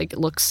still like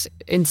looks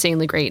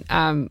insanely great.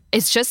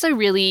 It's just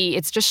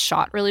it's just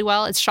shot really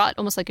well. It's shot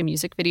almost like a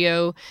music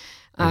video,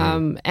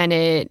 and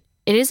it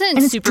isn't and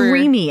it's super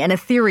dreamy and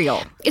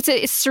ethereal. It's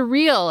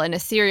surreal and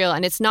ethereal,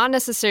 and it's not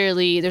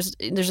necessarily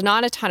there's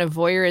not a ton of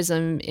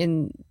voyeurism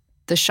in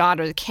the shot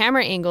or the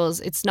camera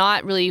angles. It's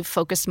not really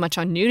focused much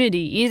on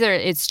nudity either.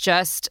 It's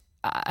just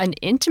an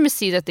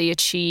intimacy that they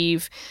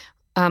achieve,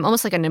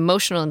 almost like an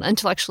emotional and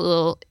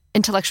intellectual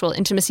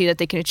intimacy that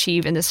they can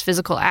achieve in this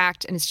physical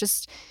act. And it's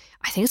just,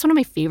 I think it's one of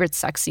my favorite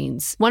sex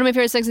scenes. One of my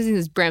favorite sex scenes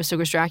is Bram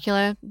Stoker's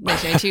Dracula,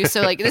 1992.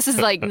 So like this is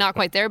like not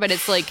quite there, but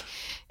it's like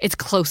it's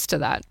close to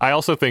that. I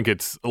also think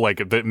it's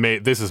like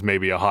this is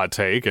maybe a hot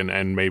take,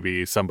 and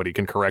maybe somebody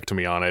can correct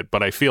me on it,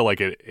 but I feel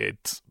like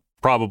it's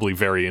probably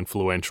very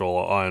influential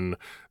on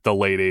the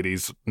late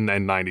 80s and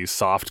 90s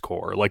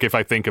softcore. Like if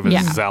I think of a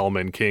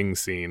Zalman King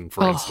scene,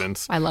 for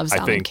instance, I love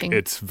Zalman King.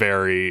 It's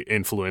very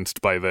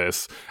influenced by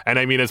this. And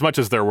I mean, as much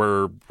as there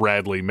were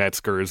Radley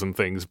Metzgers and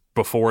things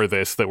before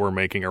this that were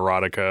making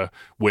erotica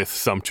with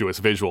sumptuous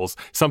visuals,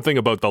 something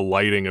about the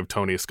lighting of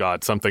Tony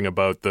Scott, something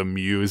about the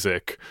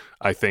music,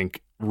 I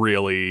think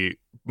really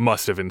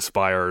must have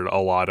inspired a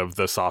lot of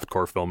the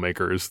softcore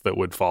filmmakers that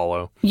would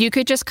follow. You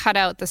could just cut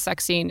out the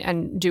sex scene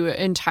and do an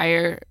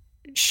entire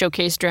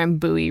Showcase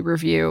Drambuie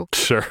review.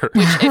 Sure.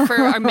 Which,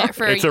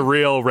 it's a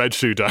real Red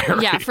Shoe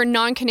Diary. Yeah, for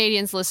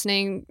non-Canadians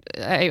listening,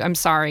 I'm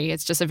sorry.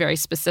 It's just a very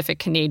specific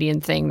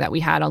Canadian thing that we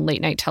had on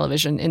late night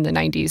television in the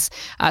 90s,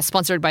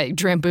 sponsored by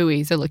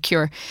Drambuie, the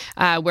liqueur,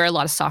 where a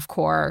lot of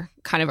softcore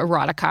kind of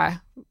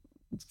erotica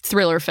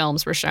thriller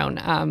films were shown.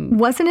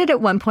 Wasn't it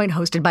at one point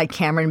hosted by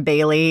Cameron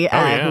Bailey,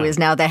 who is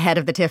now the head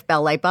of the TIFF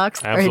Bell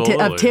Lightbox? Absolutely.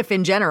 Or of TIFF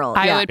in general?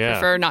 I would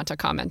prefer not to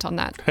comment on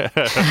that.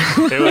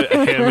 It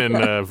was him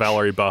and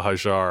Valerie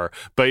Bahajar.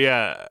 But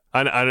yeah,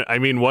 I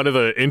mean, one of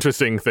the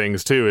interesting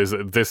things too is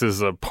that this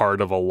is a part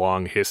of a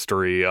long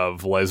history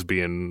of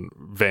lesbian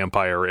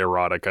vampire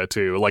erotica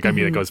too. Like, I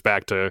mean, it goes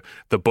back to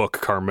the book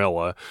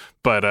Carmilla,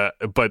 but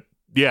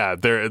yeah,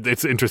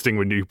 it's interesting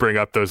when you bring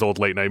up those old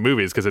late night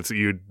movies because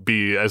you'd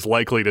be as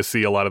likely to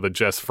see a lot of the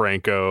Jess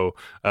Franco,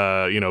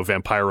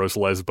 Vampiros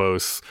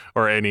Lesbos,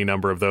 or any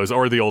number of those,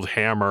 or the old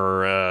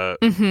Hammer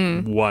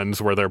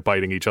ones where they're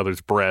biting each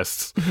other's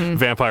breasts.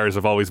 Vampires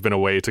have always been a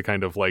way to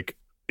kind of like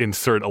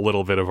insert a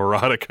little bit of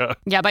erotica.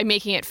 Yeah, by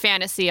making it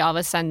fantasy, all of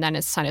a sudden then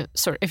it's kind of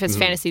if it's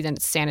fantasy, then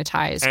it's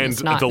sanitized. And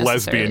it's not the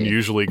lesbian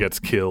usually gets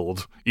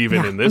killed,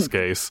 even in this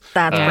case.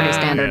 That's pretty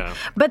standard. Yeah.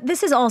 But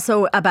this is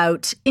also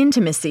about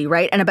intimacy,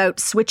 right? And about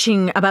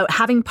switching, about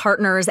having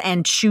partners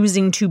and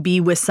choosing to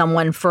be with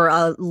someone for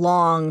a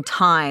long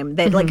time.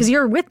 That like, because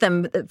you're with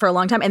them for a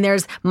long time. And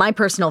there's my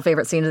personal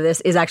favorite scene of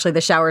this is actually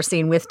the shower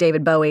scene with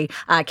David Bowie.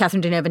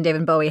 Catherine Deneuve and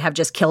David Bowie have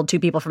just killed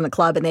two people from the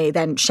club and they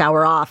then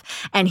shower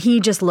off. And he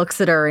just looks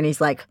at her and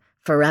he's like,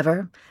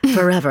 forever,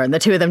 forever. And the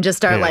two of them just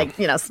start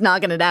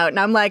snogging it out.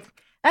 And I'm like,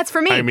 that's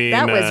for me. I mean,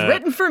 that was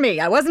written for me.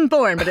 I wasn't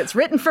born, but it's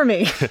written for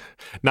me.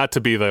 Not to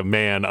be the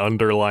man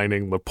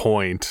underlining the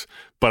point,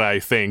 but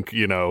I think,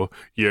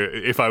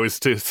 if I was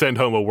to send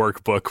home a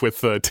workbook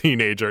with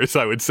teenagers,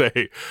 I would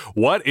say,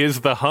 what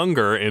is the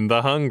hunger in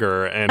the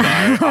hunger? And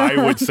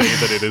I would say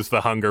that it is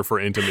the hunger for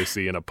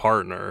intimacy in a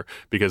partner,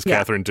 because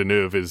Catherine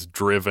Deneuve is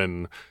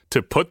driven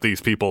to put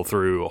these people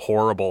through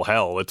horrible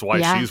hell. It's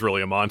why she's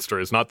really a monster.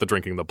 It's not the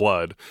drinking the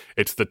blood.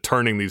 It's the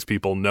turning these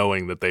people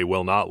knowing that they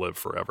will not live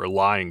forever,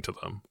 lying to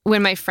them.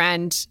 When my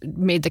friend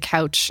made the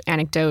couch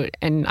anecdote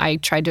and I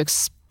tried to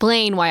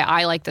explain why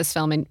I like this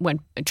film and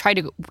tried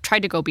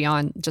to go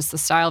beyond just the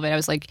style of it, I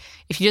was like,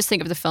 if you just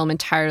think of the film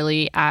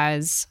entirely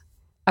as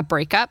a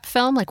breakup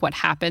film, like what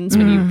happens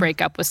when you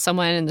break up with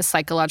someone and the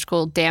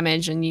psychological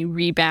damage, and you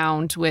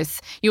rebound with,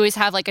 you always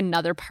have like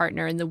another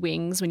partner in the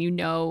wings when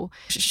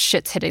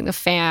shit's hitting the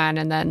fan,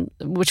 and then,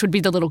 which would be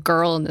the little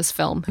girl in this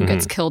film who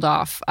gets killed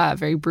off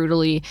very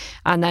brutally,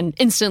 and then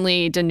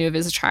instantly Deneuve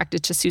is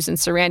attracted to Susan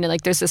Sarandon.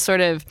 Like there's this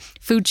sort of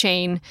food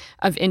chain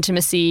of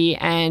intimacy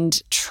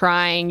and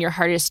trying your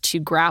hardest to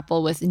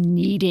grapple with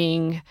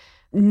needing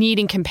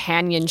needing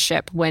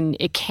companionship when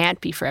it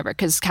can't be forever,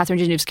 because Catherine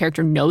Deneuve's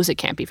character knows it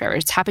can't be forever.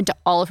 It's happened to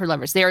all of her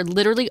lovers. They are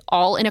literally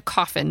all in a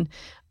coffin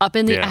up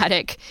in the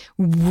attic,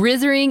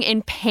 writhing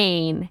in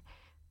pain.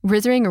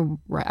 Writhing or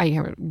writhing?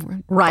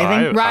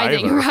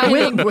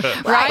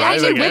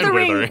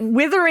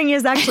 Withering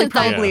is actually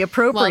probably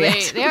appropriate.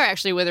 Well, they are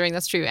actually withering.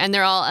 That's true. And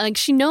they're all like,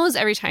 she knows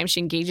every time she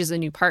engages a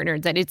new partner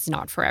that it's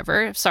not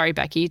forever. Sorry,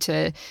 Becky,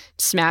 to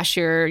smash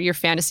your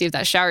fantasy of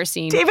that shower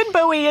scene. David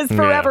Bowie is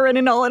forever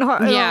in all in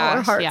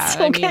our hearts. Yeah,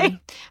 okay. I mean,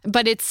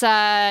 but it's the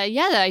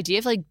idea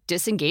of like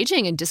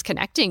disengaging and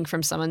disconnecting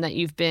from someone that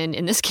you've been,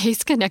 in this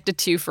case, connected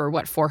to for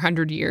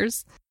 400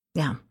 years.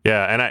 Yeah.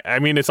 Yeah. And I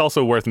mean, it's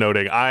also worth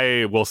noting,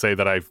 I will say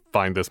that I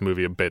find this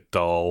movie a bit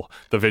dull.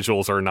 The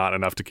visuals are not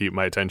enough to keep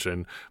my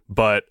attention,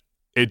 but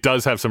it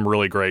does have some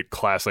really great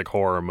classic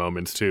horror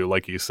moments, too.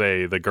 Like you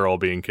say, the girl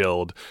being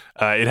killed.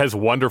 It has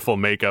wonderful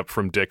makeup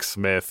from Dick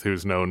Smith,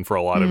 who's known for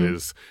a lot of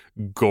his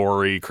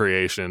gory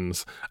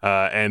creations.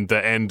 And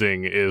the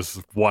ending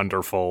is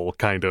wonderful,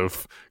 kind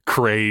of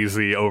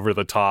crazy,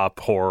 over-the-top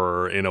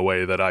horror in a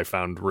way that I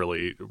found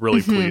really,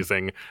 really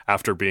pleasing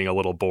after being a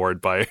little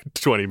bored by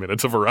 20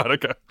 minutes of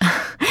erotica.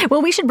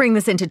 Well, we should bring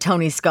this into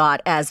Tony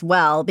Scott as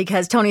well,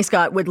 because Tony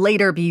Scott would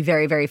later be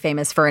very, very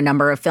famous for a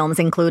number of films,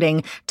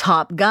 including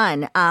Top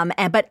Gun.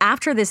 But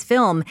after this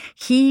film,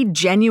 he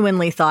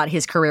genuinely thought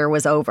his career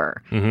was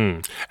over.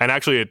 And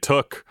actually, it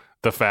took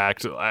the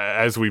fact,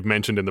 as we've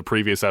mentioned in the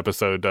previous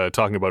episode,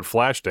 talking about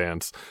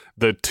Flashdance,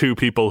 the two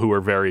people who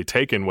were very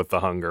taken with The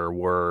Hunger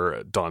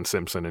were Don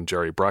Simpson and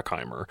Jerry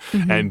Bruckheimer.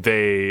 And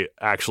they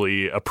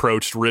actually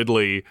approached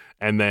Ridley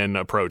and then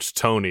approached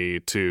Tony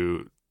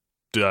to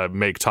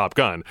make Top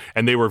Gun.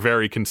 And they were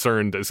very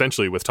concerned,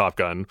 essentially, with Top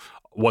Gun.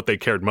 What they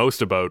cared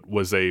most about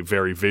was a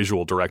very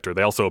visual director.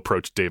 They also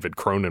approached David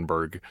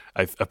Cronenberg,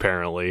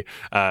 apparently.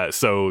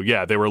 So,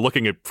 yeah, they were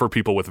looking for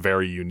people with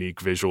very unique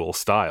visual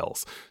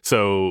styles.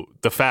 So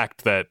the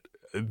fact that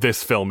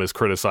this film is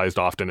criticized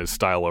often as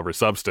style over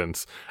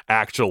substance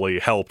actually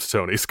helped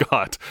Tony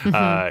Scott.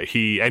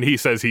 He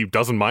says he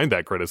doesn't mind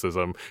that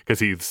criticism because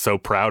he's so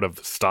proud of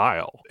the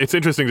style. It's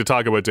interesting to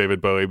talk about David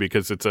Bowie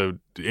because it's a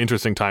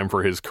interesting time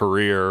for his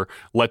career.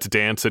 Let's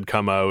Dance had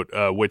come out,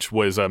 which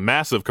was a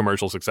massive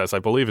commercial success, I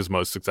believe his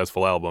most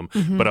successful album,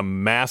 but a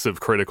massive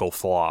critical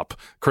flop.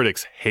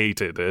 Critics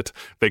hated it.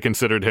 They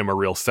considered him a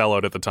real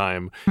sellout at the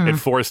time. It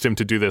forced him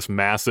to do this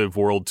massive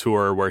world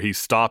tour where he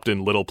stopped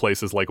in little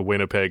places like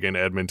Winnipeg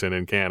and Edmonton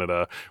in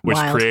Canada, which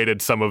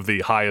created some of the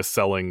highest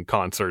selling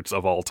concerts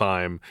of all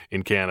time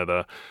in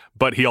Canada.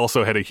 But he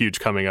also had a huge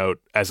coming out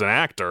as an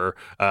actor.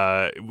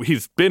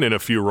 He's been in a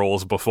few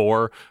roles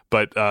before,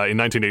 but in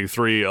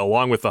 1983,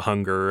 along with The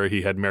Hunger,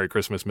 he had Merry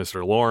Christmas,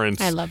 Mr.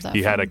 Lawrence. I love that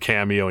He film. had a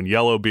cameo in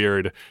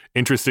Yellowbeard.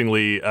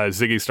 Interestingly,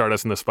 Ziggy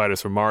Stardust and the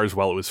Spiders from Mars,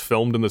 while it was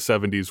filmed in the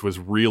 70s, was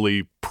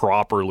really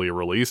properly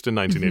released in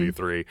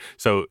 1983.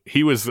 So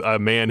he was a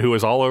man who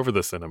was all over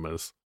the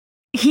cinemas.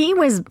 He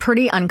was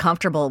pretty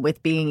uncomfortable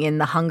with being in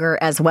The Hunger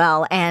as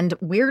well, and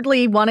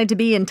weirdly wanted to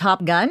be in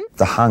Top Gun.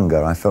 The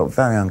Hunger, I felt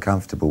very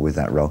uncomfortable with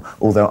that role,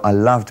 although I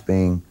loved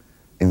being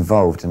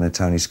involved in a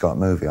Tony Scott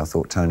movie. I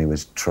thought Tony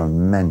was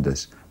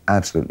tremendous,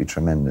 absolutely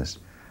tremendous.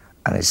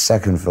 And his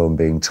second film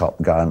being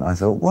Top Gun, I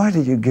thought, why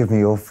did you give me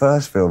your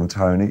first film,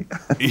 Tony?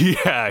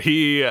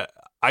 Yeah,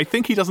 I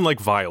think he doesn't like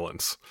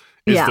violence,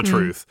 is the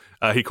truth.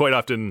 He quite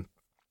often,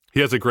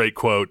 he has a great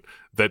quote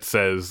that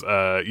says,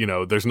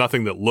 there's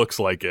nothing that looks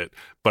like it,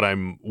 but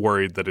I'm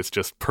worried that it's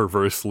just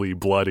perversely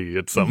bloody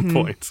at some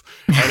points.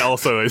 And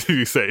also, as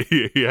you say,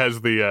 he has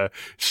the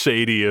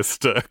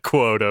shadiest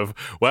quote of,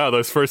 wow,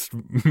 those first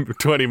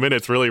 20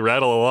 minutes really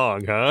rattle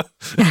along, huh?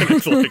 And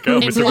it's like,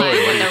 oh, Mr. Bowie,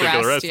 what do you think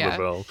of the rest of the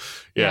film?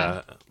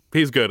 Yeah.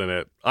 He's good in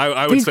it.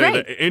 I would say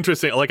that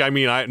interesting. Like, I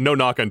mean, no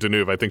knock on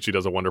Deneuve. I think she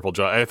does a wonderful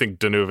job. I think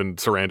Deneuve and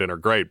Sarandon are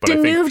great. But Deneuve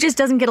I think, just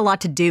doesn't get a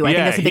lot to do. I think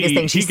that's the biggest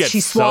thing. He gets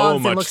she's so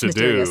and much looks to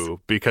mysterious. do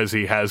because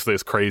he has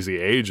this crazy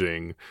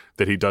aging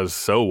that he does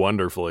so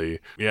wonderfully.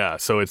 Yeah,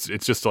 so it's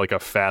just like a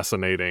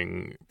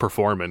fascinating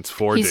perforance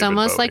for He's David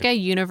almost Bowie. like a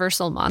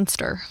universal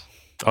monster.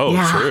 Oh,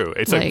 Yeah. true.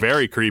 It's a Like-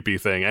 very creepy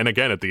thing. And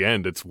again, at the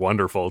end, it's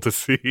wonderful to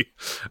see.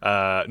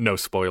 No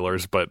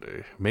spoilers, but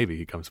maybe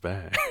he comes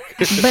back.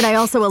 But I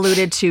also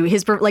alluded to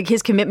his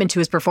commitment to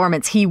his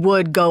performance. He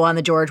would go on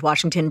the George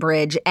Washington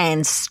Bridge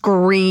and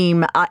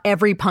scream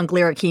every punk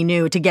lyric he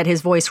knew to get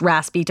his voice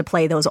raspy to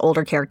play those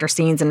older character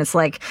scenes. And it's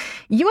like,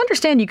 you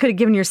understand you could have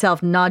given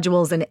yourself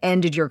nodules and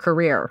ended your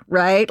career,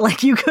 right?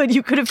 Like you could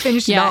have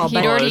finished it all. He'd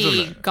But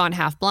already gone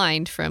half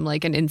blind from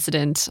like an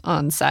incident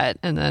on set,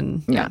 and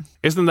then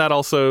Isn't that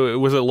also,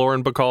 was it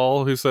Lauren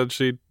Bacall who said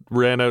she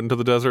ran out into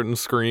the desert and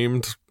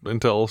screamed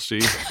until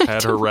she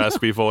had her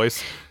raspy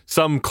voice?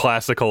 some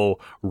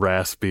classical,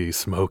 raspy,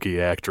 smoky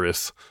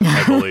actress,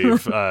 I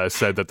believe,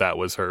 said that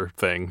was her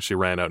thing. She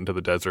ran out into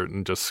the desert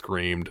and just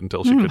screamed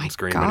until she couldn't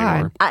scream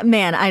anymore.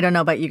 Man, I don't know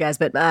about you guys,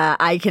 but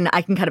I can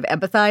kind of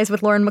empathize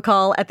with Lauren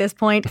Bacall at this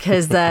point,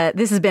 because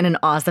this has been an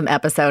awesome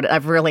episode.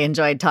 I've really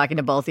enjoyed talking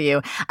to both of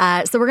you.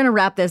 So we're going to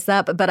wrap this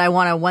up, but I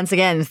want to once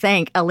again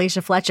thank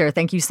Alicia Fletcher.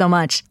 Thank you so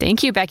much.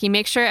 Thank you, Becky.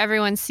 Make sure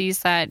everyone sees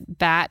that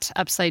bat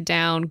upside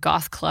down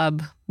goth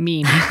club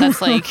meme.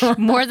 That's like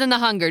more than The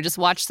Hunger. Just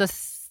watch the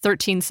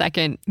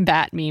 13-second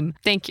bat meme.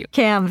 Thank you.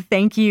 Cam,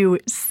 thank you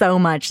so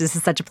much. This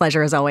is such a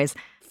pleasure as always.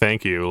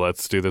 Thank you.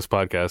 Let's do this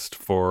podcast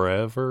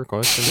forever?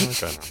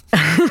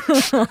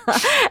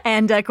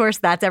 And of course,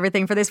 that's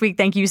everything for this week.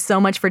 Thank you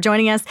so much for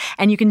joining us.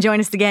 And you can join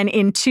us again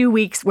in 2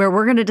 weeks, where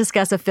we're going to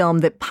discuss a film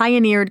that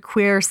pioneered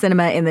queer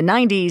cinema in the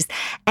 90s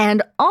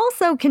and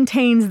also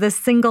contains the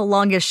single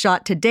longest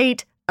shot to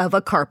date of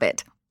a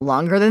carpet.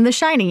 Longer than The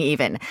Shining,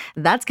 even.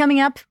 That's coming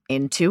up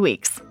in 2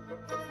 weeks.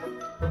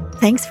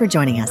 Thanks for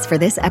joining us for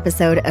this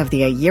episode of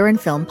the A Year in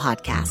Film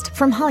podcast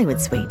from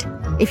Hollywood Suite.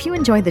 If you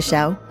enjoyed the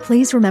show,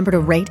 please remember to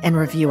rate and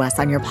review us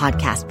on your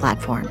podcast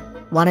platform.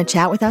 Want to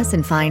chat with us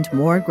and find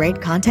more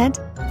great content?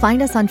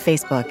 Find us on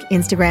Facebook,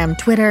 Instagram,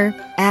 Twitter,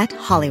 at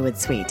Hollywood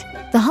Suite.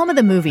 The home of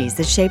the movies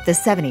that shaped the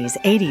 70s,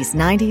 80s,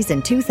 90s,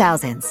 and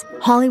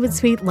 2000s. Hollywood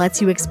Suite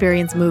lets you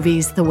experience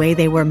movies the way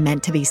they were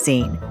meant to be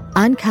seen.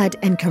 Uncut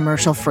and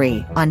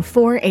commercial-free on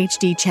 4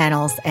 HD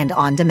channels and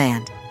on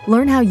demand.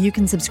 Learn how you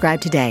can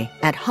subscribe today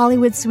at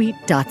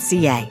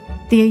hollywoodsuite.ca.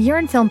 The A Year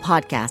in Film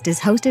podcast is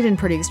hosted and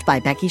produced by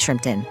Becky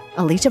Shrimpton,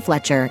 Alicia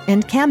Fletcher,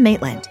 and Cam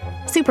Maitland.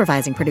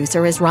 Supervising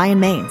producer is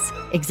Ryan Maines.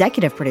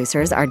 Executive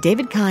producers are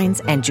David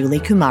Kynes and Julie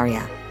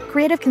Kumaria.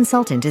 Creative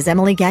consultant is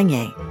Emily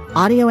Gagne.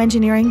 Audio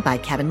engineering by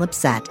Kevin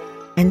Lipset.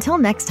 Until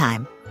next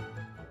time.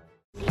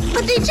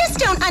 But they just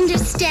don't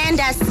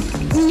understand us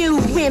new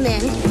women.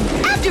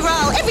 After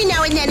all, every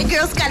now and then a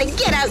girl's gotta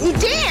get out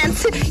and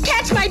dance.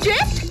 Catch my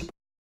drift?